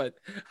Furious, but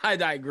I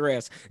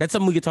digress. That's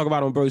something we could talk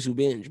about on Bros Who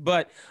Binge.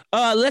 But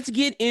let's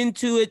get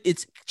into it.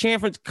 It's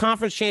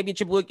conference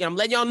championship week, and I'm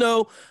letting y'all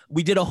know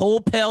we did a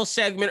whole Pell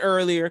segment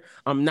earlier.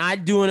 I'm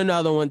not doing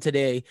another one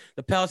today.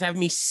 The Pels have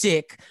me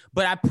sick,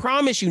 but I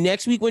promise you,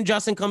 next week when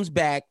Justin comes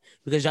back,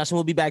 because Justin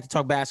will be back to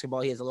talk basketball.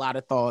 He has a lot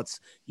of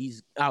thoughts.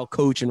 He's out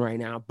coaching right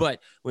now.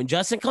 But when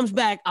Justin comes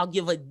back, I'll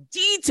give a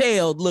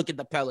detailed look at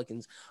the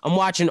Pelicans. I'm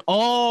watching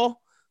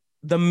all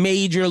the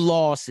major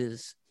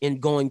losses in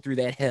going through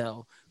that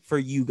hell for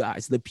you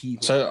guys, the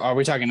people. So are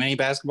we talking any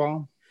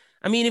basketball?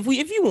 I mean, if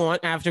you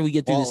want, after we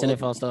get through this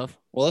NFL stuff.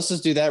 Well, let's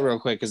just do that real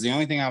quick, because the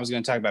only thing I was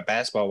going to talk about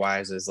basketball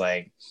wise is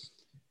like,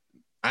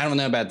 I don't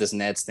know about this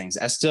Nets thing.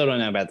 I still don't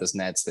know about this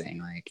Nets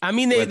thing. Like, I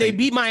mean, they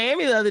beat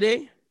Miami the other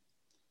day.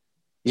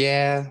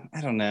 Yeah,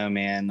 I don't know,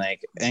 man.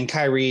 Like, and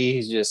Kyrie,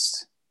 he's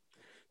just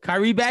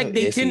Kyrie back. So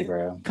iffy,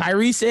 bro.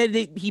 Kyrie said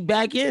that he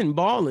back in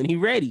balling. He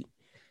ready.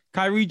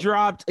 Kyrie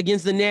dropped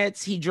against the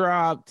Nets. He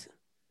dropped,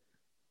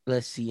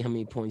 let's see how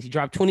many points. He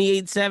dropped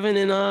 28, 7,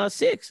 and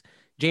 6.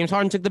 James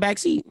Harden took the back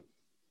seat.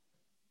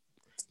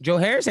 Joe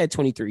Harris had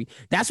 23.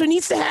 That's what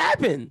needs to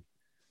happen.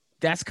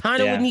 That's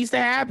kind of what needs to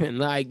happen.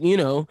 Like, you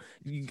know,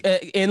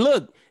 and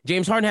look,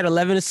 James Harden had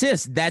 11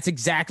 assists. That's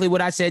exactly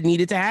what I said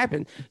needed to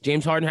happen.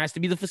 James Harden has to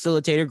be the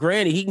facilitator.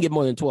 Granted, he can get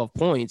more than 12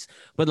 points,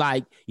 but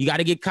like, you got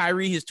to get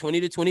Kyrie his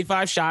 20 to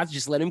 25 shots.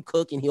 Just let him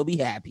cook and he'll be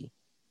happy.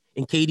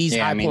 And KD's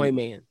point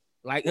man.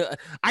 Like,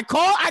 I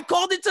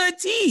called it to a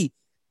T.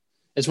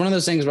 It's one of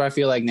those things where I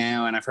feel like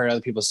now, and I've heard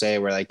other people say,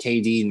 where like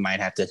KD might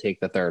have to take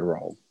the third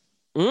role.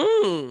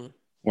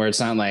 Where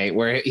it's not like,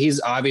 where he's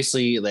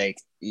obviously like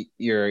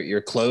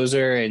your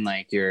closer and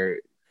like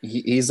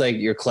he's like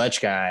your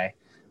clutch guy.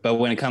 But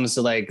when it comes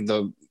to like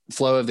the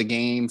flow of the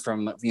game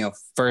from, you know,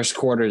 first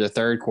quarter to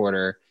third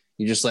quarter,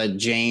 you just let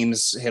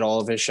James hit all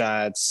of his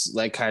shots,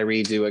 let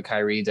Kyrie do what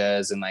Kyrie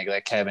does, and like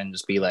let Kevin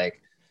just be like,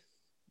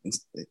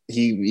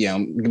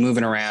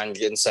 moving around,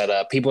 getting set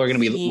up. People are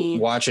going to be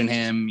watching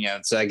him, you know,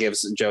 so that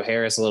gives Joe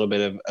Harris a little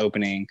bit of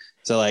opening.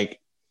 So like,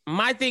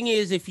 my thing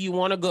is, if you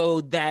want to go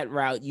that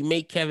route, you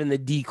make Kevin the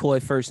decoy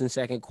first and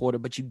second quarter,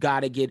 but you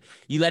let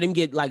him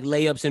get like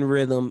layups and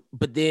rhythm,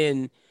 but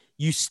then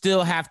you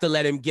still have to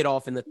let him get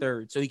off in the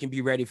third so he can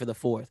be ready for the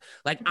fourth.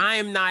 Like, I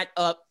am not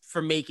up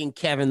for making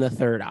Kevin the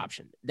third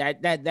option.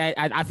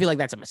 I feel like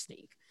that's a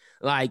mistake.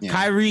 Like,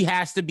 Kyrie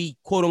has to be,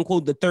 quote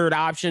unquote, the third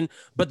option,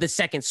 but the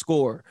second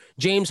scorer.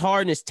 James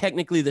Harden is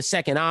technically the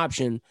second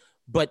option,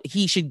 but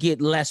he should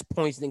get less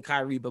points than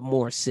Kyrie, but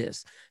more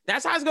assists.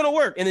 That's how it's going to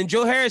work. And then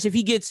Joe Harris, if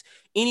he gets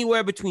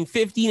anywhere between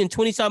 15 and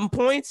 20-something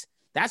points,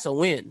 that's a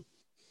win.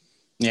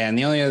 Yeah, and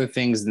the only other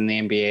things in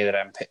the NBA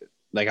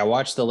that I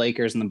watched the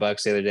Lakers and the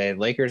Bucks the other day. The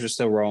Lakers are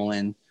still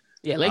rolling.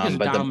 Yeah, Lakers are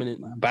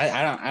dominant.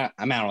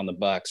 I'm out on the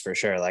Bucks for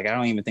sure. Like, I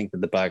don't even think that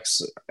the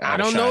Bucks. I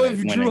don't know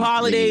if Drew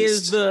Holiday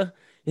is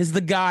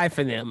the guy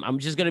for them. I'm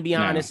just gonna be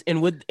honest.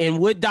 And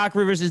what Doc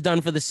Rivers has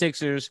done for the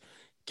Sixers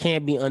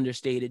can't be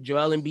understated.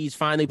 Joel Embiid's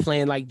finally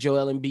playing like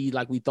Joel Embiid,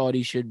 like we thought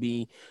he should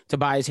be.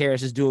 Tobias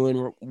Harris is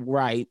doing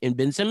right, and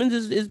Ben Simmons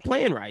is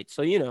playing right.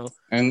 So, you know.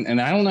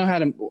 And I don't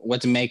know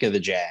what to make of the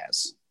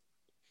Jazz.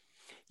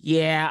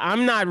 Yeah,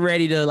 I'm not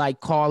ready to like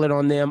call it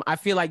on them. I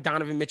feel like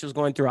Donovan Mitchell's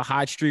going through a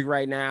hot streak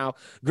right now.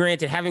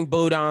 Granted, having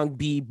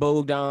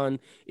Bogdan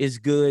is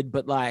good,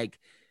 but like,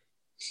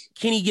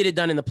 can he get it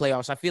done in the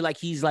playoffs? I feel like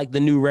he's like the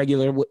new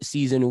regular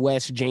season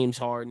West James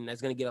Harden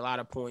that's going to get a lot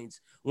of points,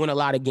 win a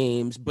lot of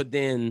games, but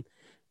then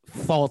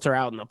falter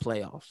out in the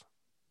playoffs.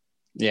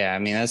 Yeah, I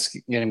mean, that's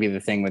going to be the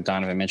thing with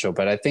Donovan Mitchell.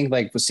 But I think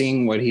like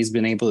seeing what he's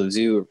been able to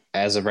do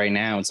as of right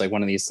now, it's like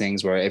one of these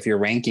things where if you're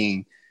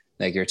ranking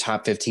like your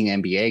top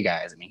 15 NBA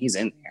guys, I mean, he's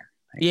in there.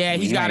 Like,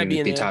 he's got to be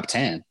in there. Top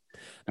 10.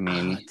 I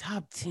mean,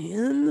 top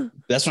 10.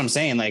 That's what I'm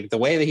saying. Like the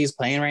way that he's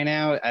playing right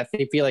now, I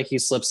feel like he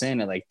slips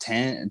in at like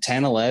 10,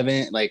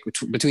 11, like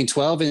between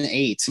 12 and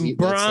 8. That's like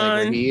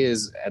where he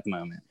is at the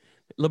moment.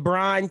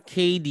 LeBron,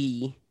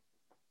 KD,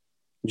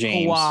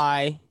 James,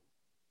 Kawhi,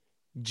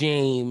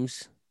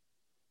 James,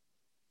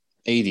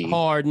 AD,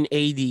 Harden,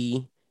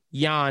 AD,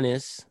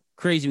 Giannis.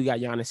 Crazy, we got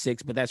Giannis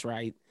 6, but that's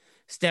right.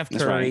 Steph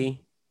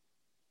Curry,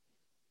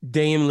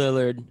 Dame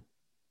Lillard.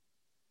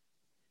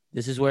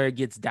 This is where it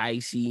gets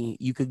dicey.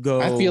 You could go.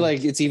 I feel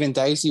like it's even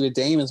dicey with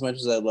Dame as much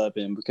as I love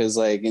him because,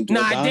 like,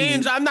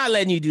 Dame's. I'm not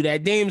letting you do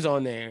that. Dame's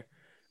on there.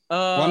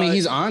 Well, I mean,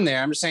 he's on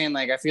there. I'm just saying,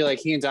 like, I feel like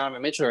he and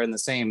Donovan Mitchell are in the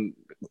same.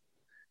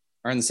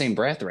 are in the same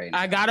breath right now.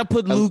 I gotta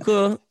put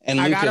Luka, and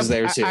Luka's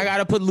there too. I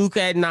gotta put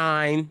Luka at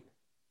 9,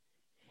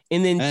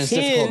 and then 10. It's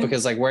difficult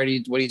because like, what do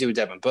you do with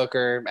Devin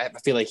Booker? I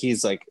feel like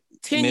he's like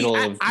 10. Middle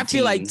of I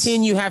feel like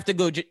 10. You have to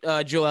go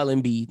Joel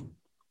Embiid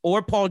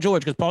or Paul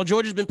George because Paul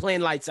George has been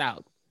playing lights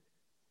out.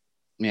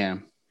 Yeah.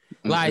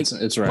 Like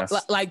it's rough.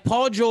 Like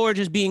Paul George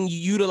is being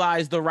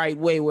utilized the right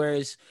way,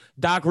 whereas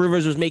Doc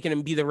Rivers was making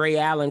him be the Ray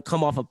Allen,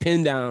 come off of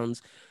pin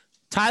downs.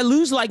 Ty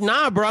Lue's like,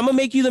 nah, bro, I'm gonna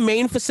make you the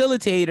main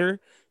facilitator.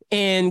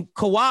 And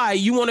Kawhi,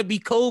 you want to be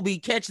Kobe,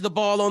 catch the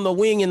ball on the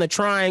wing in the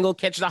triangle,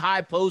 catch the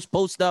high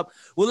post up.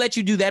 We'll let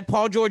you do that.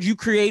 Paul George, you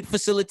create,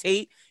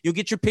 facilitate. You'll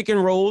get your pick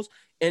and rolls.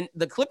 And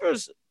the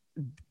Clippers,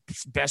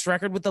 best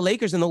record with the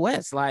Lakers in the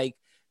West. Like,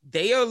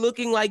 they are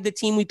looking like the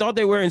team we thought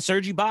they were, and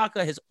Serge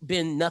Ibaka has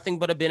been nothing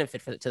but a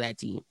benefit to that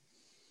team.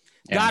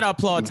 Yeah. Gotta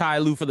applaud Ty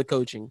Lue for the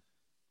coaching.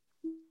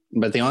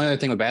 But the only other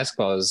thing with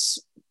basketball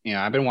is,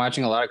 I've been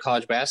watching a lot of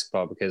college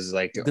basketball because,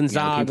 like,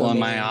 people in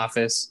my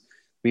office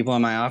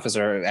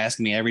are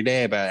asking me every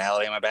day about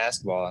Alabama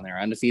basketball, and they're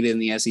undefeated in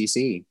the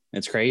SEC.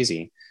 It's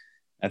crazy.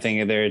 I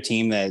think they're a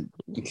team that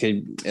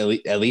could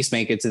at least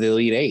make it to the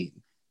Elite Eight.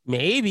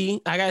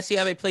 Maybe. I gotta see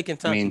how they play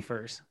Kentucky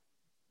first.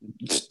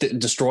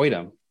 Destroyed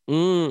them.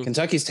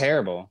 Kentucky's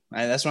terrible.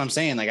 That's what I'm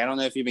saying. Like, I don't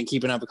know if you've been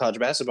keeping up with college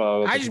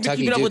basketball. I just been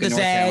keeping up with the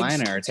North Zags.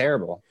 Carolina are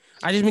terrible.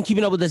 I just been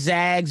keeping up with the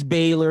Zags,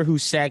 Baylor,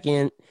 who's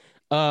second.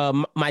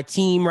 My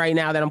team right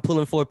now that I'm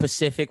pulling for,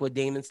 Pacific with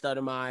Damon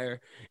Stoudemire,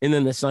 and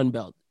then the Sun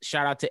Belt.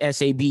 Shout out to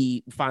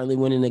SAB finally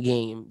winning the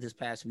game this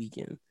past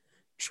weekend.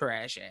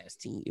 Trash ass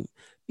team.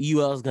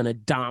 UL's gonna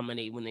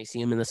dominate when they see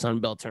him in the Sun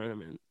Belt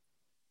tournament.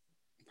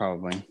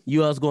 Probably.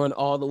 UL's going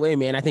all the way,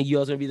 man. I think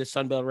UL's gonna be the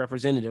Sun Belt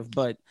representative,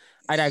 but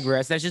I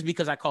digress. That's just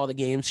because I call the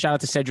games. Shout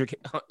out to Cedric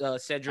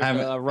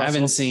Russell. I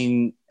haven't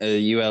seen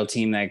a UL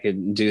team that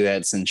could do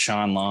that since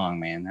Sean Long,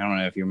 man. I don't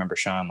know if you remember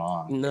Sean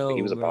Long. No,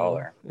 he was a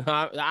baller.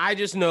 I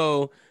just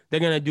know they're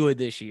gonna do it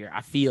this year.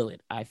 I feel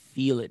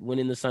it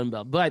winning the Sun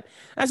Belt. But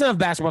that's enough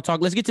basketball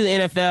talk. Let's get to the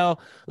NFL.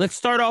 Let's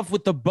start off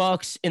with the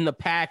Bucks and the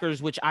Packers,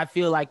 which I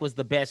feel like was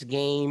the best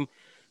game.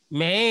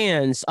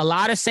 Man, a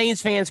lot of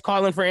Saints fans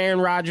calling for Aaron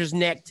Rodgers'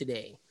 neck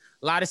today.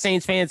 A lot of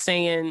Saints fans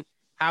saying,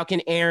 how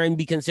can Aaron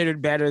be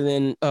considered better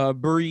than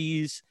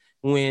Breeze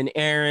when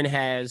Aaron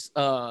has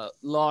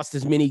lost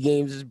as many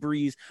games as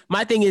Breeze?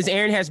 My thing is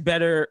Aaron has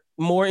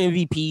more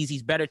MVPs.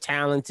 He's better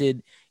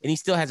talented, and he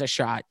still has a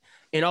shot.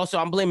 And also,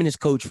 I'm blaming his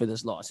coach for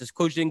this loss. His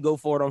coach didn't go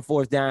for it on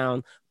 4th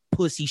down.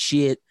 Pussy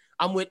shit.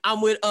 I'm with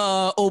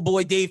old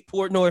boy Dave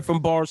Portnoy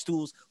from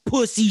Barstools.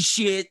 Pussy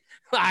shit.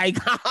 Like,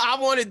 I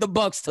wanted the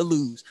Bucks to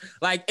lose.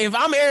 Like, if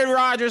I'm Aaron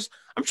Rodgers,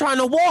 I'm trying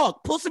to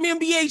walk. Pull some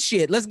NBA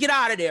shit. Let's get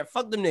out of there.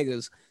 Fuck them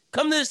niggas.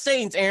 Come to the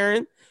Saints,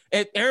 Aaron.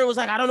 And Aaron was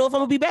like, I don't know if I'm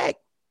going to be back.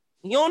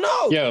 You don't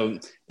know. Yo,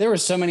 there were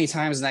so many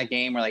times in that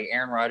game where, like,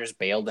 Aaron Rodgers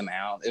bailed them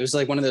out. It was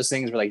like one of those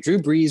things where, like, Drew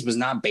Brees was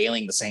not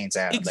bailing the Saints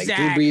out. Exactly.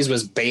 Like, Drew Brees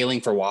was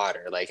bailing for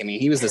water. Like, I mean,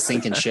 he was the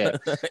sinking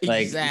ship.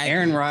 Like, Exactly.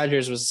 Aaron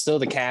Rodgers was still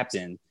the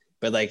captain.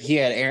 But, like, he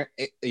had,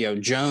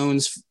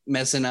 Jones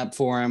messing up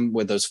for him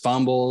with those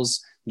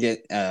fumbles.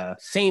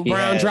 St.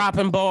 Brown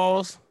dropping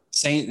balls.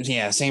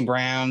 St.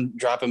 Brown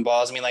dropping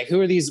balls. I mean, like, who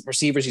are these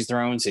receivers he's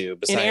thrown to?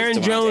 And Aaron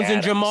Devontae Jones Adams,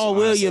 and Jamal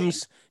honestly.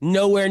 Williams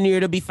nowhere near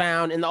to be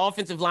found. And the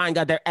offensive line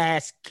got their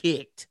ass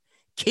kicked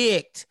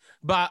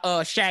by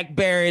Shaq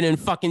Barrett and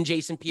fucking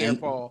Jason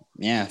Pierre-Paul.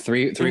 Yeah,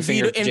 three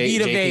finger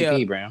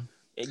JPP, bro.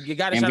 You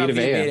got to shout out Vita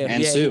Vea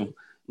and Sue.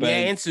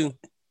 And Sue.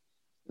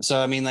 So,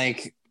 I mean,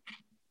 like,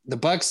 the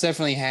Bucks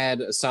definitely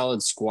had a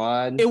solid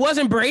squad. It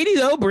wasn't Brady,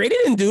 though. Brady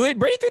didn't do it.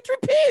 Brady threw 3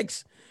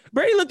 picks.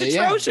 Brady looked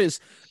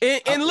atrocious.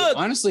 And look.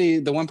 Honestly,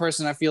 the one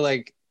person I feel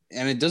like,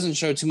 and it doesn't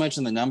show too much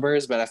in the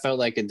numbers, but I felt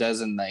like it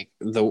does in, like,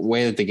 the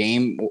way that the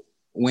game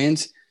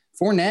went.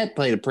 Fournette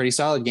played a pretty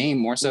solid game,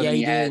 more so than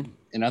he had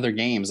in other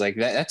games. Like,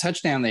 that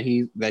touchdown that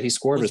he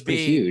scored was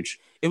pretty huge.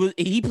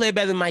 He played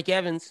better than Mike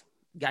Evans.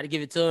 Got to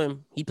give it to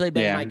him. He played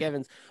better than Mike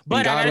Evans.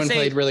 But Godwin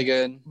played really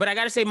good. But I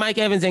got to say, Mike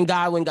Evans and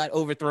Godwin got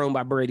overthrown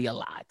by Brady a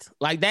lot.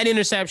 Like, that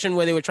interception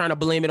where they were trying to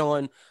blame it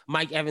on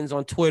Mike Evans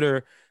on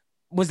Twitter,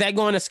 was that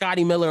going to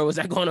Scotty Miller or was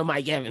that going to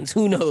Mike Evans?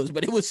 Who knows?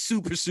 But it was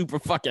super, super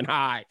fucking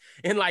high.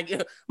 And, like,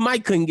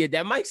 Mike couldn't get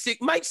that. Mike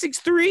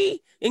 6'3"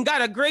 and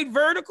got a great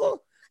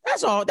vertical.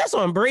 That's all. That's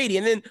on Brady.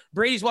 And then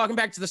Brady's walking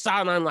back to the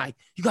sideline like,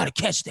 you got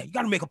to catch that. You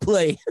got to make a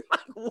play. Like,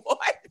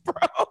 what,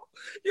 bro?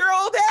 Your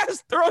old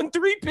ass throwing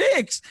 3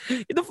 picks.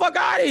 Get the fuck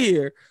out of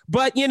here.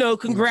 But,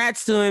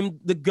 congrats to him,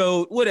 the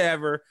GOAT,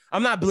 whatever.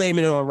 I'm not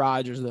blaming it on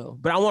Rodgers, though.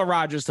 But I want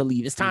Rodgers to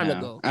leave. It's time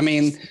to go. I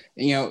mean,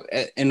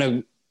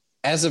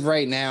 as of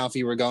right now, if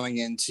you were going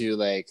into,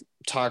 like,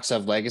 talks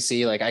of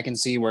legacy, like, I can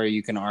see where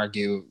you can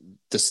argue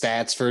the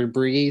stats for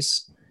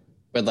Breeze.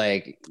 But,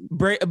 like,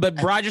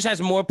 but Rodgers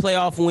has more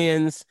playoff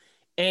wins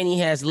and he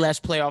has less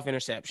playoff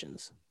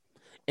interceptions.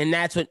 And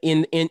that's what at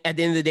the end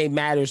of the day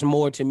matters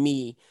more to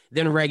me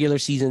than regular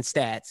season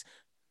stats.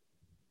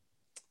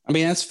 I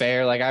mean, that's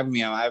fair. Like,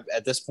 I've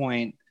at this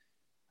point,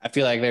 I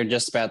feel like they're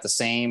just about the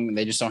same.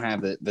 They just don't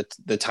have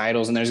the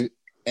titles.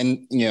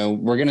 And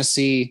we're going to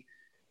see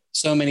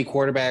so many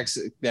quarterbacks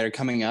that are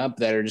coming up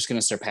that are just going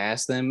to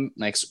surpass them.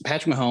 Like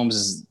Patrick Mahomes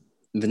is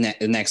the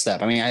next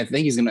up. I mean, I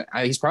think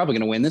he's probably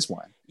going to win this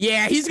one.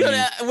 Yeah, he's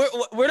gonna.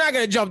 We're not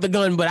gonna jump the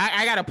gun, but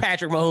I got a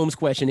Patrick Mahomes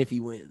question if he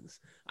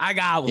wins. I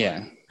got one.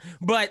 Yeah.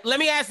 But let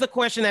me ask the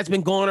question that's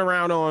been going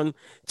around on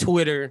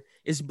Twitter: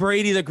 is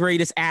Brady the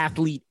greatest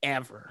athlete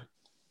ever?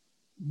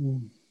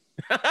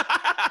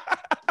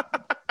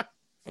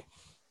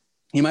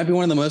 He might be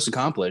one of the most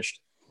accomplished.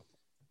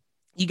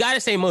 You got to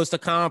say most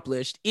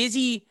accomplished. Is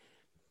he?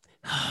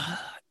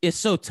 It's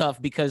so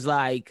tough because,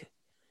 like,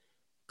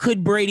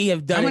 could Brady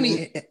have done? How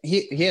many?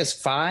 He has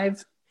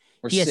 5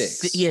 or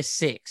 6. He has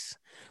 6.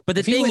 But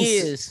the thing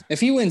is, if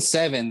he wins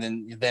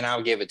 7, then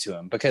I'll give it to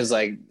him because,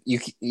 like,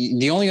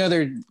 the only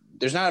other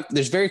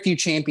there's very few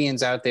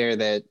champions out there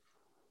that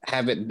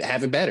have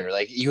it better.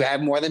 Like, you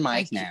have more than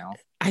Mike now.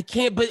 I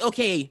can't. But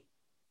okay.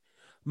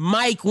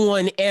 Mike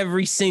won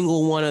every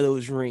single one of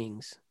those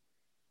rings.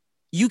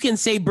 You can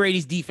say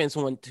Brady's defense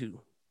won 2.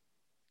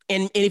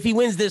 And if he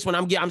wins this one,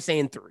 I'm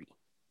saying 3.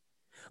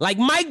 Like,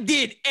 Mike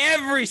did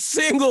every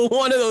single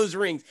one of those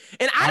rings.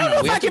 And I don't know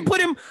if I can put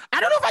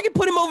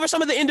him over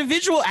some of the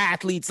individual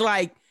athletes.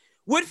 Like,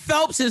 what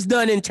Phelps has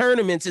done in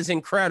tournaments is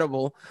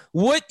incredible.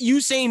 What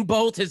Usain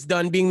Bolt has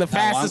done being the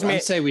fastest man.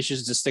 I'd say we should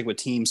just stick with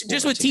team sports.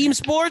 Just with team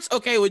sports?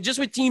 Okay, just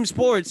with team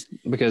sports.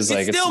 Because,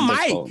 it's still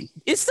Mike.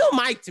 It's still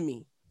Mike to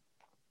me.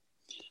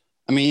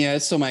 I mean, yeah,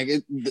 it's still Mike.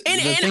 The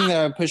thing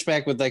that I push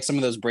back with, like, some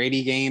of those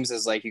Brady games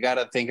is, like, you got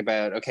to think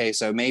about, okay,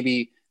 so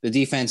maybe the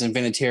defense and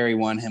Vinatieri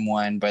won him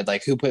one, but,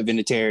 like, who put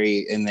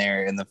Vinatieri in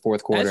there in the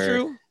fourth quarter? That's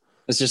true.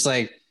 It's just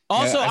like.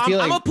 Also, I'm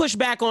going to push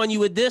back on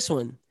you with this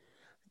one.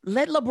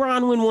 Let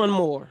LeBron win one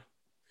more.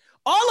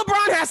 All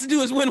LeBron has to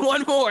do is win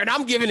one more, and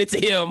I'm giving it to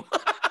him.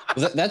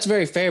 That's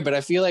very fair, but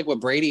I feel like what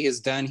Brady has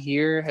done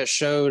here has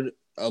showed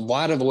a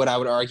lot of what I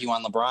would argue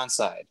on LeBron's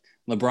side.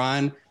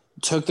 LeBron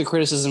took the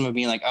criticism of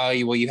being like, oh,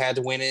 you had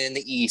to win it in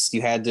the East.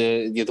 You had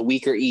to the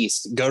weaker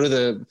East. Go to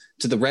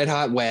the red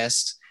hot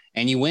West,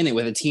 and you win it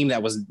with a team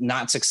that was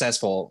not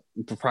successful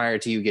prior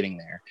to you getting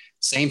there.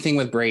 Same thing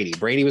with Brady.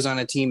 Brady was on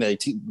a team that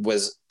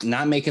was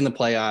not making the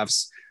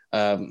playoffs.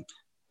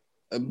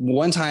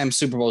 One-time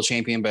Super Bowl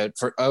champion, but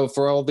for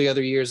all the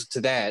other years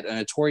to that, a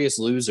notorious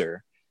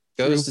loser,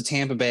 goes to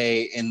Tampa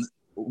Bay in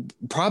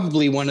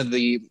probably one of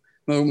the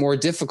more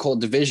difficult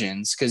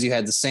divisions because you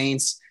had the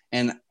Saints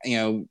and,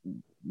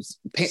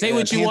 say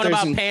what you want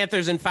about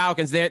Panthers and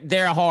Falcons.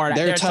 They're hard.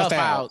 They're tough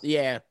out.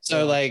 Yeah.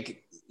 So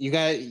like you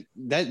got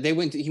that he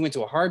went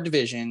to a hard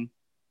division,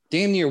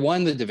 damn near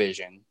won the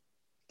division,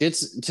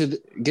 gets to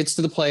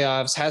the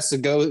playoffs, has to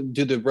go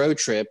do the road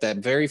trip that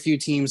very few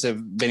teams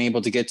have been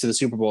able to get to the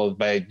Super Bowl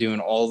by doing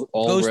all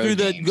goes road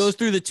games. Goes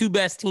through the 2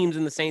 best teams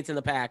in the Saints and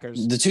the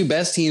Packers. The 2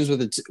 best teams with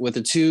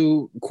the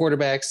 2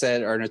 quarterbacks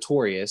that are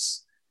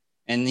notorious.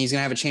 And he's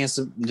gonna have a chance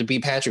to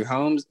beat Patrick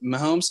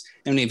Mahomes.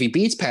 And if he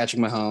beats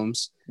Patrick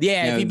Mahomes,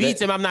 if he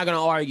beats him, I'm not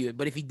gonna argue it.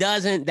 But if he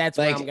doesn't, that's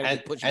like I'm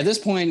gonna push. At this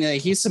point,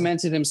 he's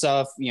cemented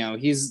himself.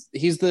 He's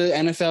the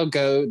NFL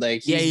GOAT.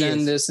 Like he's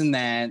done this and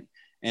that,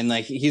 and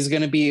like he's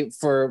gonna be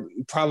for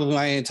probably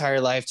my entire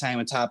lifetime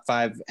a top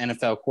 5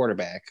 NFL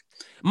quarterback.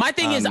 My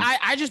thing is,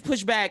 I just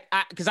push back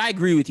because I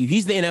agree with you.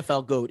 He's the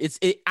NFL GOAT.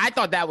 I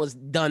thought that was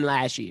done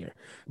last year,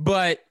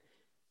 but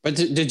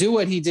to do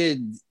what he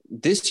did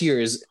this year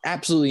is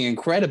absolutely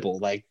incredible.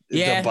 Like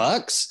the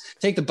Bucks,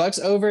 take the Bucks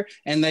over.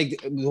 And like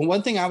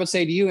one thing I would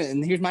say to you,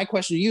 and here's my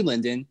question to you,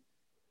 Lyndon,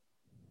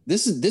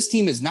 this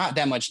team is not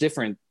that much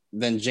different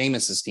than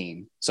Jameis's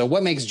team. So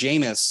what makes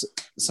Jameis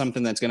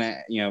something that's going to,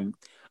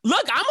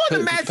 look, I'm on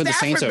the Matt Stafford. The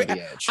Saints over the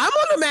edge. I'm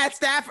on the Matt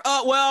Stafford.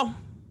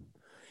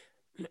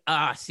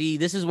 See,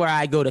 this is where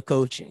I go to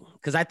coaching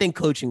because I think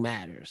coaching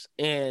matters.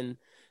 And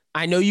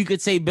I know you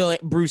could say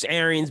Bruce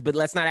Arians, but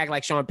let's not act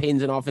like Sean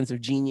Payton's an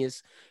offensive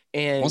genius.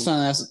 And also,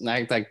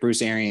 not like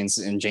Bruce Arians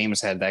and Jameis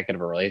had that good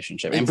of a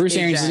relationship. And Bruce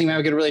Arians doesn't even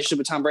have a good relationship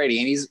with Tom Brady.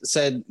 And he's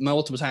said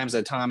multiple times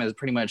that Tom has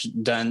pretty much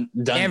done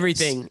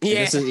everything.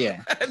 This.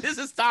 Yeah. This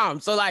is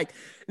Tom. So like,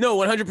 no,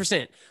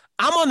 100%.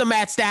 I'm on the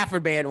Matt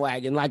Stafford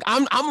bandwagon. Like I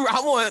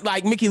want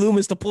like Mickey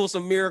Loomis to pull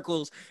some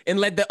miracles and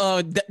let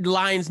the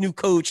Lions' new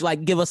coach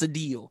like give us a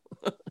deal.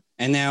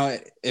 And now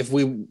if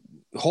we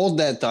hold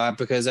that thought,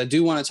 because I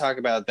do want to talk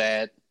about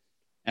that,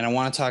 and I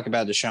want to talk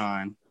about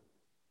Deshaun.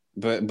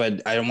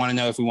 But I want to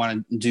know if we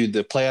want to do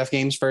the playoff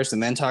games first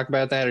and then talk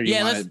about that, or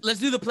let's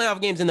do the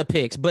playoff games and the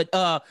picks. But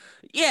I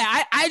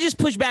just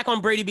push back on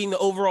Brady being the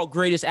overall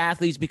greatest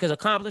athletes because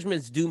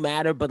accomplishments do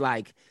matter, but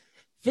like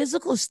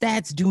physical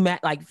stats do matter.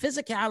 Like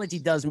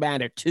physicality does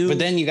matter too. But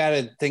then you got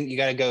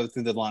to go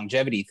through the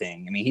longevity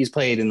thing. I mean, he's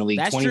played in the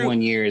league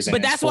 21 years,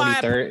 and that's why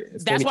I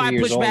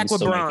push back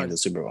with Bron. The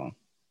Super Bowl.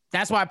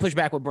 That's why I push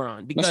back with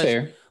Bron, because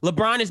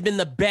LeBron has been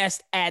the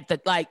best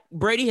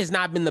Brady has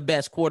not been the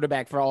best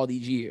quarterback for all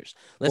these years.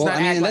 That's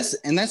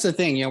the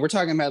thing, we're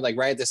talking about like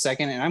right at the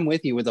second, and I'm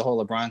with you with the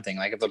whole LeBron thing.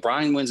 Like if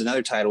LeBron wins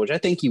another title, which I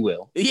think he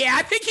will. Yeah,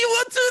 I think he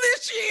will too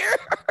this year.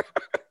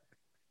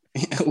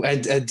 I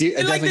do.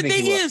 And like the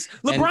thing is,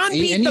 LeBron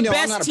beat the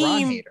best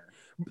team.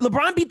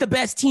 LeBron beat the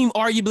best team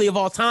arguably of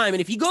all time.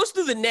 And if he goes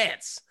through the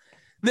Nets,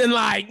 then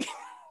like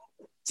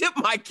tip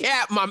my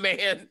cap, my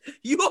man.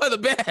 You are the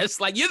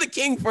best. Like you're the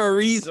king for a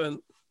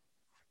reason.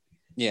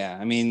 Yeah,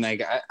 I mean,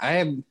 like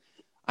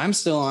I'm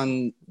still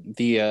on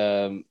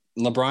the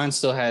LeBron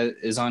still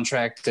is on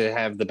track to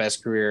have the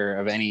best career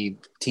of any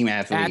team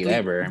athlete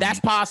ever. That's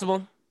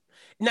possible.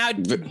 Now,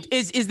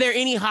 is there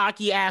any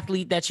hockey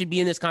athlete that should be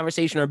in this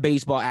conversation or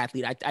baseball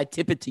athlete? I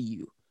tip it to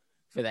you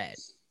for that.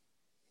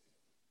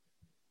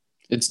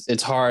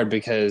 It's hard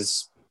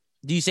because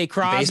do you say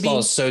Crosby? Baseball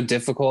is so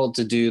difficult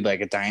to do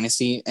like a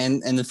dynasty.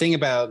 And the thing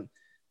about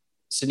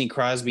Sidney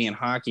Crosby in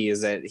hockey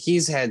is that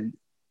he's had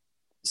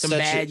some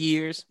bad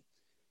years.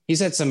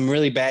 He's had some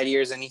really bad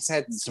years and he's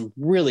had some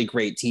really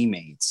great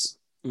teammates.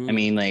 I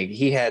mean, like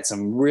he had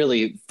some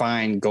really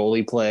fine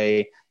goalie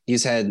play.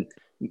 He's had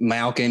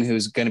Malkin,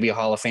 who's going to be a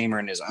Hall of Famer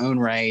in his own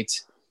right.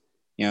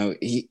 You know,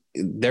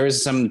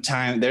 there's some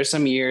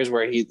years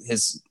where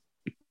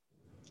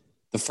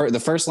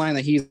the first line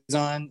that he's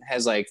on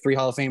has like 3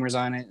 Hall of Famers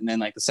on it, and then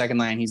like the second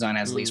line he's on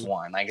has at least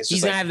 1. Like it's just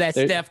he's gonna have that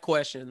Steph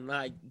question.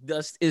 Like,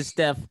 is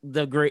Steph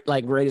the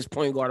greatest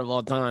point guard of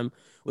all time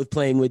with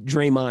playing with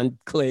Draymond,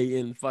 Clay,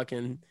 and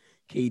fucking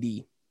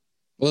KD?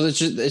 Well, it's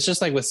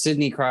just like with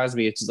Sidney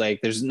Crosby. It's like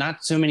there's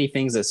not so many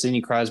things that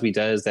Sidney Crosby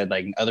does that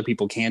like other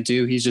people can't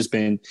do. He's just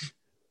been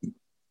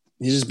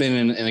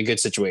in a good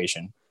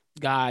situation.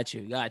 Got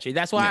you.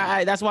 That's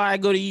why I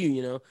go to you.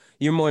 You know,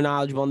 you're more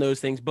knowledgeable on those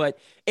things. But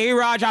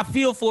A-Raj, I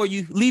feel for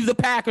you. Leave the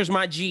Packers,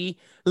 my G.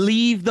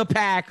 Leave the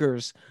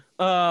Packers.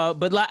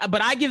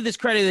 But I give this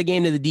credit of the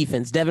game to the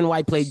defense. Devin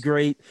White played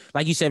great,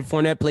 like you said.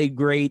 Fournette played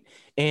great,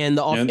 and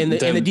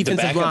the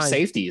defensive line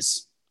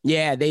safeties.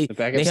 Yeah, they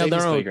held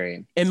their own.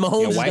 Great. And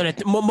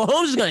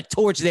Mahomes is gonna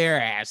torch their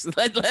ass.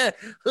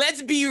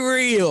 Let's be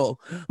real.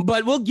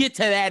 But we'll get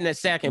to that in a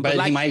second. But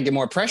he might get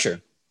more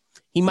pressure.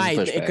 He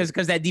might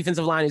because that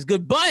defensive line is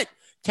good. But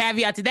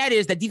caveat to that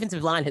is that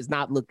defensive line has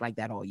not looked like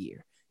that all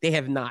year. They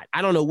have not.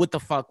 I don't know what the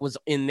fuck was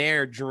in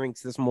their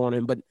drinks this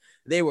morning, but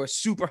they were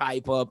super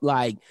hype up.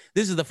 Like,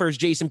 this is the first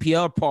Jason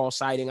Pierre-Paul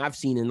sighting I've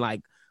seen in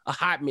like a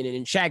hot minute.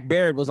 And Shaq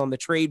Barrett was on the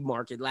trade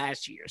market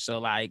last year. So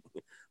like,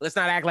 let's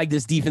not act like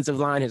this defensive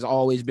line has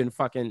always been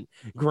fucking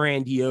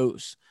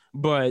grandiose.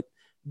 But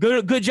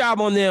good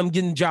job on them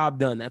getting the job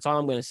done. That's all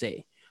I'm going to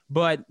say.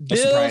 But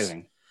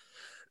surprising.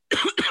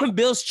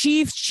 Bills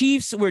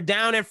Chiefs were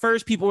down at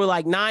first. People were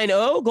like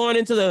 9-0 going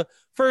into the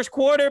first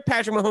quarter.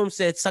 Patrick Mahomes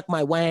said, suck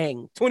my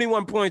wang.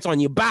 21 points on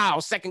you. Bow.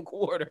 Second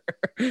quarter.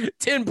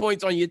 10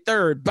 points on your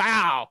third.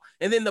 Bow.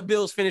 And then the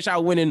Bills finish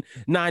out winning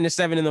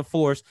 9-7 in the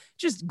fourth.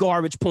 Just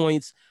garbage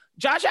points.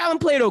 Josh Allen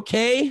played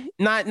okay.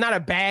 Not a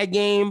bad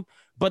game,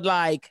 but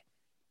like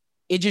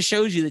it just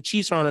shows you the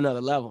Chiefs are on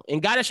another level.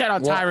 And got to shout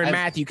out Tyrann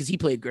Mathieu because he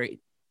played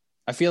great.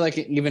 I feel like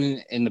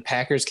even in the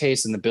Packers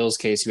case and the Bills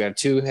case, you have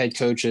 2 head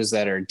coaches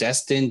that are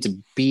destined to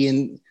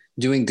be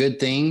doing good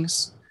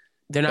things.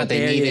 They're not. But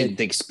they needed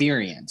the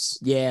experience.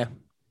 Yeah.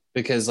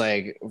 Because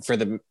like for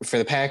the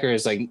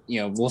Packers, like, you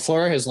know,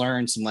 LaFleur has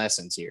learned some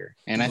lessons here,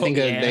 and I think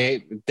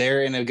that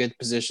they're in a good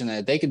position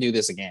that they can do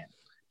this again.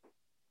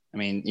 I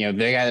mean, you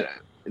know,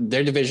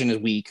 their division is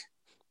weak.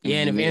 Yeah,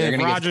 and if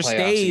Rodgers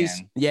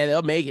stays,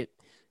 they'll make it.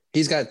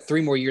 He's got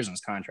 3 more years on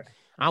his contract.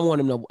 I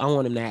want him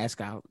to ask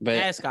out. But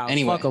ask out.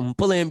 Anyway, fuck him.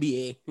 Pull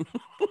NBA.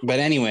 But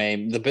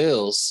anyway, the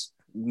Bills,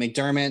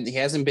 McDermott, he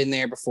hasn't been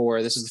there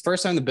before. This is the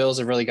first time the Bills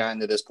have really gotten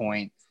to this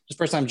point. It's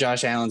the first time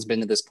Josh Allen's been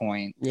to this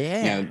point.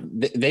 Yeah. You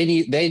know, they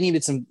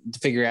needed to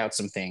figure out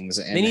some things.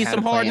 And they need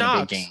some hard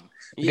knocks. Game.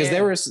 Because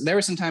there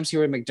were some times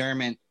here with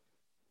McDermott,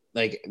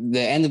 like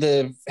the end of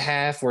the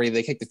half where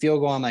they kicked the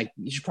field goal. I'm like,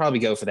 you should probably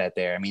go for that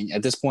there. I mean,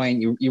 at this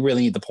point, you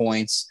really need the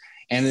points.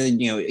 And then,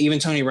 you know, even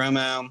Tony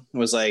Romo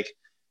was like,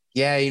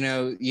 yeah, you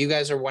know, you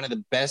guys are one of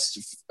the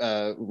best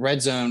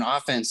red zone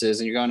offenses,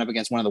 and you're going up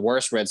against one of the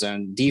worst red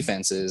zone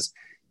defenses.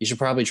 You should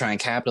probably try and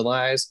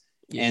capitalize.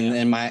 Yeah. And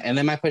then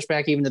my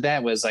pushback even to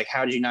that was like,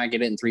 how did you not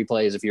get it in 3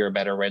 plays if you're a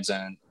better red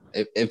zone?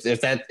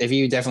 If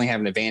you definitely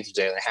have an advantage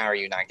there, then how are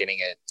you not getting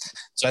it?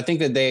 So I think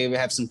that they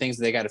have some things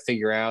that they got to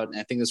figure out, and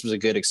I think this was a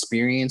good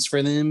experience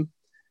for them.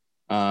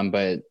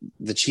 But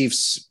the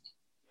Chiefs,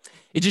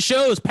 it just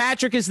shows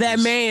Patrick is that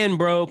man,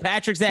 bro.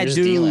 Patrick's that dude.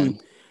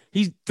 Dealing.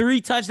 He's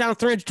 3 touchdowns,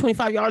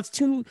 325 yards,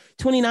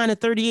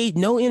 29-38,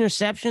 no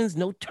interceptions,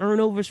 no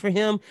turnovers for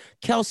him.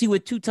 Kelsey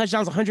with 2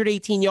 touchdowns,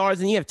 118 yards,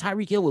 and you have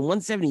Tyreek Hill with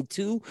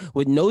 172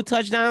 with no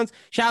touchdowns.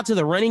 Shout out to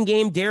the running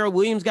game. Darrell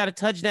Williams got a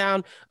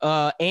touchdown,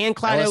 and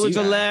Clyde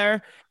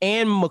Edwards-Helaire,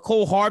 and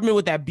McCole Hardman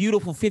with that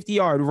beautiful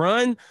 50-yard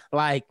run.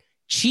 Like,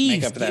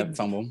 Chiefs, make up for that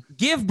fumble.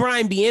 Give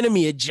Brian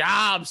Bieniemy a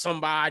job,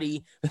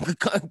 somebody.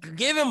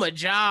 Give him a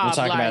job.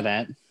 We'll talk about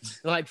that.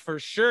 Like, for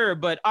sure.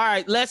 But, all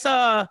right, let's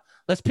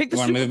pick the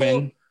Super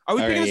Bowl. Are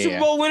we picking the Super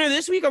Bowl winner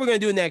this week, or are we going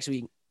to do it next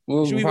week?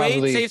 Should we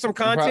wait, save some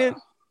content?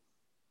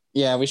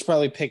 Yeah, we should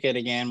probably pick it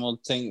again. We'll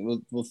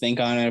think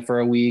on it for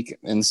a week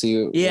and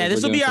see. Yeah,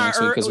 this will be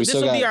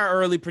our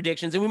early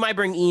predictions, and we might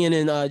bring Ian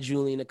and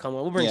Julian to come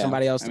on. We'll bring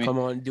somebody else to come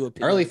on and do a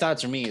pick. Early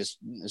thoughts for me is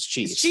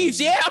Chiefs. Chiefs,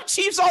 yeah, I'm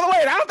Chiefs all the way.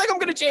 I don't think I'm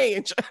gonna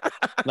change.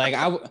 Like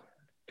I'm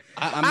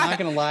not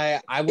gonna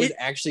lie. I would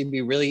actually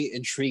be really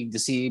intrigued to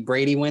see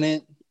Brady win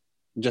it,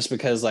 just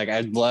because like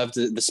I'd love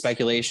the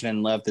speculation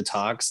and love the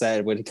talks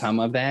that would come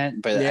of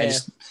that. But I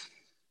just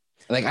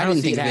I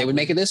don't think they would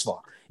make it this far.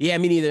 Yeah,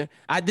 me neither.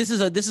 This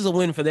is a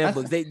win for their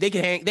books. They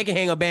can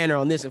hang a banner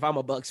on this if I'm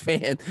a Bucks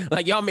fan.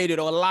 Like y'all made it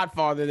a lot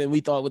farther than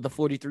we thought with the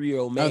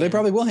 43-year-old man. Oh, they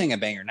probably will hang a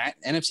banger. Not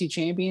NFC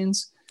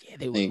champions. Yeah,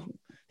 they will.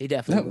 They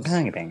definitely will.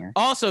 Hang a banger.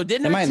 Also, they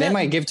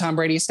might give Tom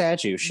Brady a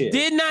statue. Shit.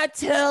 Did not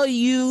tell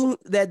you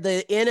that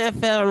the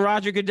NFL and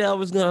Roger Goodell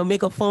was gonna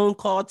make a phone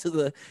call to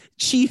the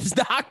Chiefs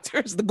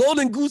doctors. The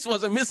Golden Goose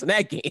wasn't missing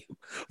that game.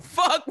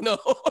 Fuck no.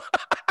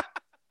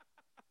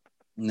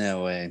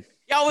 No way.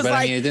 Y'all was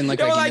like, it didn't look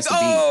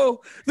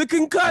the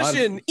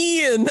concussion,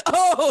 Ian.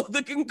 Oh,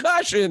 the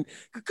concussion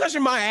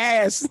my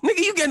ass. Nigga,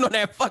 you getting on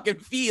that fucking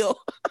field.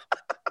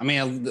 I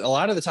mean, a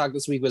lot of the talk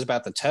this week was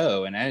about the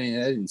toe, and that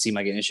didn't seem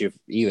like an issue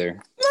either.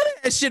 None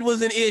of that shit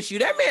was an issue.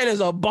 That man is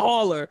a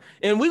baller.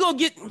 And we gonna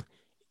get,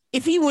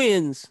 if he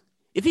wins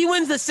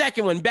the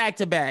second one back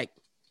to back,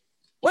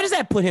 what does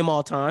that put him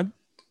all time?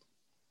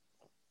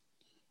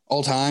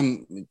 All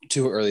time,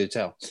 too early to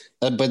tell.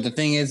 But the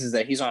thing is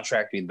that he's on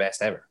track to be the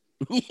best ever.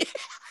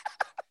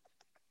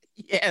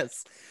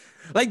 Yes.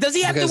 Like, does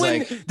he have to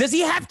win? Does he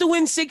have to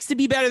win 6 to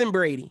be better than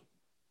Brady?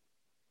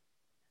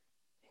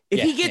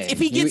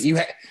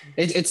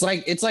 It's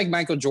like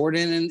Michael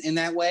Jordan in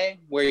that way,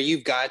 where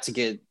you've got to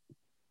get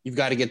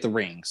the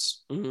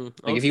rings. Mm-hmm.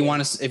 Like if you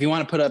want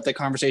to put up the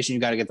conversation,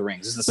 you got to get the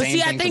rings. It's the same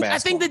thing for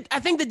basketball. I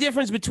think the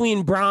difference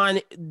between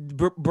Bron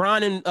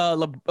and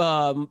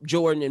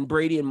Jordan and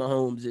Brady and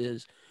Mahomes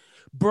is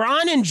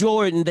Bron and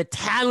Jordan, the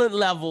talent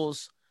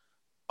levels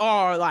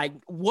are like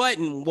what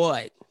and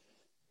what.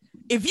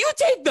 If you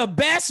take the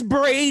best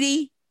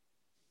Brady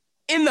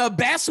and the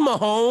best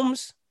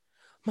Mahomes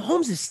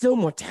is still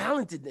more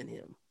talented than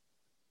him.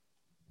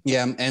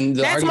 Yeah, and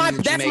that's my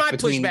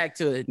pushback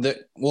to it.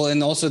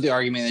 And also the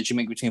argument that you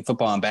make between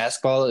football and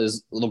basketball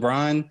is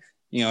LeBron,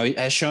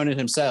 has shown it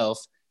himself.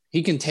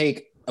 He can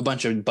take a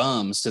bunch of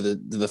bums to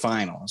the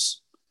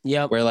finals.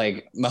 Yeah, where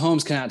like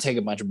Mahomes cannot take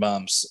a bunch of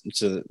bums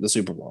to the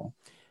Super Bowl.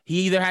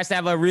 He either has to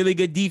have a really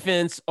good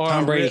defense or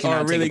Tom Brady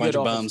cannot really take a bunch good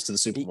of bums to the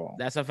Super Bowl.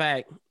 That's a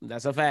fact.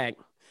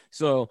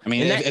 So I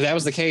mean, if that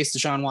was the case,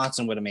 Deshaun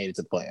Watson would have made it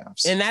to the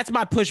playoffs. And that's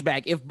my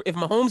pushback. If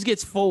Mahomes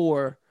gets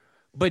 4,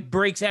 but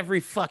breaks every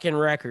fucking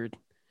record,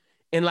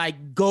 and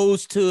like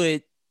goes to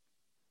it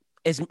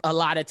as a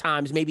lot of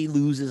times, maybe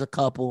loses a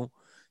couple,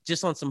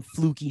 just on some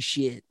fluky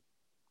shit,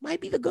 might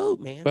be the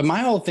GOAT, man. But my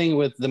whole thing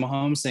with the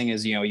Mahomes thing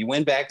is, you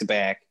win back to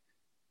back.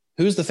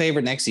 Who's the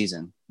favorite next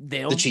season?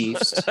 The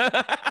Chiefs.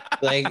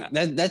 Like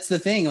that's the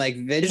thing. Like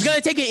it's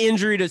gonna take an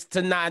injury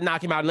to not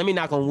knock him out. Let me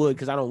knock on wood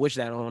because I don't wish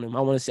that on him.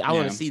 I want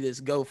to see this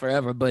go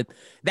forever. But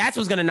that's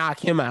what's gonna knock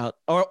him out.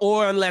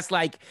 Or unless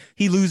like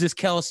he loses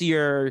Kelsey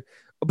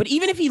but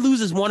even if he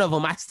loses one of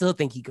them, I still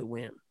think he could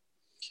win.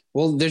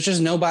 Well, there's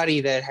just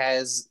nobody that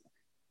has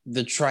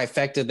the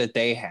trifecta that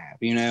they have.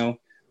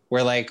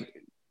 Where like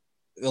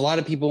a lot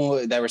of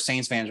people that were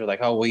Saints fans were like,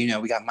 oh,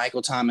 well, we got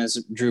Michael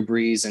Thomas, Drew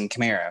Brees, and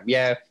Kamara.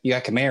 Yeah, you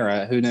got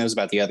Kamara. Who knows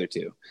about the other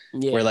two?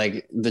 Yeah. Where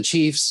like the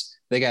Chiefs,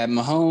 they got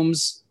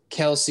Mahomes,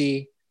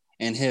 Kelsey,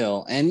 and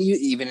Hill, and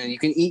you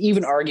can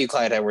even argue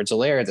Clyde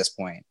Edwards-Helaire at this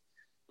point,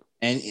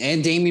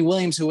 and Damian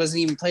Williams, who wasn't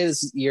even played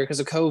this year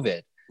because of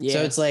COVID. Yeah.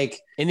 So it's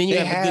like, and then you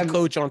have a good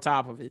coach on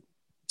top of it.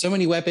 So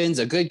many weapons,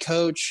 a good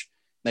coach.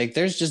 Like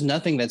there's just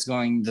nothing that's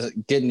going to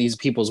get in these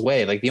people's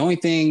way. Like the only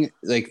thing,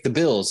 like the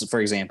Bills, for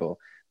example.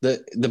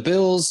 The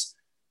Bills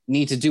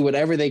need to do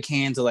whatever they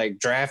can to like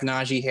draft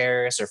Najee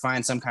Harris or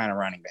find some kind of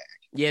running back.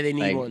 Yeah, they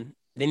need one.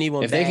 They need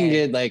one. If they can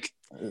get like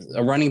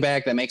a running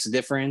back that makes a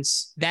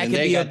difference, then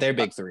they got their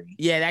big 3.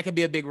 Yeah, that could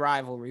be a big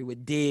rivalry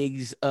with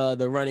Diggs,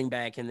 the running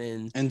back,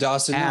 and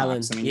Dawson Allen.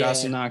 Knox. I mean,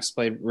 Dawson Knox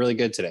played really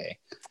good today.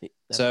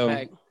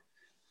 I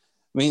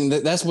mean,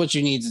 that's what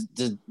you need.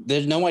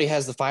 Nobody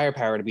has the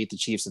firepower to beat the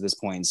Chiefs at this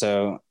point.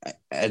 So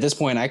at this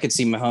point, I could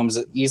see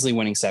Mahomes easily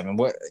winning 7.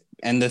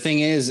 And the thing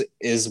is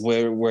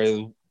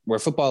where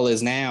football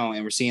is now,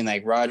 and we're seeing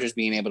like Rodgers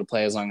being able to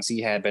play as long as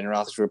he had, Ben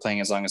Roethlisberger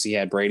playing as long as he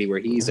had, Brady where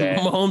he's at.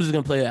 Mahomes is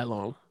going to play that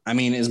long. I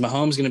mean, is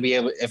Mahomes going to be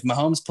able? If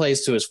Mahomes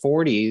plays to his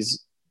 40s,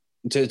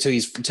 till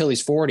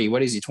he's 40,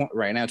 what is he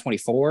right now?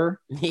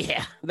 24.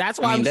 Yeah, that's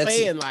why I'm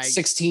saying like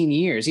 16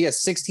 years. He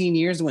has 16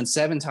 years to win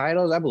 7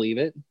 titles. I believe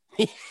it.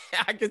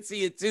 I could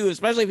see it too,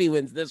 especially if he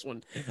wins this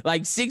one.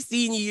 Like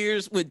 16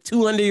 years with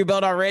 2 under your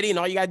belt already, and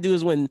all you gotta do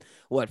is win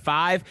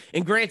 5.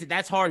 And granted,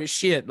 that's hard as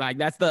shit. Like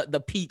that's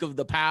the peak of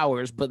the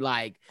powers, but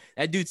like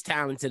that dude's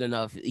talented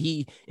enough.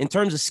 He, in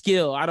terms of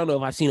skill, I don't know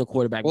if I've seen a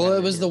quarterback. Well,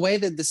 it was the way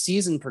that the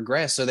season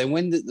progressed. So they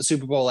win the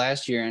Super Bowl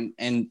last year,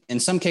 and in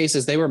some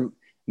cases they were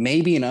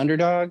maybe an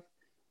underdog.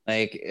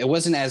 Like it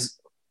wasn't as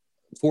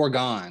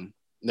foregone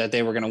that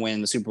they were going to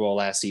win the Super Bowl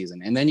last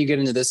season. And then you get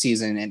into this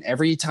season, and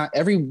every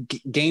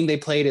game they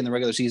played in the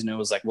regular season, it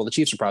was like, well, the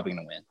Chiefs are probably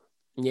going to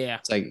win. Yeah.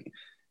 It's like,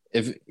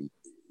 if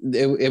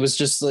it was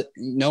just like,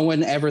 no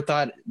one ever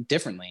thought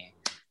differently,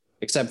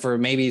 except for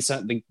maybe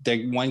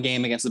the one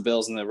game against the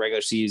Bills in the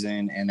regular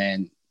season, and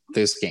then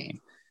this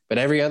game. But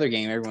every other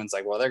game, everyone's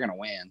like, well, they're going to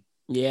win.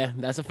 Yeah,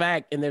 that's a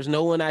fact. And there's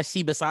no one I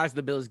see besides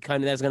the Bills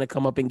that's going to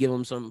come up and give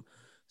them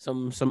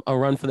a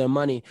run for their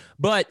money.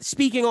 But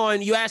speaking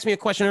on, you asked me a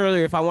question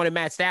earlier if I wanted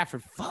Matt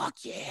Stafford. Fuck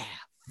yeah.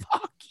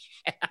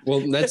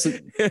 Well, that's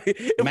if we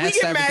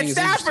get Matt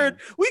Stafford,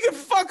 we can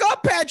fuck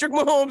up Patrick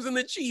Mahomes and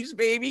the Chiefs,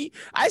 baby.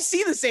 I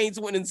see the Saints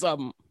winning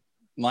something.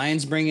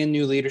 Lions bring in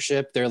new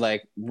leadership. They're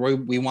like,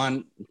 we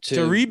want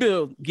to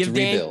rebuild. Give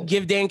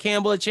Dan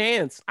Campbell a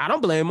chance. I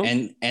don't blame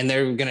him. And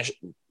they're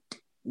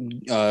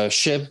gonna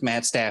ship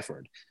Matt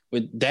Stafford.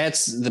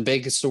 That's the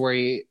big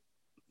story.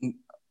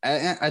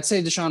 I'd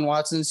say Deshaun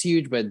Watson's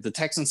huge, but the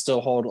Texans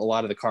still hold a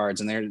lot of the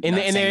cards, and they're going to do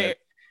it.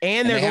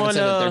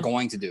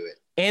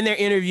 And they're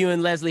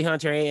interviewing Leslie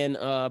Hunter and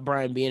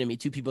Brian Bieniemy,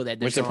 two people that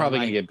which they're probably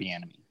going to get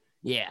Bieniemy.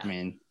 Yeah, I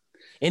mean,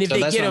 and if they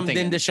get him,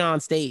 then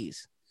Deshaun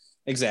stays.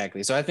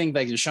 Exactly. So I think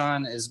like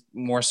Deshaun is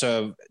more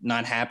so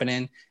not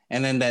happening.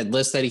 And then that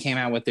list that he came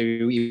out with,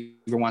 who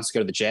either wants to go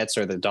to the Jets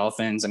or the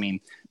Dolphins. I mean,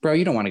 bro,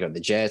 you don't want to go to the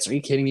Jets. Are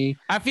you kidding me?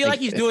 I feel like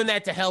he's doing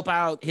that to help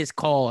out his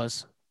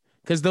cause,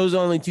 because those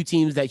are only two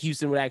teams that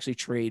Houston would actually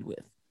trade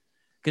with,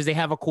 because they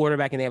have a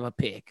quarterback and they have a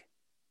pick.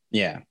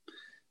 Yeah.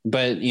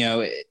 But,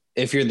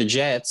 if you're the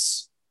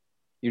Jets,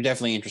 you're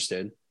definitely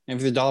interested. And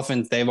for the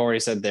Dolphins, they've already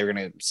said they're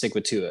going to stick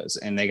with Tua's,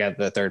 and they got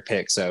the third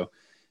pick. So,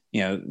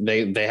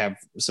 they have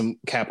some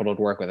capital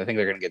to work with. I think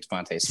they're going to get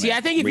Devontae Smith. See,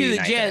 I think if you're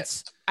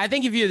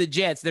the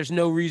Jets, there's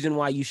no reason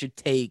why you should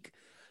take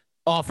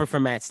offer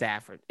from Matt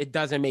Stafford. It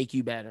doesn't make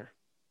you better.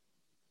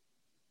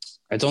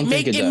 I don't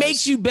think it does. It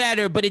makes you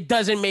better, but it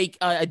doesn't make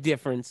a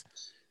difference.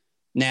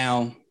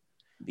 Now,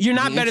 you're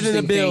not better than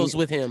the Bills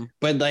with him.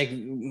 But like,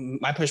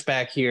 my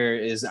pushback here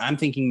is I'm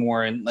thinking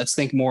more, and let's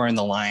think more in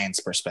the Lions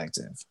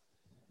perspective.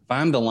 If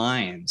I'm the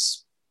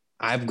Lions,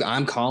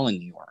 I'm calling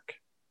New York.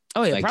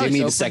 Oh yeah, like, give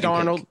me the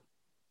second pick.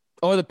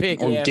 Or the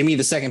pick, or give me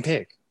the second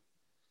pick.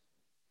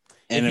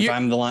 And if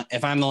I'm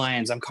the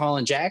Lions, I'm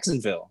calling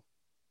Jacksonville.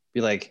 Be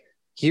like,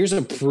 here's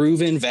a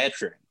proven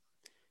veteran.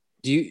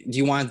 Do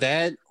you want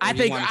that? I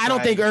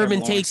don't think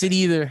Urban takes it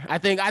either. I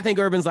think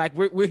Urban's like,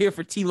 we're here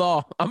for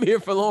T-Law. I'm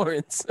here for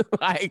Lawrence.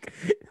 Like,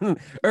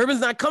 Urban's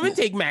not coming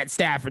to take Matt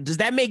Stafford. Does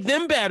that make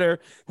them better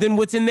than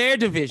what's in their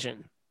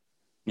division?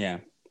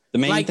 Yeah. The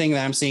main thing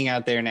that I'm seeing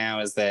out there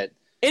now is that.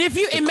 And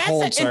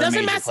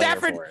doesn't Matt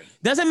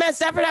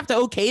Stafford have to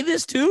okay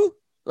this too?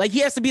 Like, he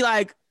has to be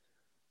like,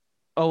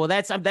 oh well,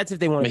 that's if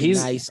they want to be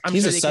nice.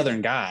 He's a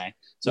Southern guy,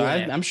 so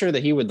yeah. I'm sure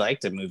that he would like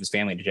to move his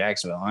family to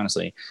Jacksonville,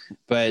 honestly.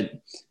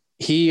 But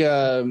he,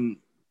 the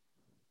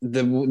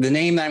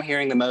name that I'm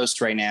hearing the most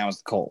right now is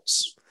the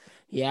Colts.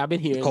 Yeah, I've been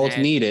hearing the Colts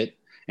need it,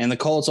 and the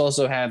Colts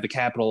also have the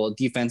capital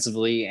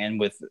defensively and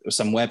with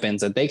some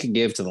weapons that they could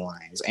give to the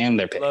Lions and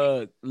their pick.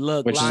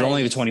 Look, which Lions, is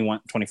only the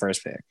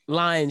 21st pick.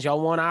 Lions,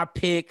 y'all want our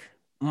pick?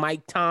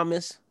 Mike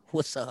Thomas,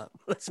 what's up?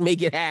 Let's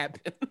make it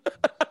happen.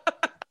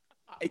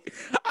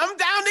 I'm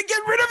down to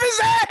get rid of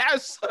his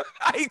ass.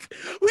 Like,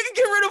 we can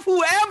get rid of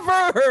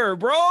whoever,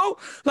 bro.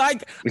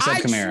 Like,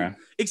 except Kamara.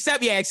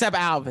 Except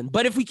Alvin.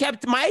 But if we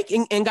kept Mike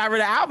and got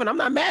rid of Alvin, I'm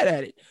not mad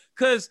at it.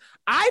 Because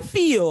I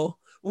feel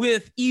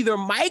with either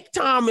Mike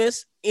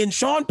Thomas and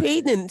Sean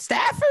Payton and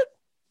Stafford,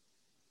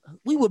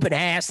 we whooping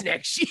ass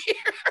next year.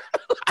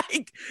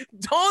 Like,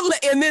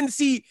 and then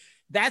see,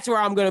 that's where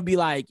I'm gonna be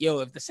like, yo,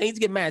 if the Saints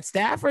get Matt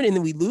Stafford and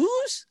then we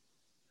lose,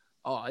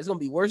 oh, it's gonna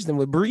be worse than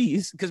with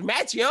Breeze, because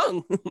Matt's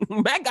young.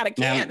 Matt got a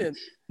cannon. Now,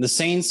 the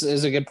Saints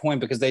is a good point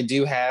because they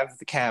do have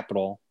the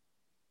capital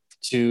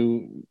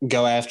to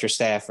go after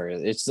Stafford.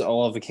 It's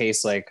all of a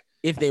case like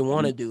if they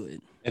want to do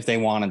it. If they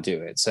want to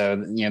do it.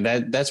 So,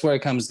 that's where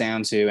it comes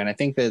down to. And I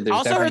think that there's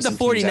also heard the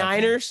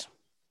 49ers.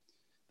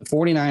 The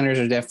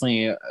 49ers are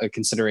definitely a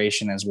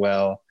consideration as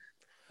well.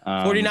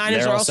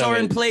 49ers are also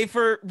in play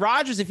for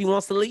Rodgers if he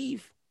wants to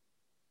leave.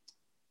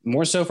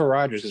 More so for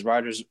Rodgers, because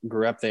Rodgers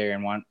grew up there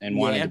and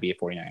wanted to be a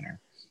 49er.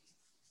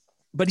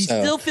 But he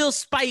still feels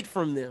spite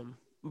from them.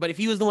 But if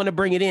he was the one to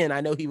bring it in,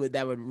 I know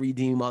that would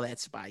redeem all that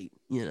spite,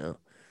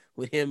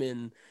 with him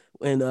and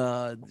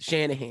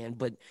Shanahan.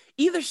 But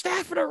either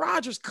Stafford or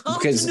Rodgers,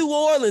 come to New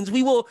Orleans.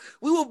 We will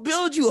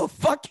build you a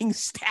fucking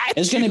statue.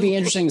 It's going to be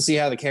interesting to see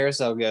how the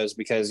carousel goes,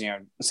 because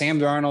Sam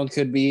Darnold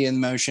could be in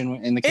motion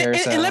in the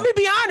carousel. And let me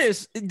be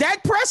honest,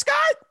 Dak Prescott,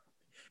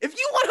 if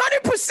you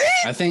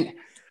 100%,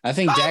 I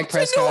think Dak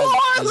Prescott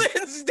New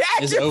Orleans,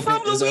 is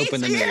open to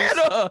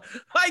Louisiana.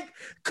 Like,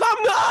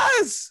 come to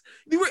us.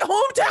 You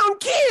hometown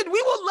kid.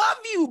 We will love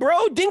you,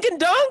 bro. Dink and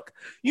dunk.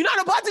 You're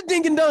not about to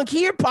dink and dunk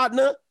here,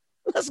 partner.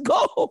 Let's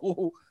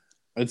go.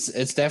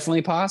 It's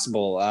definitely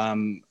possible.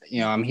 I'm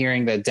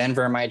hearing that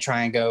Denver might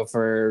try and go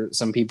for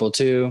some people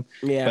too.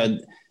 Yeah.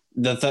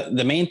 But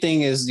the main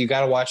thing is you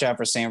got to watch out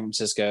for San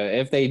Francisco.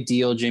 If they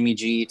deal Jimmy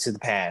G to the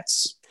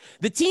Pats,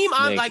 The team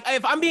I'm like,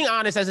 if I'm being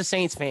honest as a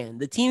Saints fan,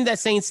 the team that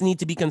Saints need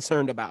to be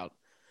concerned about,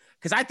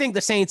 because I think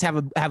the Saints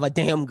have a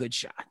damn good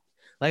shot.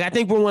 Like, I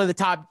think we're one of the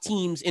top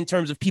teams in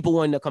terms of people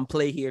wanting to come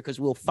play here because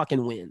we'll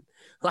fucking win.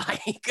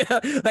 Like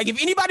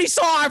if anybody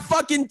saw our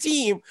fucking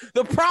team,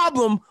 the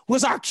problem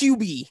was our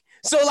QB.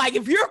 So, like,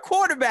 if you're a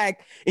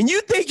quarterback and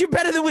you think you're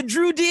better than what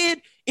Drew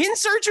did,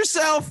 insert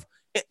yourself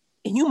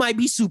and you might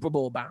be Super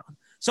Bowl bound.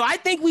 So I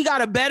think we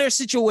got a better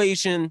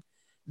situation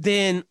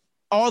than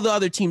all the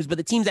other teams, but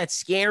the teams that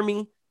scare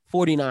me,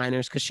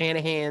 49ers, because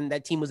Shanahan,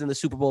 that team was in the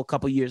Super Bowl a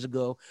couple years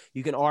ago.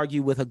 You can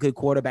argue with a good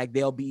quarterback,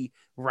 they'll be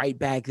right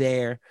back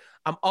there.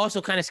 I'm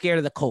also kind of scared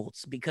of the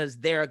Colts because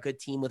they're a good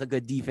team with a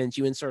good defense.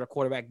 You insert a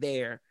quarterback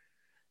there.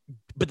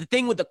 But the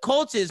thing with the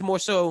Colts is more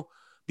so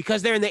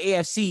because they're in the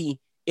AFC,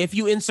 if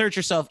you insert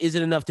yourself, is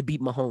it enough to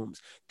beat Mahomes?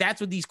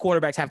 That's what these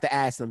quarterbacks have to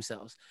ask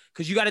themselves.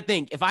 Because you got to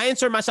think, if I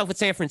insert myself with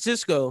San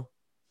Francisco,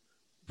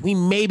 we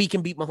maybe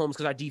can beat Mahomes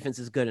because our defense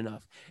is good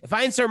enough. If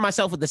I insert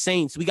myself with the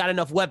Saints, we got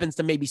enough weapons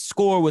to maybe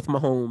score with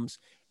Mahomes,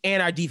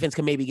 and our defense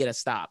can maybe get a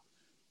stop.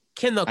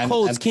 Can the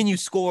Colts, can you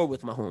score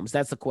with Mahomes?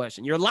 That's the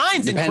question. Your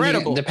line's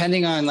incredible.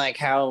 Depending on like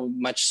how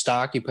much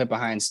stock you put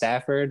behind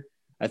Stafford,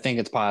 I think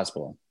it's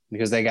possible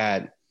because they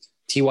got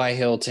T.Y.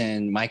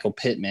 Hilton, Michael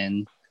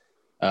Pittman,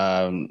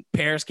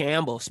 Paris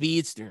Campbell,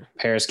 speedster.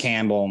 Paris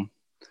Campbell.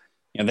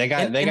 You know, they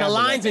got the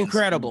line's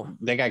incredible.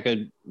 They got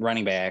good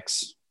running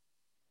backs.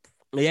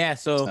 Yeah,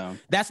 so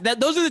that's that.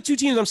 Those are the two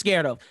teams I'm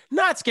scared of.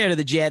 Not scared of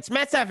the Jets.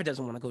 Matt Stafford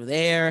doesn't want to go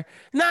there.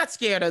 Not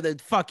scared of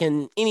the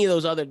fucking any of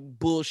those other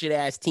bullshit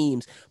ass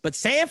teams. But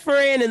San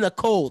Fran and the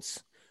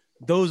Colts,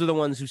 those are the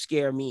ones who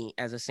scare me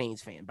as a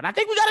Saints fan. But I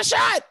think we got a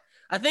shot.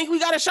 I think we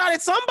got a shot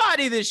at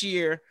somebody this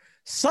year.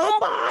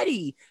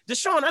 Somebody.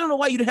 Deshaun, I don't know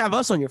why you didn't have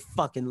us on your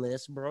fucking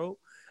list, bro.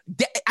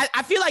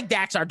 I feel like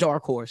Dak's our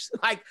dark horse.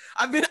 Like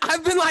I've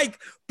been like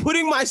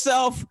putting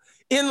myself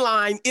in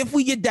line. If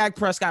we get Dak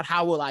Prescott,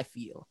 how will I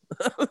feel?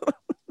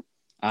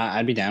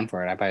 I'd be down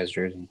for it. I'd buy his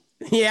jersey.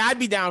 Yeah, I'd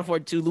be down for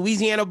it too.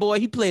 Louisiana boy,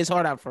 he plays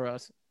hard out for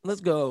us.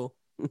 Let's go.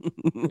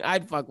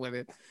 I'd fuck with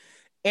it.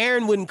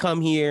 Aaron wouldn't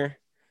come here.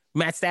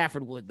 Matt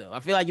Stafford would though. I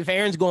feel like if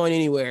Aaron's going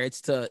anywhere,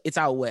 it's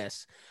out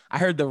west. I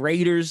heard the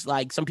Raiders,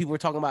 like some people were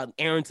talking about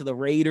Aaron to the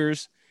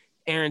Raiders,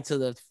 Aaron to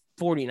the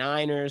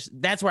 49ers.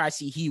 That's where I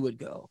see he would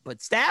go.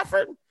 But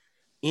Stafford,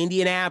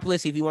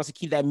 Indianapolis, if he wants to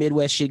keep that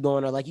Midwest shit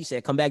going, or like you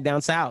said, come back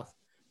down south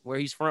where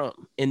he's from.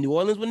 And New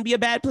Orleans wouldn't be a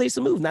bad place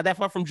to move. Not that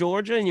far from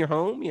Georgia and your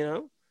home, you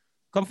know.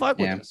 Come fuck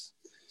with us.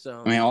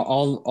 So I mean,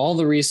 all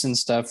the recent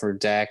stuff for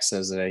Dak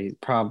says that he's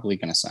probably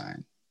going to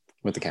sign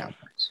with the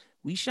Cowboys.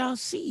 We shall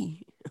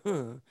see.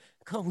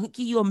 Come, we'll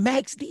give you a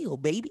max deal,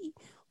 baby.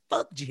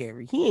 Fuck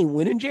Jerry. He ain't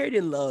winning. Jerry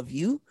didn't love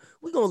you.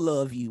 We gonna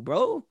love you,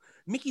 bro.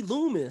 Mickey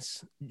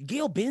Loomis,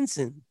 Gail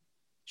Benson,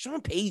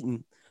 Sean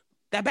Payton.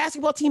 That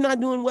basketball team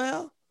not doing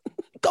well.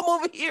 Come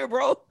over here,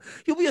 bro.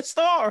 You'll be a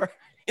star.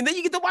 And then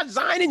you get to watch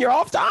Zion in your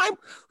off time.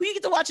 Who you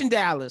get to watch in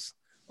Dallas?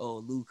 Oh,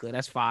 Luka,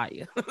 that's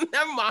fire.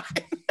 Never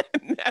mind.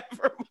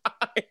 Never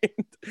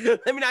mind.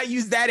 Let me not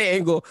use that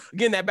angle.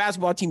 Again, that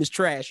basketball team is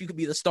trash. You could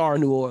be the star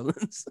in New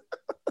Orleans.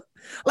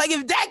 Like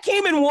if Dak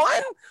came and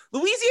won,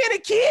 Louisiana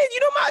Kid, you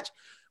know much?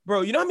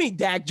 Bro, you know how many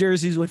Dak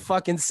jerseys would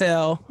fucking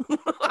sell?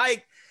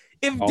 Like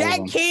if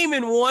Dak came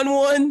and won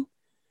one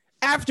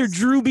after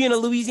Drew being a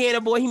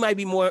Louisiana boy, he might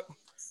be more,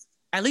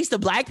 at least the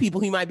black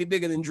people, he might be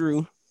bigger than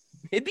Drew.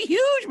 It'd be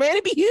huge, man.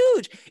 It'd be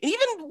huge. And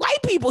even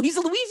white people, he's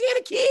a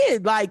Louisiana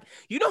kid. Like,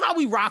 you know how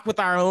we rock with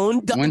our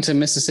own. Went to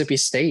Mississippi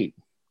State.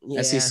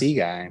 Yeah. SEC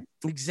guy.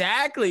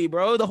 Exactly,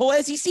 bro. The whole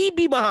SEC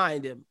be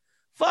behind him.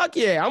 Fuck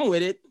yeah, I'm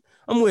with it.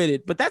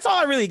 But that's all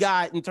I really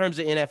got in terms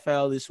of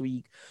NFL this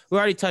week. We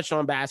already touched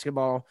on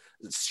basketball.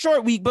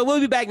 Short week, but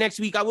we'll be back next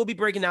week. I will be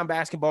breaking down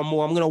basketball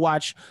more. I'm going to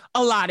watch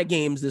a lot of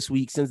games this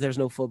week since there's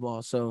no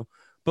football. So,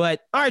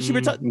 but all right,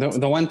 Schubert.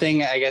 The one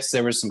thing, I guess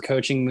there was some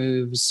coaching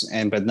moves,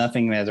 but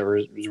nothing that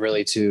was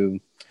really too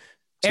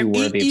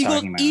worthy of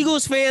talking about.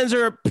 Eagles fans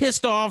are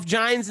pissed off.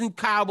 Giants and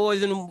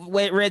Cowboys and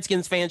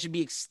Redskins fans should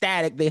be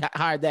ecstatic they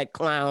hired that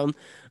clown.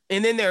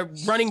 And then their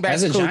running back.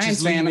 As a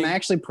Giants fan, I'm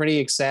actually pretty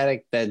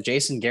ecstatic that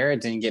Jason Garrett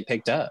didn't get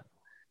picked up.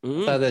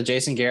 I thought that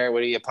Jason Garrett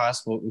would be a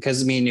possible,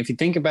 because I mean, if you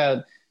think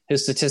about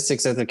his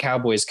statistics as the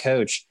Cowboys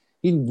coach,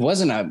 he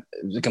wasn't a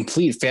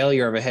complete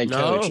failure of a head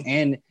coach,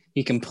 and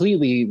he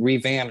completely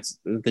revamped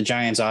the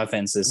Giants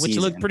offense this season, which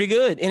looked pretty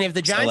good. And if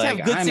the Giants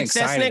have good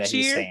success next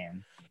year,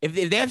 if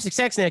they have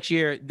success next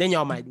year, then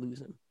y'all might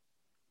lose him.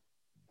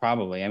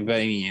 Probably. But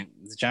I mean,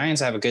 the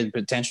Giants have a good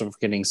potential for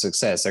getting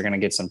success. They're going to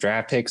get some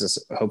draft picks,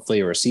 hopefully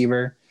a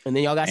receiver. And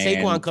then y'all got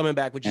Saquon coming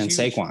back, which is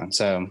huge. Saquon.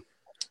 So, I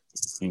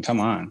mean, come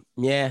on.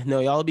 Yeah,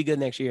 no, y'all will be good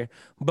next year.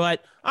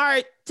 But, all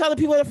right, tell the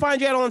people to find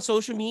you out on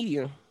social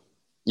media.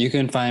 You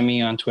can find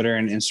me on Twitter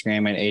and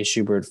Instagram at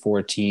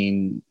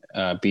aschubert14.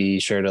 Be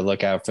sure to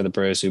look out for the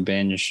Bros Who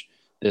Binge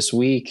this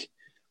week.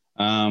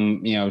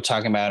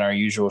 Talking about our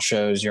usual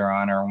shows, Your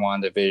Honor,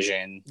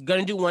 WandaVision.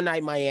 Gonna do One Night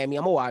in Miami.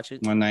 I'm gonna watch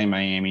it. One Night in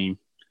Miami.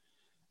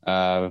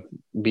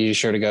 Be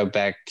sure to go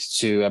back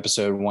to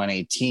episode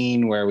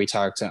 118 where we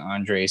talked to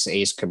Andres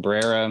Ace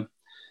Cabrera.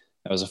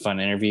 That was a fun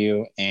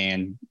interview.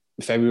 And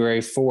February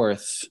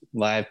 4th,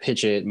 live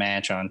Pitch It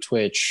match on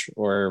Twitch,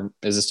 or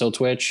is it still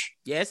Twitch?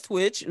 Yes,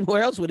 Twitch.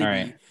 Where else would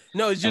it be?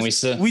 No, it's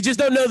just we just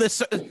don't know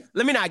this.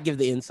 Let me not give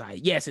the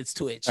insight. Yes, it's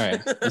Twitch. All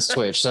right, it's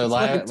Twitch. So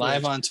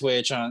live on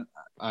Twitch on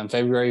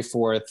February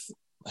 4th.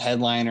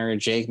 Headliner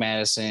Jake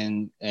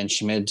Madison and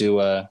Schmidt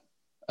Dua.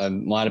 A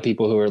lot of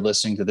people who are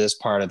listening to this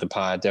part of the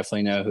pod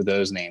definitely know who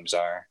those names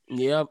are.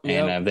 Yep.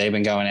 And they've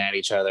been going at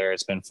each other.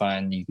 It's been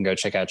fun. You can go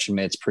check out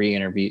Schmidt's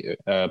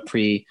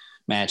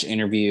pre-match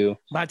interview.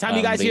 By the time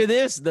you guys hear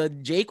this, the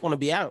Jake want to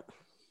be out.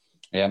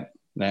 Yep,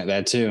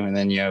 that too. And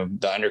then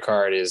the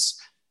undercard is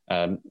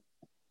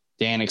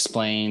Dan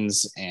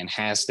Explains and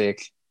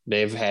Hastic.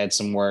 They've had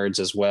some words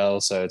as well,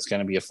 so it's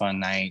going to be a fun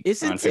night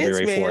on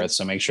February 4th.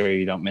 So make sure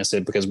you don't miss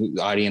it because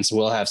the audience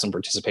will have some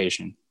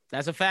participation.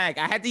 That's a fact.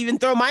 I had to even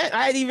throw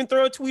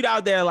a tweet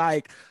out there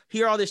like,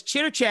 hear all this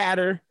chitter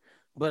chatter,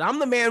 but I'm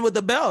the man with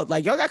the belt.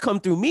 Like, y'all got to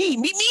come through me.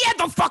 Meet me at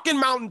the fucking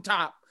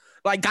mountaintop.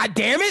 Like, God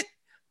damn it,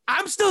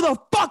 I'm still the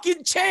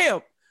fucking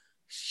champ.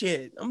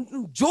 Shit,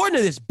 I'm Jordan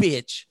of this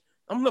bitch.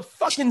 I'm the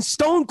fucking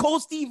Stone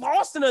Cold Steve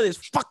Austin of this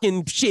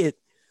fucking shit.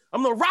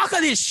 I'm the Rock of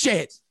this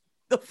shit.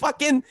 The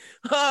fucking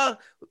Hulk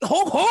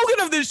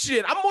Hogan of this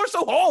shit. I'm more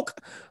so Hulk.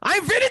 I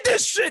invented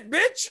this shit,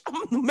 bitch.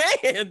 I'm the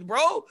man,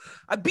 bro.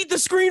 I beat the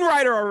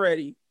screenwriter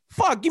already.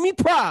 Fuck, give me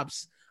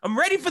props. I'm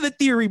ready for the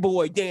theory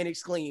boy, Dan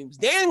exclaims.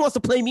 Dan wants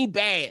to play me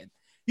bad.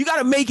 You got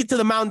to make it to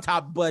the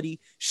mountaintop, buddy.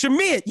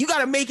 Schmidt, you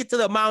got to make it to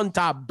the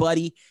mountaintop,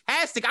 buddy.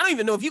 Hastic, I don't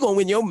even know if you're going to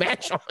win your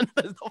match on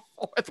the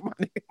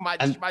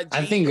 4th.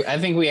 I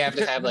think we have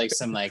to have like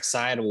some like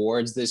side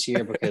awards this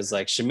year because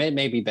like Schmidt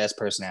may be best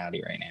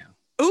personality right now.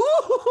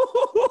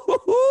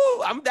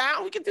 Ooh, I'm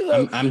down. We can do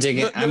that. I'm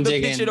digging.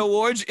 Pitch It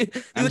awards.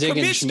 I'm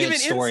digging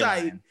Schmidt's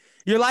storyline.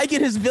 You're liking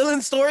his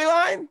villain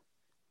storyline?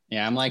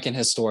 Yeah, I'm liking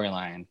his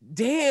storyline.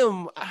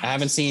 Damn. I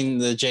haven't seen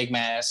the Jake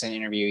Madison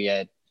interview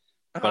yet,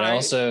 but I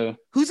also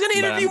who's gonna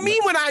interview me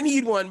when I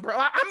need one, bro?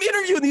 I'm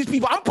interviewing these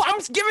people. I'm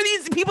giving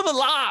these people the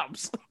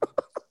lobs.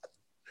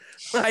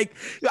 Like,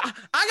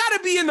 I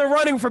gotta be in the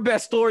running for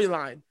best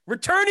storyline.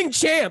 Returning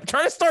champ,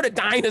 trying to start a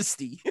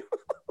dynasty.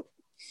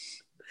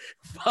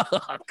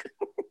 Fuck.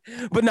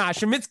 But nah,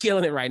 Schmidt's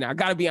killing it right now.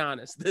 Gotta be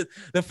honest.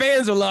 The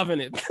fans are loving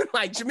it.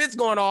 Like, Schmidt's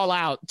going all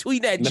out.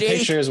 Tweet that Jake. The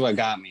picture is what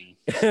got me.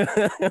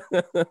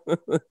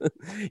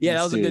 Yeah,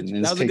 that was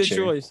a good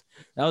choice.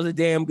 That was a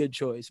damn good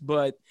choice.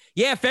 But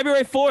yeah,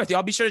 February 4th.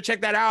 Y'all be sure to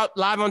check that out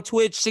live on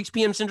Twitch, 6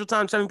 p.m. Central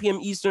Time, 7 p.m.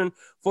 Eastern,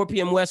 4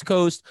 p.m. West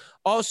Coast.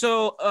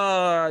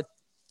 Also,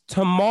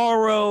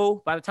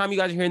 tomorrow, by the time you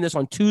guys are hearing this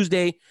on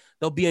Tuesday,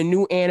 there'll be a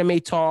new anime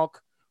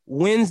talk.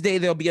 Wednesday,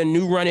 there'll be a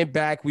new Run It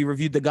Back. We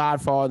reviewed The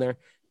Godfather.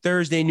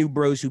 Thursday, new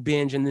Bros Who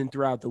Binge. And then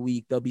throughout the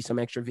week, there'll be some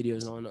extra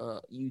videos on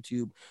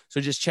YouTube. So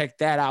just check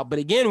that out. But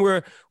again,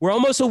 we're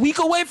almost a week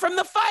away from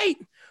the fight.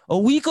 A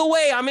week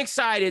away. I'm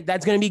excited.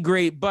 That's going to be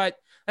great. But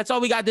that's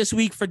all we got this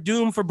week for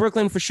Doom, for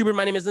Brooklyn, for Schubert.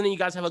 My name is Lyndon. You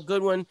guys have a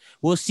good one.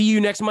 We'll see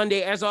you next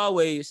Monday. As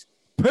always,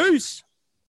 peace.